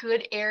create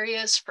good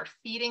areas for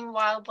feeding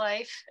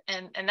wildlife,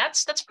 and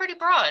that's pretty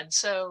broad.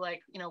 So,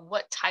 like, you know,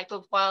 what type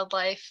of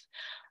wildlife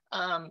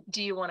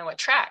do you want to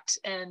attract,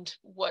 and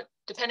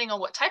depending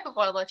on what type of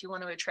wildlife you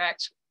want to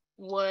attract,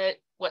 what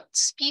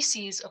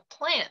species of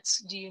plants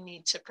do you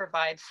need to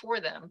provide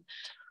for them?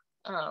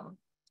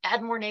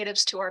 Add more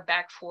natives to our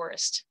back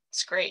forest.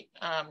 It's great.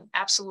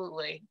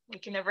 Absolutely. We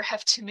can never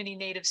have too many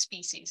native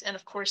species. And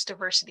of course,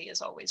 diversity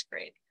is always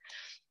great.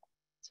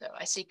 So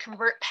I see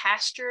convert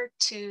pasture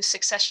to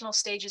successional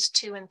stages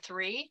 2 and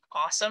 3.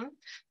 Awesome.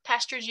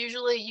 Pastures,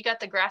 usually you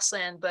got the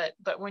grassland, but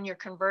when you're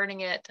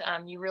converting it,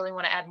 you really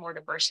want to add more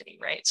diversity,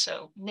 right?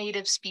 So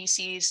native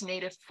species,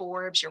 native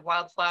forbs, your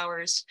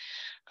wildflowers,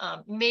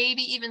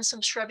 maybe even some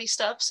shrubby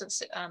stuff,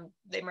 since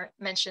they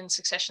mentioned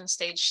succession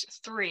stage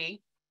 3.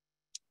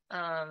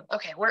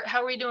 Okay,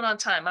 how are we doing on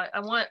time?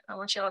 I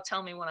want y'all to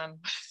tell me when I'm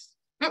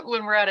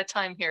when we're out of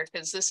time here,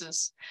 because this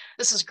is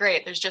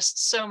great. There's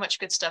just so much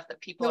good stuff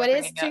that people So are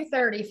it is bringing up.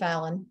 2:30,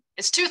 Fallon.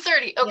 It's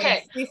 2:30.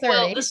 Okay. Yes, 2:30.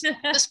 Well, this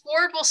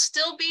board will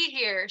still be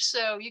here,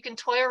 so you can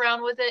toy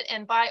around with it,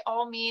 and by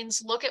all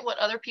means, look at what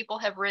other people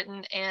have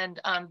written and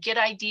get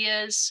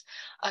ideas,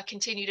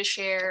 continue to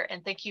share.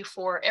 And thank you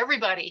for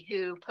everybody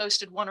who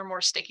posted 1 or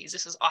more stickies.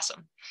 This is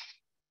awesome.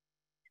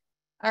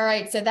 All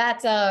right, so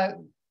that's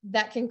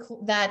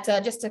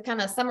just to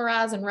kind of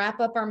summarize and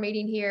wrap up our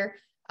meeting here.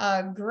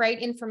 Great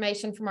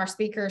information from our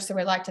speakers. So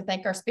we'd like to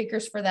thank our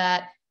speakers for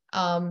that.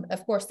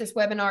 Of course, this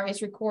webinar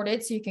is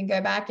recorded, so you can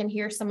go back and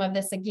hear some of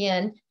this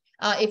again.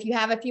 If you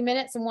have a few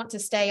minutes and want to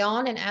stay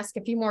on and ask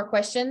a few more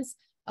questions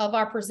of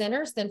our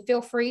presenters, then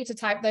feel free to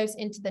type those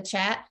into the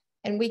chat,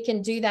 and we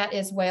can do that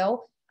as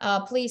well.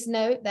 Please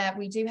note that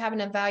we do have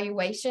an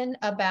evaluation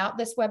about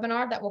this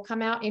webinar that will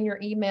come out in your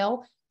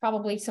email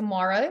probably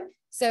tomorrow.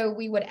 So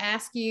we would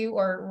ask you,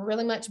 or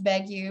really much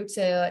beg you,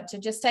 to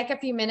just take a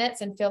few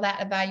minutes and fill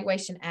that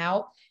evaluation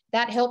out.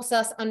 That helps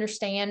us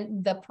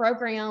understand the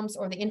programs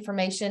or the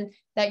information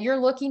that you're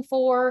looking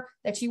for,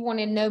 that you want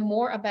to know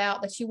more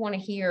about, that you want to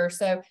hear.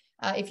 So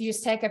if you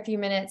just take a few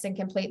minutes and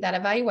complete that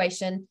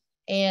evaluation,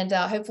 and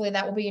hopefully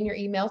that will be in your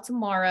email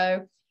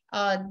tomorrow.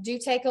 Do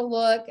take a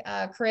look.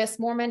 Chris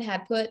Moorman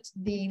had put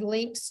the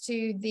links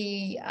to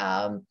the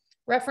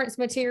reference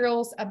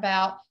materials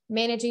about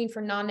managing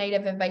for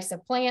non-native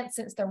invasive plants,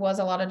 since there was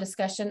a lot of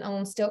discussion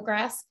on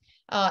stiltgrass,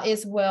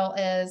 as well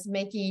as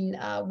making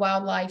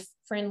wildlife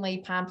friendly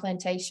pine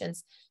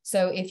plantations.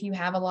 So if you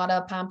have a lot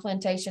of pine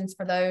plantations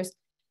for those,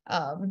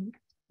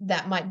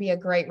 that might be a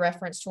great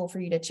reference tool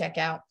for you to check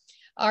out.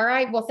 All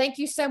right, well, thank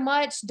you so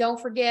much. Don't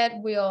forget,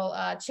 we'll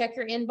check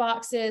your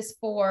inboxes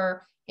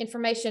for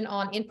information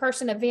on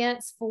in-person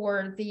events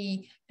for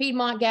the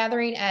Piedmont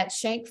Gathering at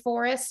Shank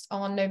Forest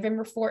on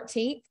November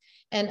 14th.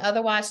 And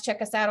otherwise,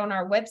 check us out on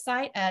our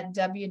website at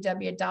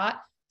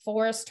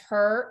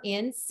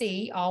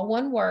www.ForestHerNC, all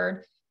one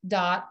word,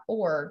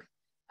 .org.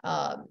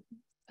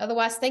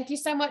 Otherwise, thank you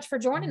so much for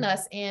joining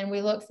us, and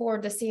we look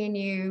forward to seeing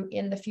you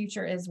in the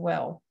future as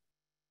well.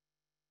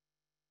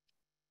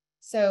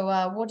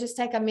 So we'll just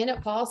take a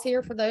minute pause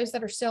here for those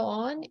that are still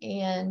on,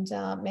 and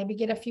maybe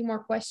get a few more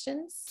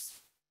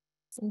questions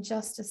in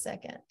just a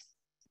second.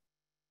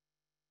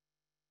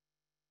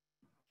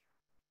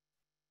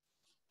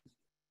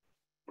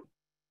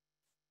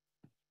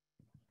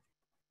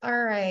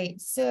 All right,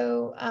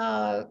 so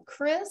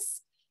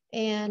Chris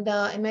and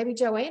maybe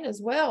Joanne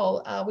as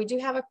well, we do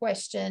have a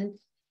question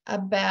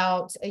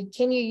about,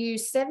 can you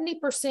use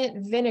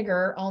 70%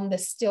 vinegar on the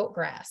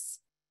stiltgrass?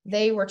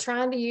 They were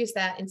trying to use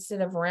that instead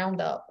of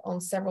Roundup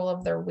on several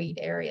of their wheat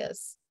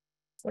areas.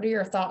 What are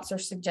your thoughts or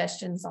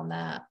suggestions on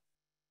that?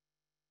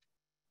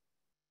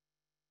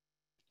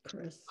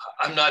 Chris.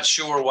 I'm not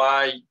sure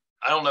why.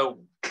 I don't know.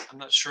 I'm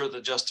not sure the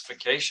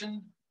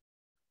justification.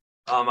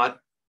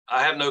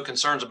 I have no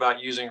concerns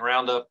about using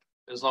Roundup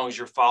as long as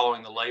you're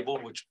following the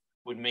label, which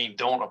would mean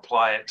don't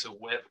apply it to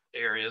wet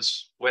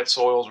areas, wet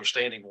soils, or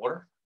standing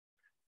water.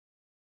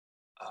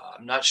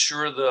 I'm not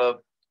sure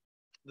the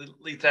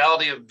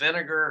lethality of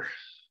vinegar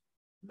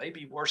may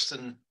be worse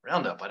than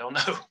Roundup. I don't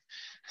know.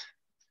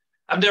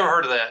 I've never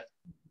heard of that.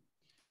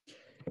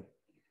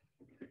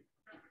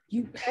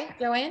 Okay,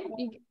 Joanne,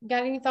 you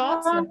got any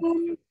thoughts?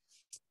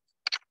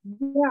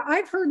 Yeah,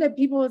 I've heard that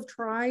people have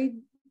tried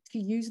to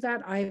use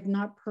that. I have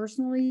not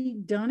personally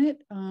done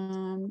it.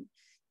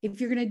 If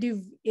you're going to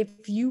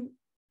do,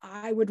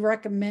 I would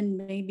recommend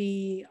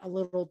maybe a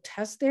little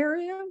test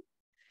area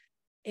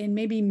and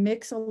maybe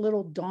mix a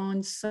little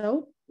Dawn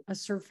soap, a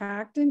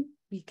surfactant,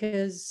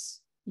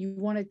 because you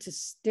want it to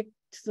stick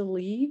to the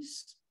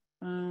leaves.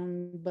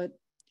 But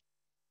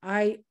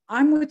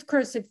I'm with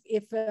Chris.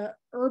 If a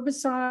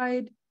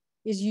herbicide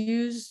is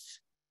used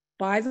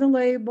by the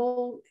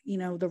label, you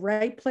know, the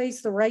right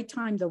place, the right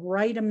time, the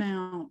right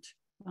amount.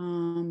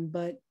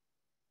 But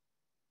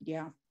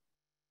yeah,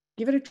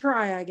 give it a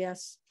try, I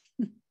guess.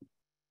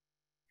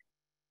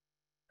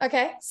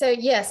 Okay, so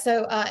yes,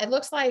 so it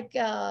looks like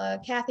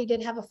Kathy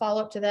did have a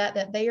follow-up to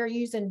that they are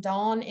using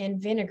Dawn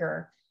and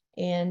vinegar.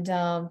 And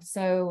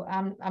so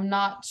I'm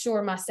not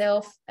sure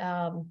myself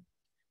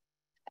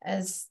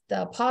as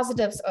the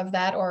positives of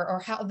that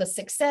or how the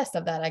success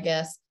of that, I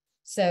guess.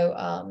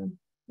 So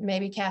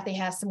maybe Kathy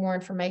has some more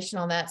information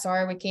on that.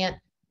 Sorry, we can't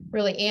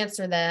really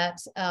answer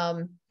that.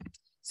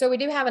 So we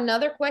do have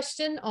another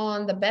question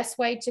on the best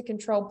way to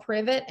control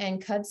privet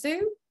and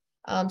kudzu.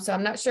 So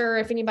I'm not sure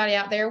if anybody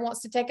out there wants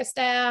to take a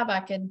stab.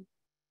 I could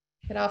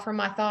offer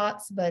my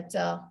thoughts, but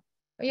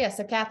But yeah,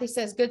 so Kathy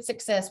says good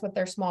success with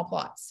their small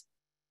plots.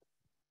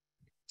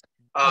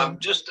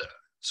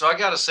 So I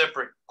got a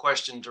separate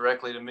question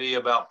directly to me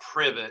about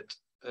privet.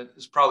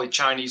 It's probably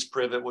Chinese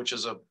privet, which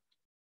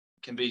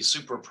can be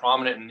super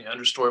prominent in the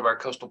understory of our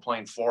coastal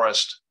plain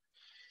forest.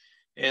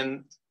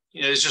 And,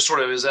 it's just sort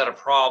of, is that a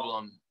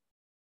problem?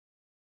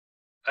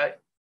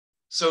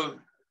 So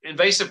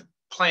invasive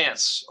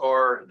plants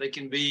they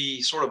can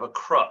be sort of a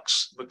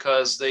crux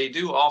because they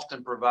do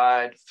often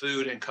provide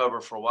food and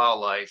cover for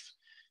wildlife.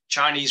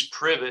 Chinese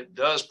privet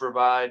does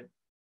provide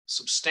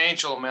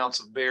substantial amounts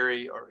of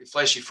berry or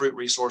fleshy fruit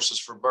resources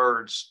for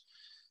birds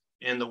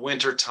in the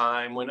winter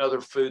time when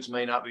other foods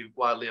may not be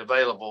widely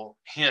available.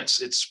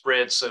 Hence, it's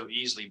spread so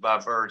easily by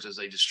birds as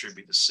they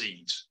distribute the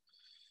seeds.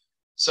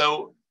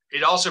 So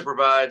it also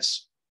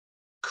provides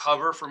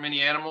cover for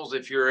many animals.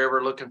 If you're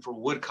ever looking for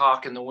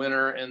woodcock in the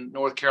winter in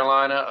North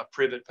Carolina, a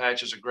privet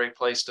patch is a great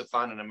place to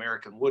find an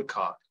American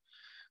woodcock.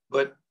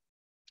 But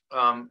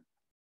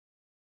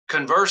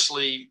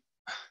conversely,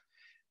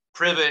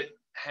 privet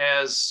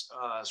has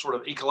sort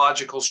of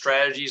ecological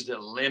strategies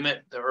that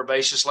limit the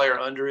herbaceous layer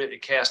under it.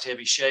 It casts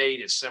heavy shade.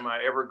 It's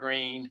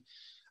semi-evergreen.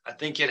 I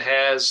think it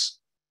has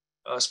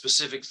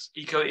specific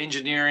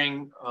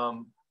eco-engineering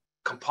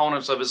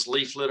components of its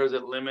leaf litter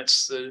that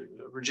limits the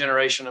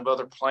regeneration of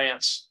other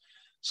plants.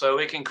 So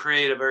it can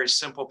create a very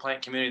simple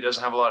plant community that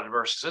doesn't have a lot of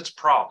diversity. So it's a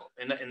problem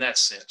in that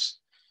sense.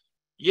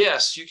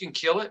 Yes, you can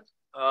kill it.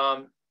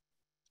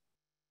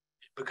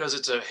 Because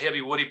it's a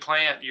heavy woody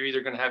plant, you're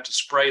either going to have to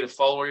spray the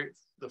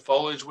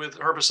foliage with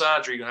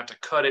herbicides, or you're going to have to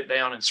cut it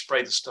down and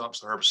spray the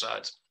stumps with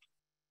herbicides.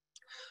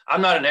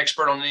 I'm not an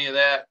expert on any of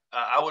that.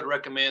 I would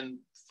recommend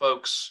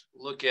folks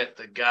look at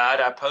the guide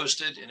I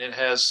posted, and it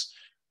has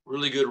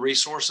really good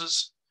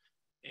resources.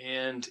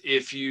 And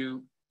if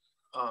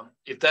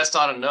that's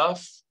not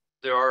enough,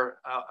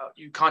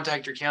 you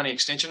contact your county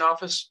extension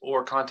office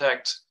or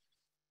contact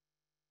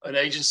an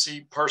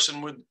agency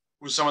person with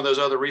some of those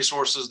other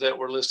resources that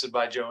were listed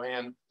by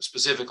Joanne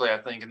specifically, I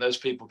think, and those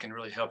people can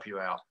really help you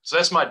out. So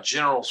that's my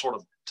general sort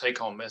of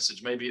take-home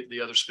message. Maybe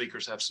the other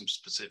speakers have some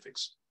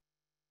specifics.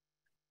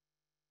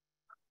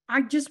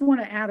 I just want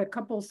to add a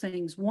couple of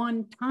things.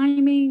 One,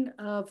 timing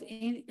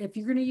if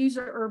you're going to use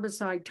an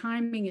herbicide,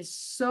 timing is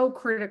so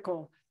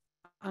critical.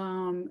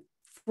 For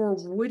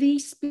woody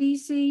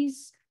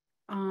species,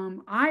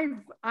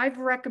 I've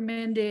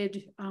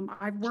recommended,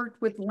 I've worked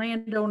with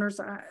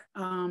landowners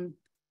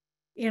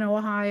in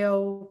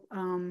Ohio,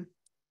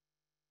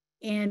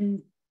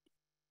 and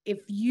if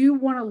you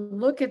want to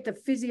look at the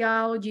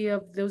physiology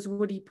of those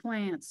woody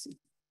plants,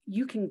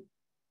 you can,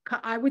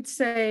 I would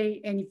say,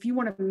 and if you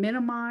want to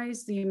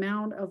minimize the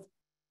amount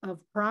of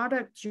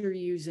product you're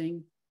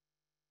using,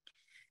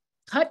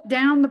 cut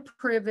down the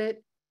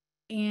privet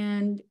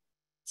and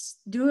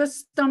do a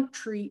stump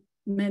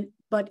treatment,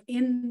 but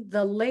in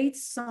the late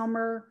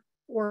summer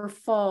or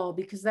fall,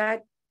 because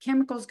that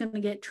chemical is going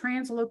to get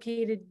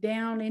translocated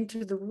down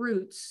into the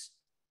roots,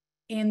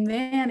 and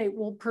then it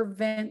will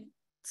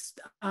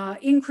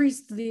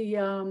increase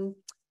the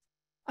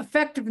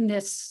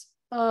effectiveness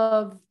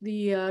of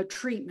the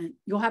treatment.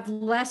 You'll have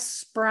less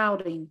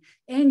sprouting,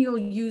 and you'll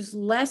use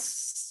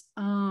less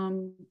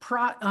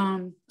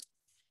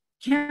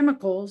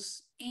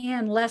chemicals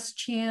and less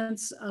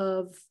chance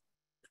of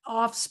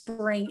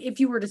offspring. If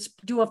you were to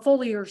do a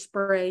foliar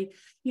spray,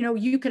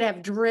 you could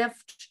have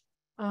drift,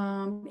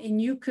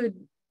 and you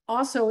could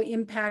also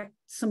impact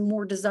some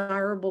more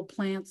desirable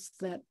plants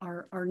that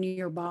are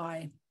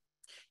nearby.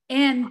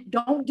 And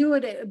don't do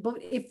it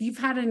if you've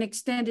had an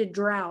extended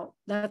drought.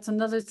 That's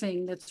another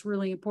thing that's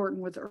really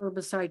important with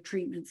herbicide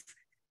treatments.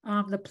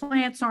 The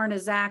plants aren't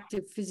as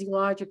active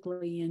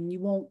physiologically, and you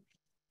won't,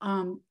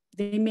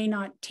 they may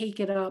not take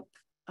it up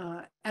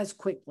as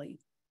quickly.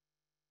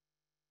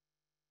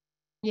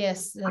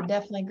 Yes,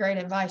 definitely great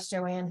advice,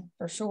 Joanne,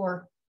 for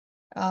sure.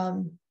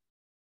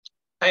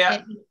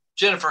 Hey,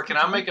 Jennifer, can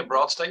I make a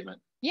broad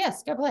statement?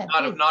 Yes, go ahead.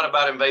 Not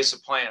about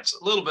invasive plants,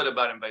 a little bit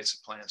about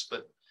invasive plants,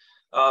 but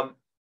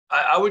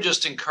I would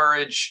just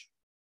encourage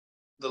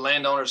the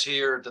landowners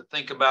here to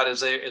think about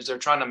as they're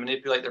trying to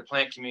manipulate their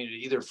plant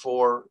community, either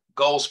for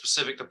goals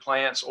specific to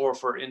plants or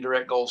for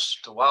indirect goals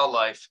to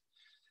wildlife.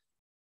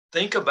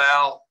 Think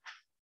about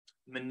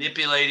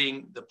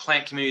manipulating the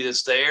plant community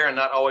that's there, and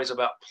not always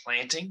about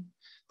planting,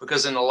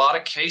 because in a lot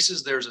of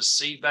cases, there's a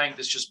seed bank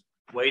that's just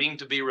waiting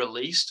to be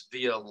released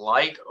via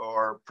light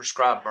or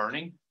prescribed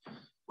burning,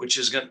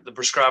 the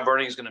prescribed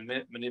burning is going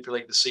to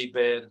manipulate the seed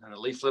bed and the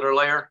leaf litter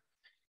layer.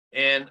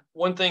 And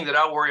one thing that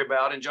I worry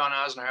about, and John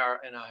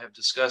Eisenhower and I have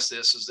discussed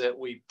this, is that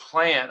we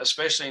plant,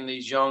 especially in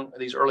these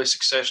early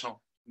successional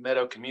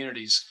meadow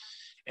communities.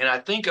 And I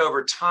think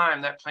over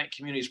time, that plant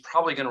community is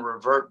probably going to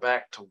revert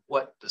back to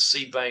what the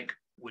seed bank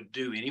would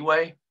do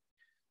anyway.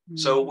 Mm-hmm.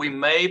 So we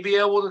may be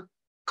able to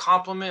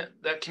complement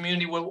that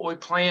community with what we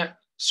plant.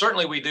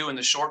 Certainly we do in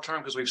the short term,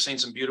 because we've seen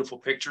some beautiful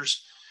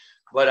pictures.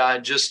 But I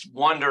just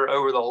wonder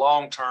over the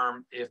long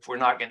term if we're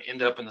not going to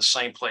end up in the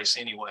same place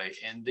anyway.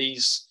 And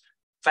these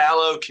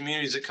fallow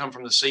communities that come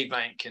from the seed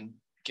bank can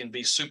can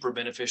be super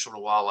beneficial to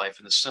wildlife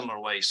in the similar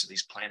ways to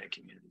these planted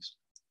communities.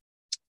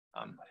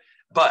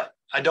 But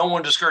I don't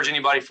want to discourage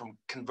anybody from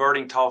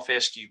converting tall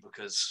fescue,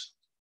 because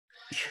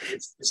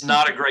it's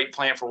not a great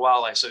plant for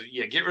wildlife. So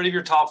yeah, get rid of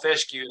your tall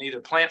fescue and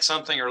either plant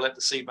something or let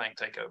the seed bank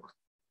take over.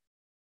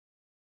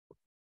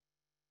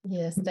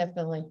 Yes,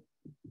 definitely.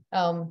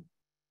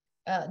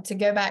 To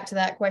go back to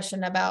that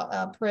question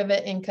about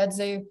privet and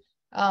kudzu,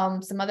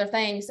 some other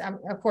things,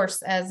 of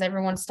course, as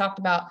everyone's talked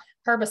about,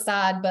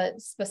 herbicide, but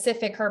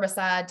specific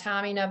herbicide,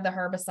 timing of the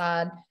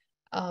herbicide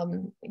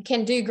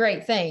can do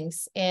great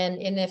things. And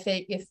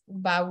if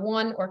by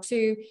 1 or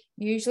 2,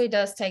 usually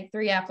does take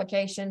 3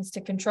 applications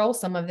to control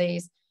some of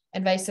these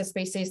invasive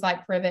species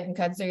like privet and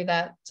kudzu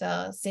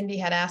that Cindy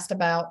had asked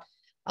about.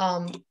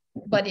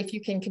 But if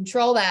you can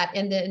control that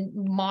and then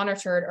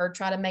monitor it or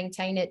try to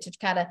maintain it to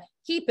kind of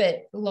keep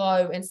it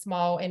low and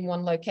small in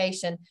one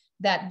location,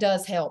 that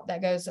does help.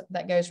 That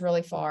goes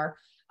really far.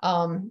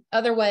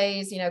 Other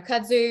ways,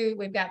 kudzu,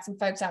 we've got some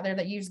folks out there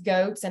that use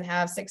goats and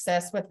have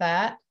success with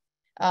that.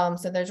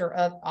 So those are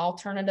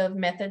alternative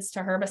methods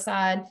to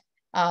herbicide.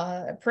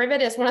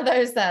 Privet is one of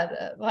those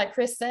that, like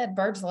Chris said,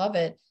 birds love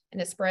it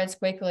and it spreads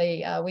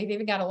quickly. We've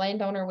even got a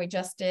landowner we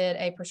just did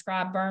a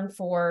prescribed burn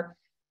for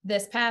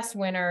this past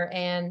winter,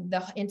 and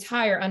the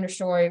entire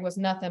understory was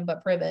nothing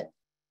but privet.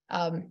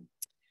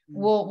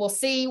 We'll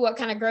see what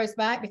kind of grows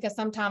back, because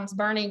sometimes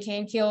burning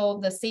can kill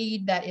the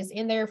seed that is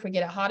in there if we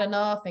get it hot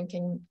enough, and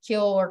can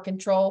kill or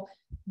control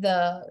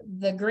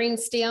the green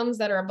stems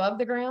that are above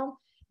the ground.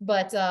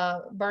 But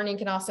burning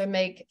can also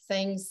make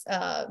things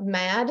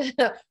mad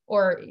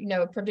or,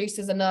 it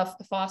produces enough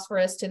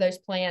phosphorus to those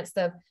plants,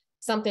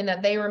 something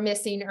that they were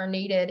missing or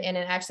needed, and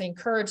it actually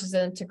encourages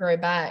them to grow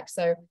back.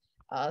 So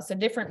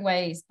different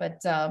ways,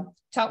 but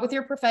talk with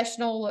your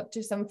professional, look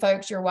to some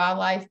folks, your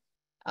wildlife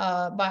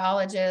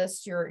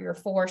biologists, your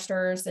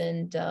foresters,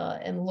 and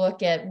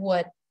look at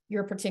what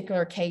your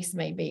particular case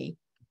may be.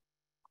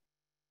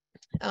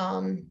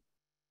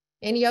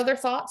 Any other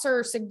thoughts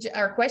or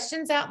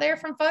questions out there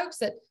from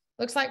folks? It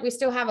looks like we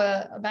still have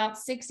about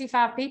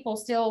 65 people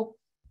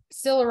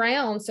still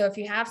around. So if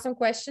you have some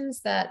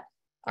questions that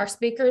our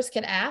speakers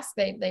can ask,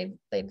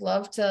 they'd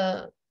love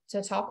to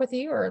talk with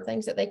you, or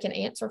things that they can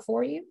answer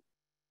for you.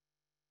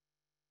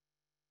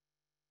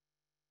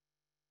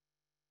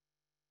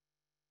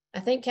 I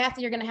think,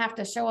 Kathy, you're going to have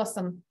to show us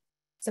some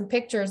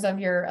pictures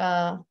of your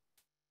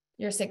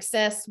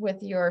success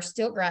with your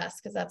stiltgrass,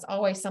 because that's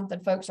always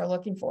something folks are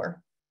looking for.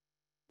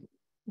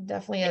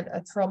 Definitely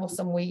a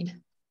troublesome weed.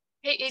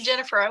 Hey,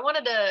 Jennifer, I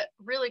wanted to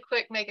really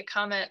quick make a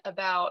comment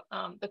about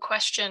the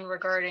question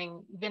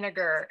regarding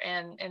vinegar,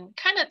 and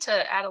kind of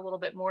to add a little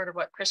bit more to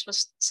what Chris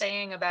was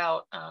saying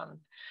about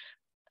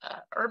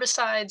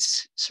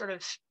herbicides sort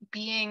of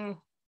being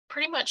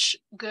pretty much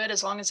good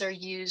as long as they're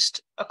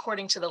used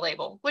according to the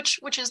label, which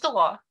is the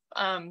law.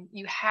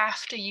 You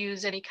have to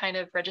use any kind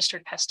of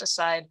registered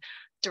pesticide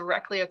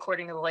directly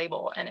according to the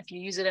label. And if you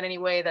use it in any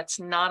way that's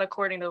not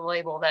according to the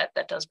label,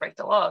 that does break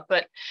the law.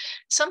 But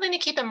something to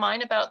keep in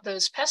mind about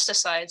those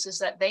pesticides is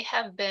that they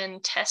have been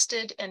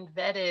tested and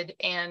vetted,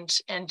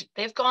 and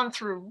they've gone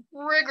through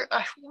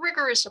a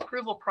rigorous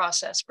approval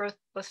process, both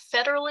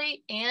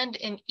federally and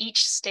in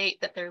each state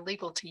that they're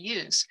legal to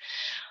use.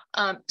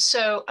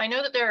 So I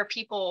know that there are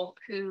people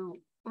who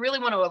really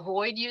want to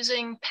avoid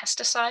using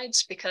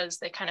pesticides because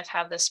they kind of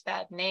have this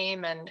bad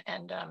name,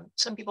 and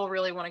some people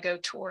really want to go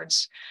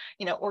towards,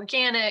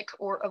 organic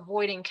or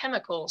avoiding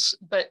chemicals.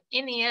 But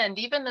in the end,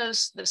 even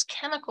those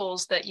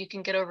chemicals that you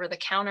can get over the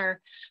counter,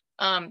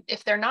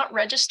 if they're not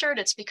registered,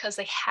 it's because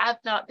they have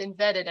not been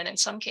vetted, and in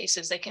some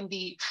cases they can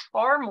be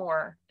far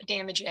more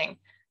damaging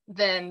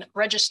than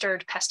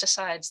registered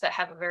pesticides that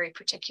have a very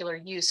particular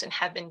use and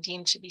have been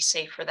deemed to be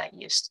safe for that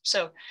use.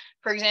 So,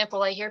 for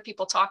example, I hear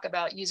people talk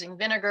about using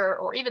vinegar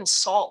or even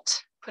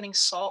salt, putting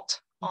salt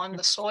on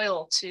the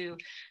soil to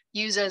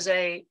use as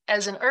an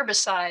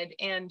herbicide.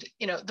 And,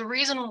 the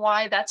reason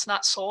why that's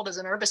not sold as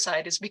an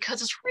herbicide is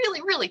because it's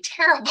really, really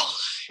terrible.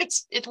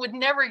 It would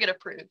never get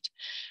approved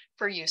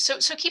for use.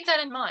 So keep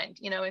that in mind.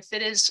 If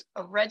it is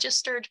a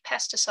registered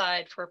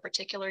pesticide for a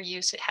particular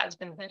use, it has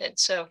been vetted.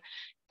 So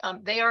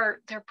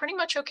they're pretty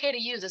much okay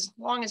to use as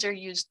long as they're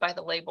used by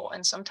the label.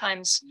 And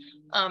sometimes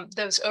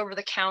those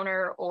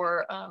over-the-counter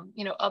or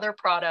other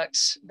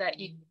products that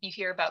you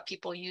hear about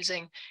people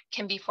using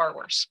can be far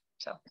worse.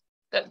 So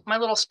my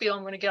little spiel.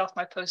 I'm going to get off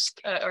my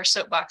or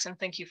soapbox, and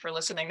thank you for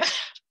listening.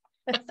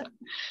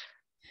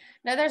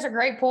 No, those are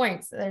great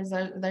points.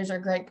 Those are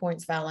great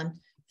points, Fallon,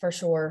 for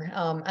sure.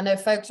 I know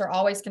folks are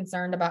always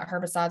concerned about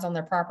herbicides on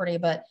their property,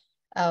 but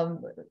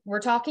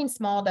we're talking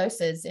small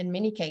doses in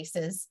many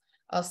cases.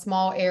 Of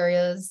small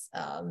areas,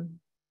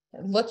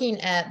 looking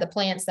at the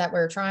plants that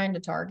we're trying to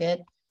target.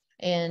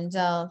 And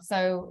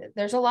so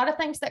there's a lot of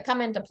things that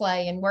come into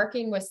play, and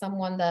working with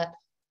someone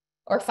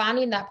or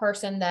finding that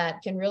person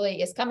that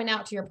is coming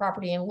out to your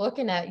property and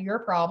looking at your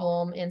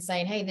problem and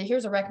saying, hey,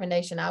 here's a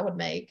recommendation I would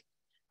make.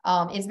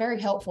 is very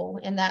helpful.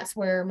 And that's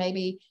where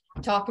maybe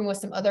talking with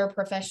some other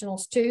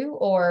professionals too,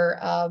 or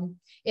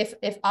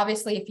if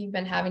obviously if you've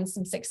been having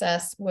some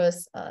success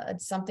with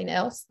something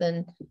else,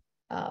 then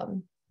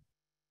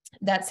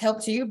that's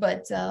helped you.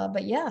 But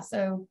yeah,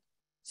 so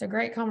it's a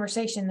great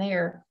conversation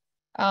there.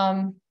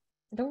 I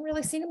don't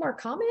really see any more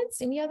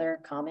comments. Any other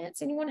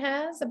comments anyone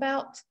has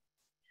about?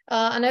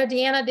 I know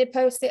Deanna did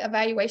post the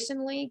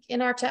evaluation link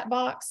in our chat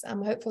box.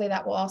 Hopefully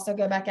that will also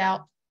go back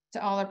out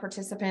to all our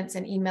participants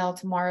in email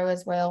tomorrow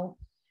as well.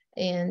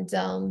 And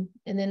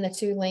then the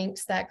 2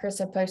 links that Chris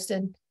had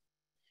posted,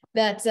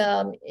 that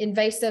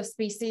invasive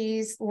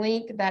species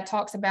link that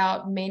talks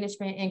about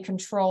management and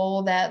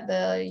control that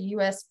the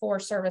U.S.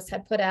 Forest Service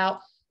had put out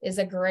is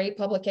a great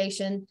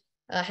publication.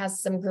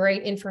 Has some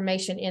great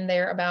information in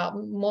there about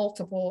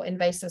multiple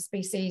invasive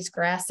species,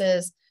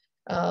 grasses,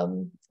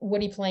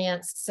 woody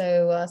plants.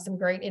 So some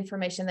great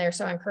information there.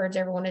 So I encourage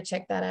everyone to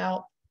check that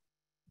out.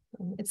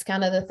 It's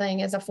kind of the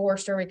thing as a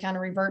forester we kind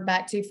of revert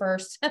back to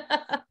first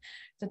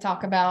to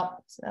talk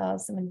about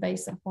some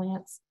invasive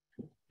plants.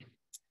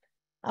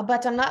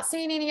 But I'm not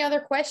seeing any other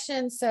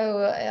questions.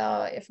 So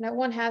if no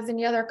one has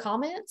any other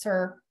comments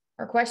or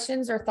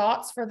questions or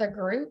thoughts for the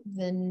group,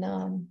 then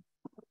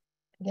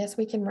I guess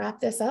we can wrap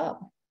this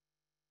up.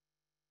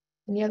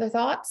 Any other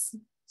thoughts,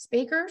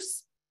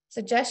 speakers,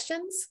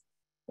 suggestions,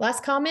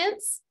 last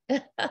comments?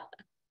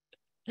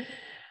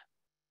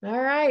 All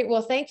right.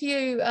 Well, thank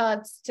you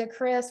to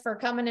Chris for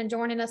coming and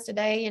joining us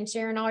today and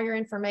sharing all your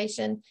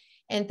information.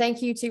 And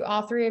thank you to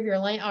all 3 of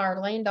our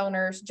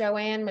landowners,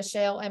 Joanne,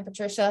 Michelle, and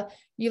Patricia.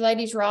 You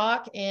ladies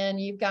rock, and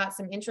you've got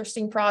some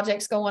interesting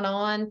projects going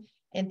on.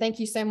 And thank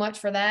you so much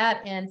for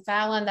that. And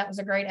Fallon, that was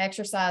a great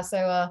exercise. So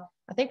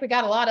I think we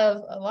got a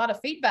lot of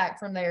feedback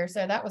from there.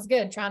 So that was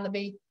good. Trying to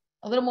be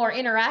a little more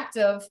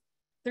interactive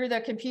through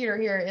the computer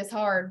here is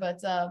hard,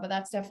 but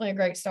that's definitely a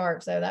great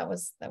start. So that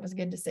was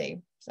good to see.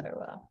 So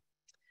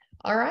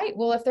all right.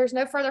 Well, if there's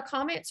no further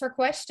comments or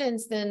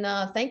questions, then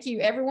thank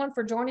you everyone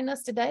for joining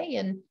us today.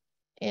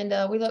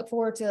 And we look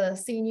forward to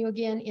seeing you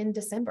again in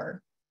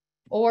December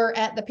or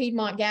at the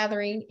Piedmont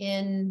Gathering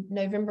in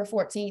November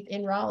 14th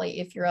in Raleigh,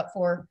 if you're up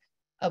for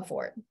it.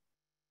 All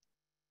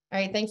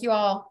right. Thank you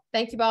all.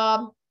 Thank you,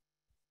 Bob.